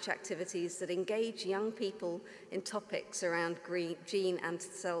outreach activities that engage young people in topics around gene and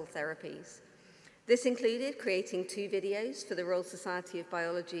cell therapies. This included creating 2 videos for the Royal Society of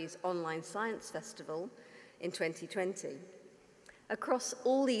Biology's online science festival in 2020. Across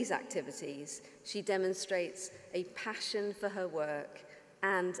all these activities, she demonstrates a passion for her work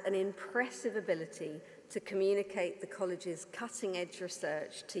and an impressive ability to communicate the college's cutting-edge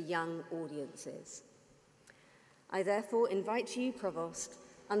research to young audiences. I therefore invite you, Provost,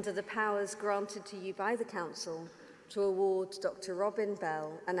 under the powers granted to you by the Council, to award Dr. Robin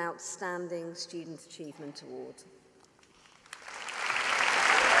Bell an Outstanding Student Achievement Award.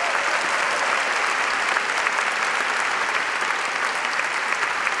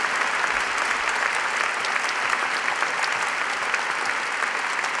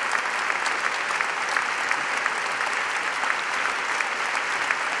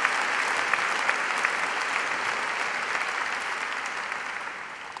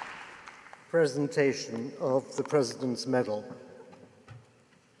 Presentation of the President's Medal,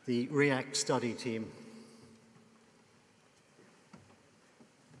 the REACT study team.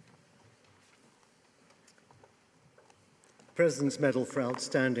 President's Medal for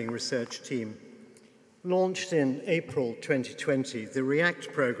Outstanding Research Team. Launched in April 2020, the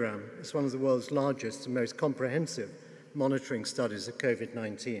REACT program is one of the world's largest and most comprehensive monitoring studies of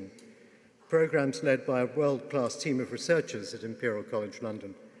COVID-19. Programs led by a world-class team of researchers at Imperial College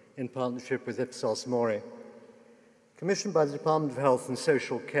London, in partnership with Ipsos Mori. Commissioned by the Department of Health and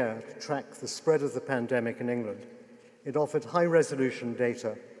Social Care to track the spread of the pandemic in England, it offered high-resolution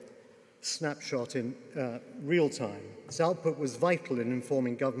data, snapshot in real time. Its output was vital in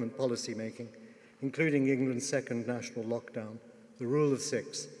informing government policy making, including England's second national lockdown, the Rule of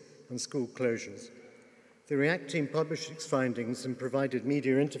Six, and school closures. The REACT team published its findings and provided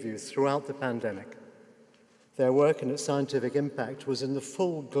media interviews throughout the pandemic. Their work and its scientific impact was in the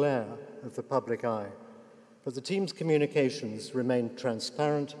full glare of the public eye, but the team's communications remained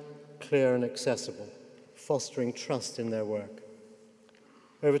transparent, clear, and accessible, fostering trust in their work.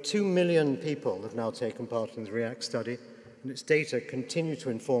 Over 2 million people have now taken part in the REACT study, and its data continue to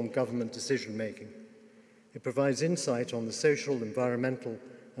inform government decision-making. It provides insight on the social, environmental,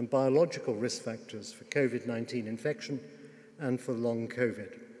 and biological risk factors for COVID-19 infection and for long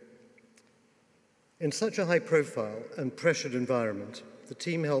COVID. In such a high-profile and pressured environment, the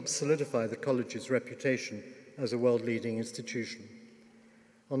team helped solidify the college's reputation as a world-leading institution.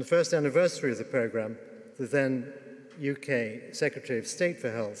 On the first anniversary of the programme, the then UK Secretary of State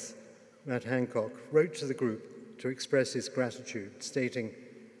for Health, Matt Hancock, wrote to the group to express his gratitude, stating,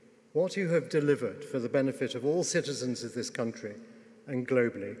 "What you have delivered for the benefit of all citizens of this country and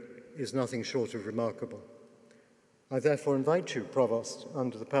globally is nothing short of remarkable." I therefore invite you, Provost,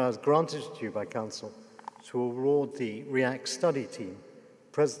 under the powers granted to you by Council, to award the REACT study team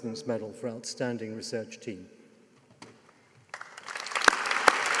President's Medal for Outstanding Research Team.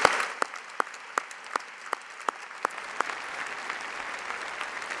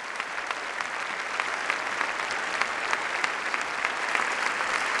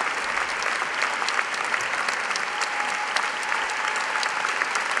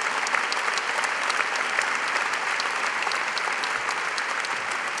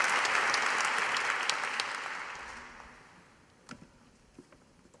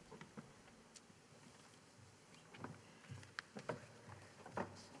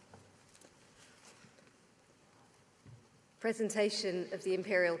 Presentation of the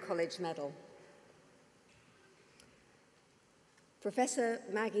Imperial College Medal. Professor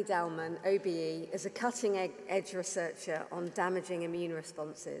Maggie Dallman, OBE, is a cutting-edge researcher on damaging immune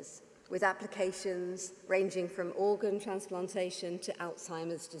responses, with applications ranging from organ transplantation to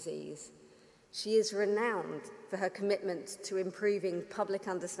Alzheimer's disease. She is renowned for her commitment to improving public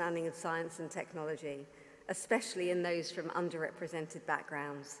understanding of science and technology, especially in those from underrepresented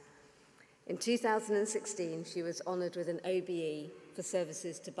backgrounds. In 2016, she was honoured with an OBE for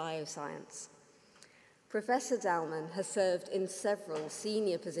services to bioscience. Professor Dallman has served in several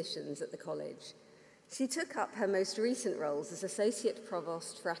senior positions at the college. She took up her most recent roles as Associate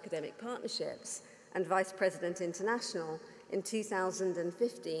Provost for Academic Partnerships and Vice President International in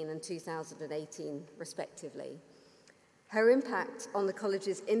 2015 and 2018, respectively. Her impact on the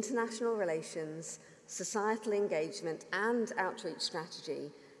college's international relations, societal engagement, and outreach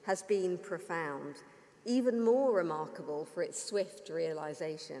strategy has been profound, even more remarkable for its swift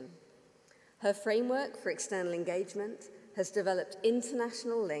realization. Her framework for external engagement has developed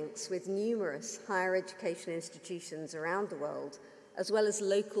international links with numerous higher education institutions around the world, as well as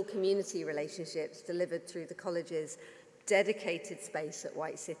local community relationships delivered through the college's dedicated space at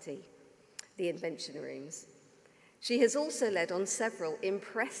White City, the Invention Rooms. She has also led on several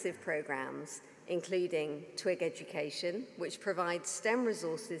impressive programs, including Twig Education, which provides STEM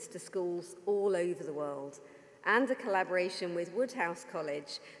resources to schools all over the world, and a collaboration with Woodhouse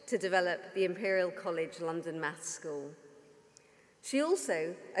College to develop the Imperial College London Maths School. She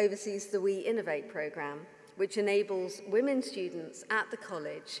also oversees the We Innovate programme, which enables women students at the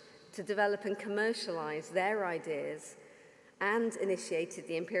college to develop and commercialise their ideas, and initiated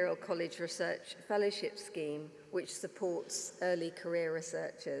the Imperial College Research Fellowship Scheme, which supports early career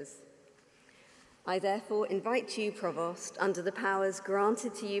researchers. I therefore invite you, Provost, under the powers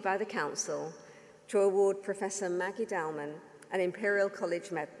granted to you by the Council, to award Professor Maggie Dallman an Imperial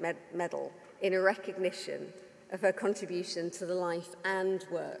College Medal in recognition of her contribution to the life and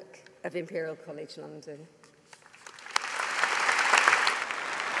work of Imperial College London.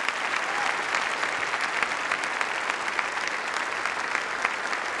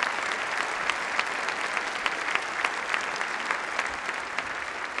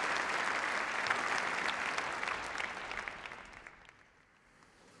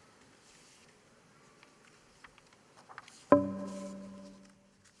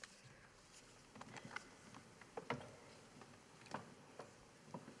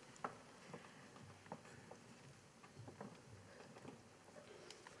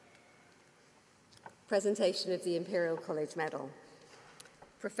 Presentation of the Imperial College Medal.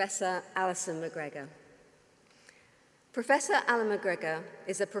 Professor Alison McGregor. Professor Alan McGregor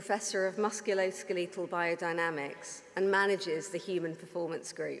is a professor of musculoskeletal biodynamics and manages the Human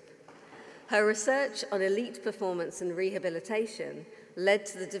Performance Group. Her research on elite performance and rehabilitation led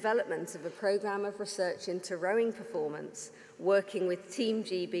to the development of a program of research into rowing performance, working with Team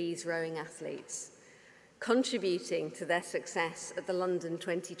GB's rowing athletes, contributing to their success at the London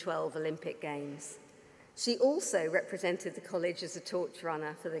 2012 Olympic Games. She also represented the college as a torch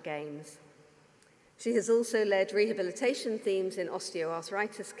runner for the Games. She has also led rehabilitation themes in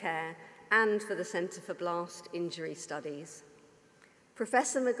osteoarthritis care and for the Centre for Blast Injury Studies.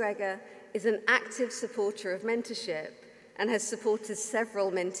 Professor McGregor is an active supporter of mentorship and has supported several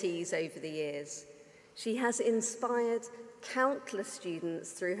mentees over the years. She has inspired countless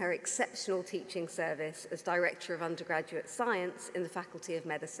students through her exceptional teaching service as Director of Undergraduate Science in the Faculty of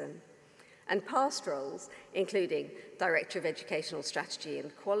Medicine, and past roles, including Director of Educational Strategy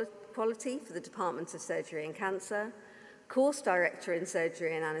and Quality for the Department of Surgery and Cancer, Course Director in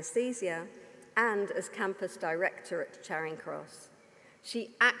Surgery and Anaesthesia, and as Campus Director at Charing Cross.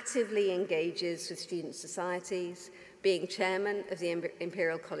 She actively engages with student societies, being Chairman of the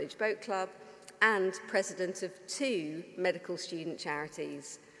Imperial College Boat Club and President of 2 medical student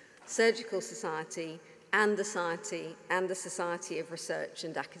charities, Surgical Society and the Society of Research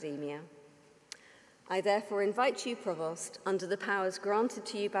and Academia. I therefore invite you, Provost, under the powers granted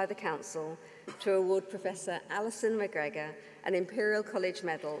to you by the Council, to award Professor Alison McGregor an Imperial College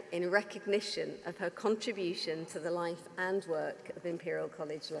Medal in recognition of her contribution to the life and work of Imperial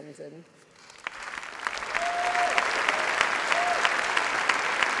College London.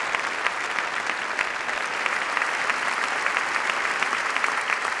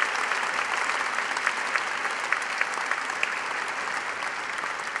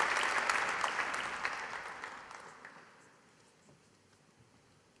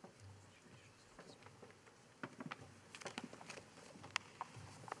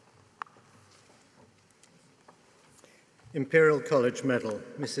 Imperial College Medal,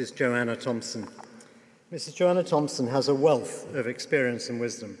 Mrs. Joanna Thompson. Mrs. Joanna Thompson has a wealth of experience and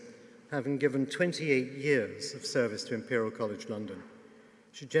wisdom, having given 28 years of service to Imperial College London.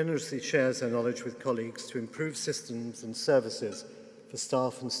 She generously shares her knowledge with colleagues to improve systems and services for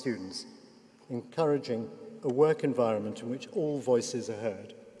staff and students, encouraging a work environment in which all voices are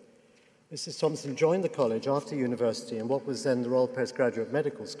heard. Mrs. Thompson joined the college after university in what was then the Royal Postgraduate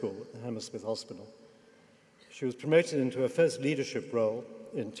Medical School at the Hammersmith Hospital. She was promoted into her first leadership role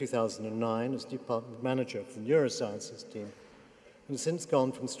in 2009 as department manager for the neurosciences team, and has since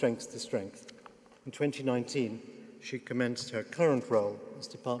gone from strength to strength. In 2019, she commenced her current role as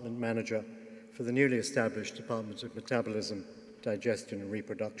department manager for the newly established Department of Metabolism, Digestion and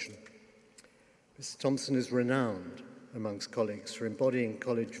Reproduction. Mrs. Thompson is renowned amongst colleagues for embodying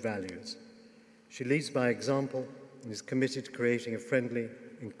college values. She leads by example and is committed to creating a friendly,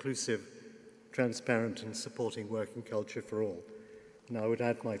 inclusive, transparent and supporting working culture for all. And I would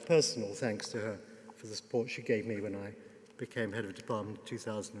add my personal thanks to her for the support she gave me when I became head of department in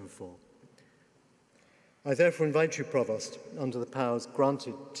 2004. I therefore invite you, Provost, under the powers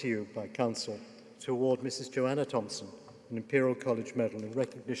granted to you by Council, to award Mrs. Joanna Thompson an Imperial College Medal in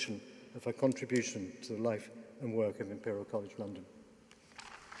recognition of her contribution to the life and work of Imperial College London.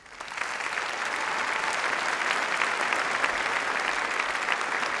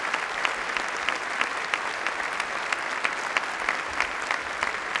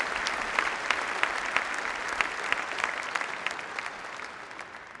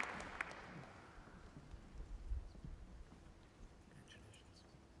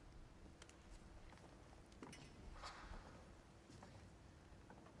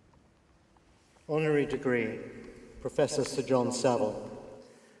 Honorary degree, Professor Sir John Savile.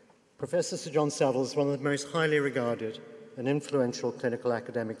 Professor Sir John Savile is one of the most highly regarded and influential clinical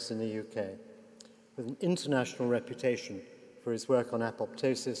academics in the UK, with an international reputation for his work on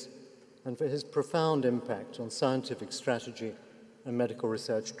apoptosis and for his profound impact on scientific strategy and medical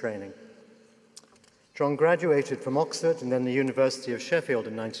research training. John graduated from Oxford and then the University of Sheffield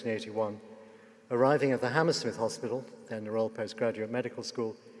in 1981, arriving at the Hammersmith Hospital, then the Royal Postgraduate Medical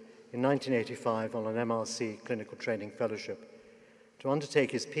School, in 1985 on an MRC clinical training fellowship to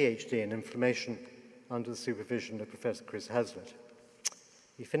undertake his PhD in inflammation under the supervision of Professor Chris Hazlitt.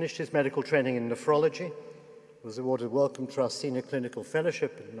 He finished his medical training in nephrology, was awarded Wellcome Trust Senior Clinical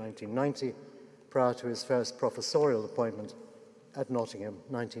Fellowship in 1990 prior to his first professorial appointment at Nottingham,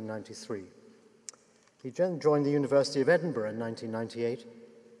 1993. He then joined the University of Edinburgh in 1998,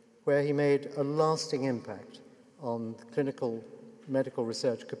 where he made a lasting impact on clinical medical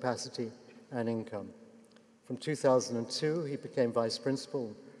research capacity and income. From 2002, he became Vice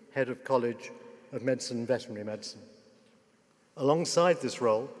Principal, Head of College of Medicine and Veterinary Medicine. Alongside this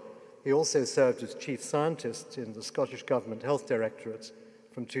role, he also served as Chief Scientist in the Scottish Government Health Directorate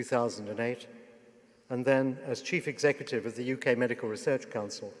from 2008, and then as Chief Executive of the UK Medical Research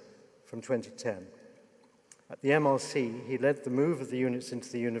Council from 2010. At the MRC, he led the move of the units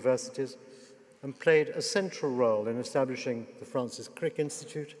into the universities and played a central role in establishing the Francis Crick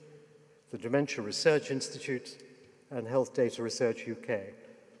Institute, the Dementia Research Institute, and Health Data Research UK.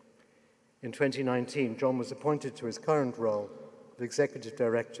 In 2019, John was appointed to his current role of Executive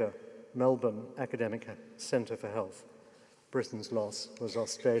Director, Melbourne Academic Centre for Health. Britain's loss was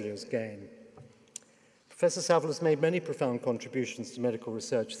Australia's gain. Professor Savile has made many profound contributions to medical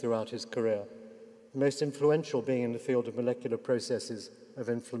research throughout his career, the most influential being in the field of molecular processes of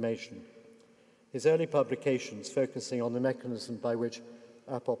inflammation. His early publications, focusing on the mechanism by which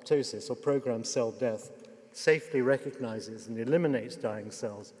apoptosis, or programmed cell death, safely recognizes and eliminates dying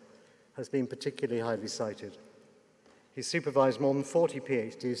cells, has been particularly highly cited. He supervised more than 40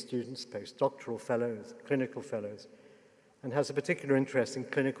 PhD students, postdoctoral fellows, clinical fellows, and has a particular interest in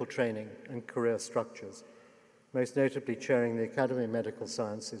clinical training and career structures, most notably chairing the Academy of Medical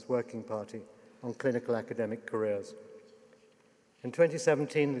Sciences Working Party on clinical academic careers. In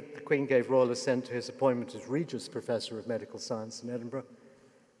 2017, the Queen gave royal assent to his appointment as Regius Professor of Medical Science in Edinburgh,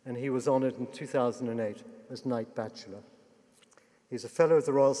 and he was honoured in 2008 as Knight Bachelor. He's a Fellow of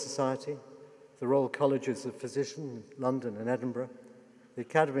the Royal Society, the Royal Colleges of Physicians in London and Edinburgh, the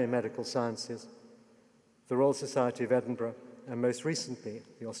Academy of Medical Sciences, the Royal Society of Edinburgh, and most recently,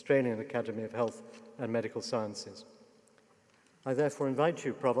 the Australian Academy of Health and Medical Sciences. I therefore invite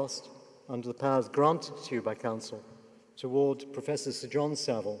you, Provost, under the powers granted to you by Council, to award Professor Sir John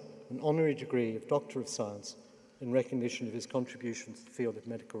Savile an honorary degree of Doctor of Science in recognition of his contributions to the field of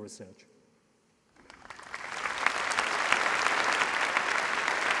medical research.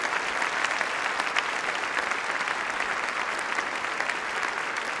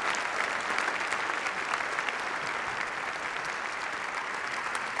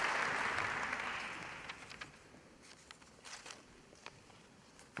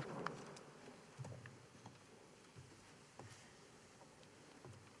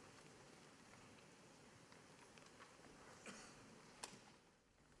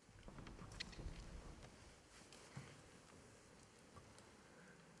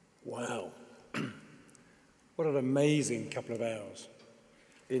 What an amazing couple of hours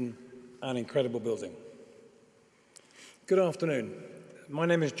in an incredible building. Good afternoon. My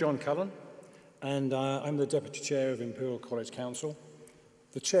name is John Cullen, and I'm the Deputy Chair of Imperial College Council.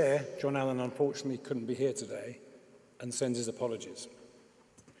 The Chair, John Allen, unfortunately couldn't be here today and sends his apologies.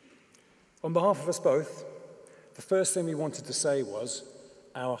 On behalf of us both, the first thing we wanted to say was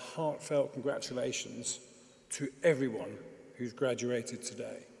our heartfelt congratulations to everyone who's graduated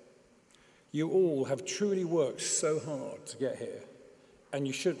today. You all have truly worked so hard to get here, and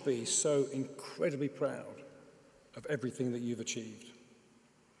you should be so incredibly proud of everything that you've achieved.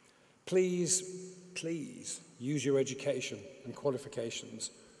 Please, please use your education and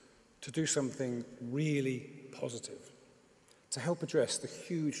qualifications to do something really positive, to help address the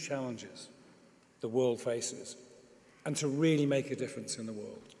huge challenges the world faces, and to really make a difference in the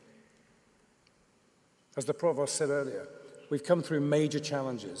world. As the Provost said earlier, we've come through major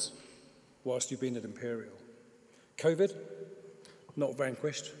challenges whilst you've been at Imperial. COVID, not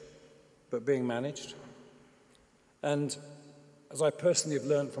vanquished, but being managed. And as I personally have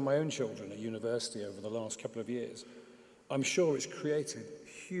learned from my own children at university over the last couple of years, I'm sure it's created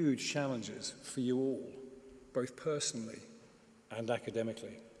huge challenges for you all, both personally and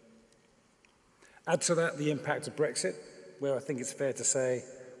academically. Add to that the impact of Brexit, where I think it's fair to say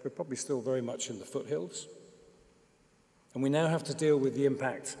we're probably still very much in the foothills. And we now have to deal with the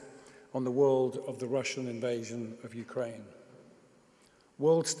impact on the world of the Russian invasion of Ukraine.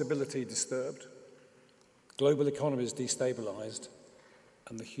 World stability disturbed, global economies destabilized,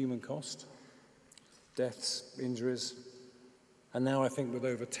 and the human cost, deaths, injuries, and now I think with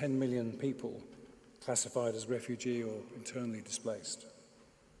over 10 million people classified as refugee or internally displaced.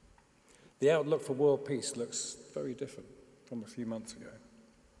 The outlook for world peace looks very different from a few months ago.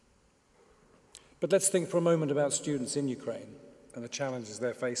 But let's think for a moment about students in Ukraine and the challenges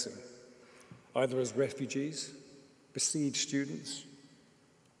they're facing, either as refugees, besieged students,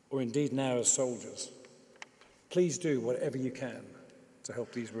 or indeed now as soldiers. Please do whatever you can to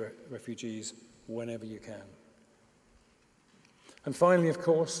help these refugees whenever you can. And finally, of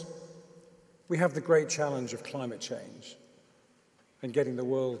course, we have the great challenge of climate change and getting the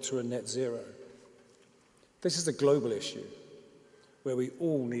world to a net zero. This is a global issue where we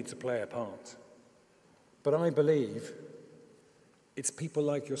all need to play a part. But I believe it's people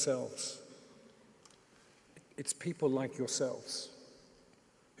like yourselves. It's people like yourselves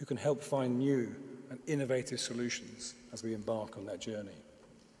who can help find new and innovative solutions as we embark on that journey.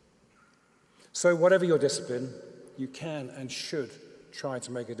 So whatever your discipline, you can and should try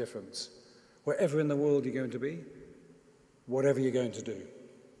to make a difference. Wherever in the world you're going to be, whatever you're going to do.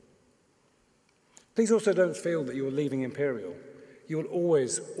 Please also don't feel that you're leaving Imperial. You will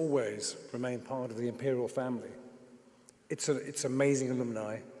always, always remain part of the Imperial family. It's amazing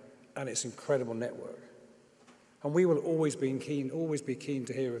alumni and its incredible network. And we will always be keen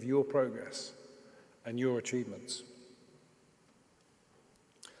to hear of your progress and your achievements.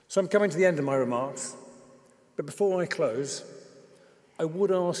 So I'm coming to the end of my remarks, but before I close, I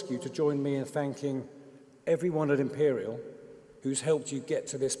would ask you to join me in thanking everyone at Imperial who's helped you get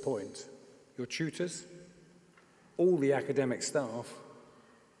to this point, your tutors, all the academic staff,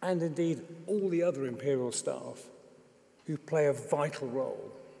 and indeed all the other Imperial staff who play a vital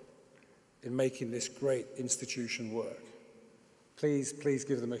role in making this great institution work. Please, please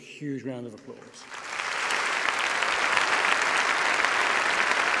give them a huge round of applause.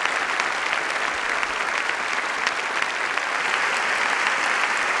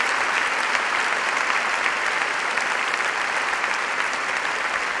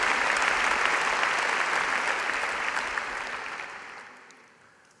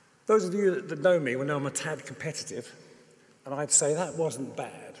 Those of you that know me will know I'm a tad competitive, and I'd say that wasn't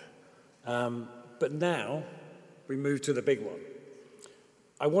bad. But now we move to the big one.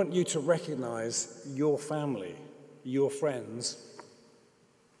 I want you to recognize your family, your friends,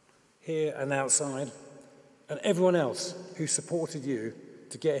 here and outside, and everyone else who supported you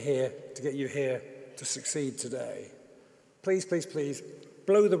to get here, to get you here to succeed today. Please, please, please,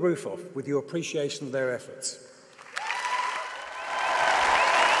 blow the roof off with your appreciation of their efforts.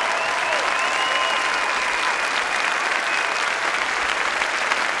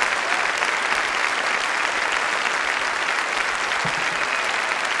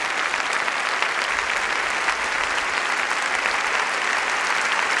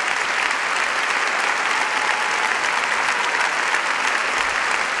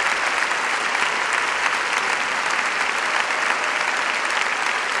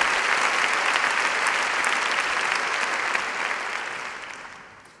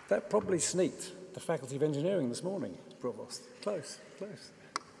 That probably sneaked the Faculty of Engineering this morning, Provost. Close, close.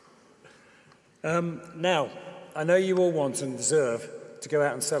 Now, I know you all want and deserve to go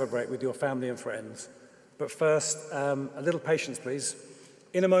out and celebrate with your family and friends, but first, a little patience, please.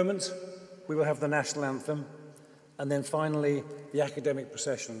 In a moment, we will have the national anthem, and then finally, the academic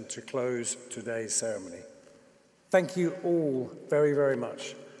procession to close today's ceremony. Thank you all very, very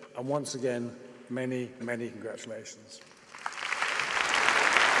much, and once again, many, many congratulations.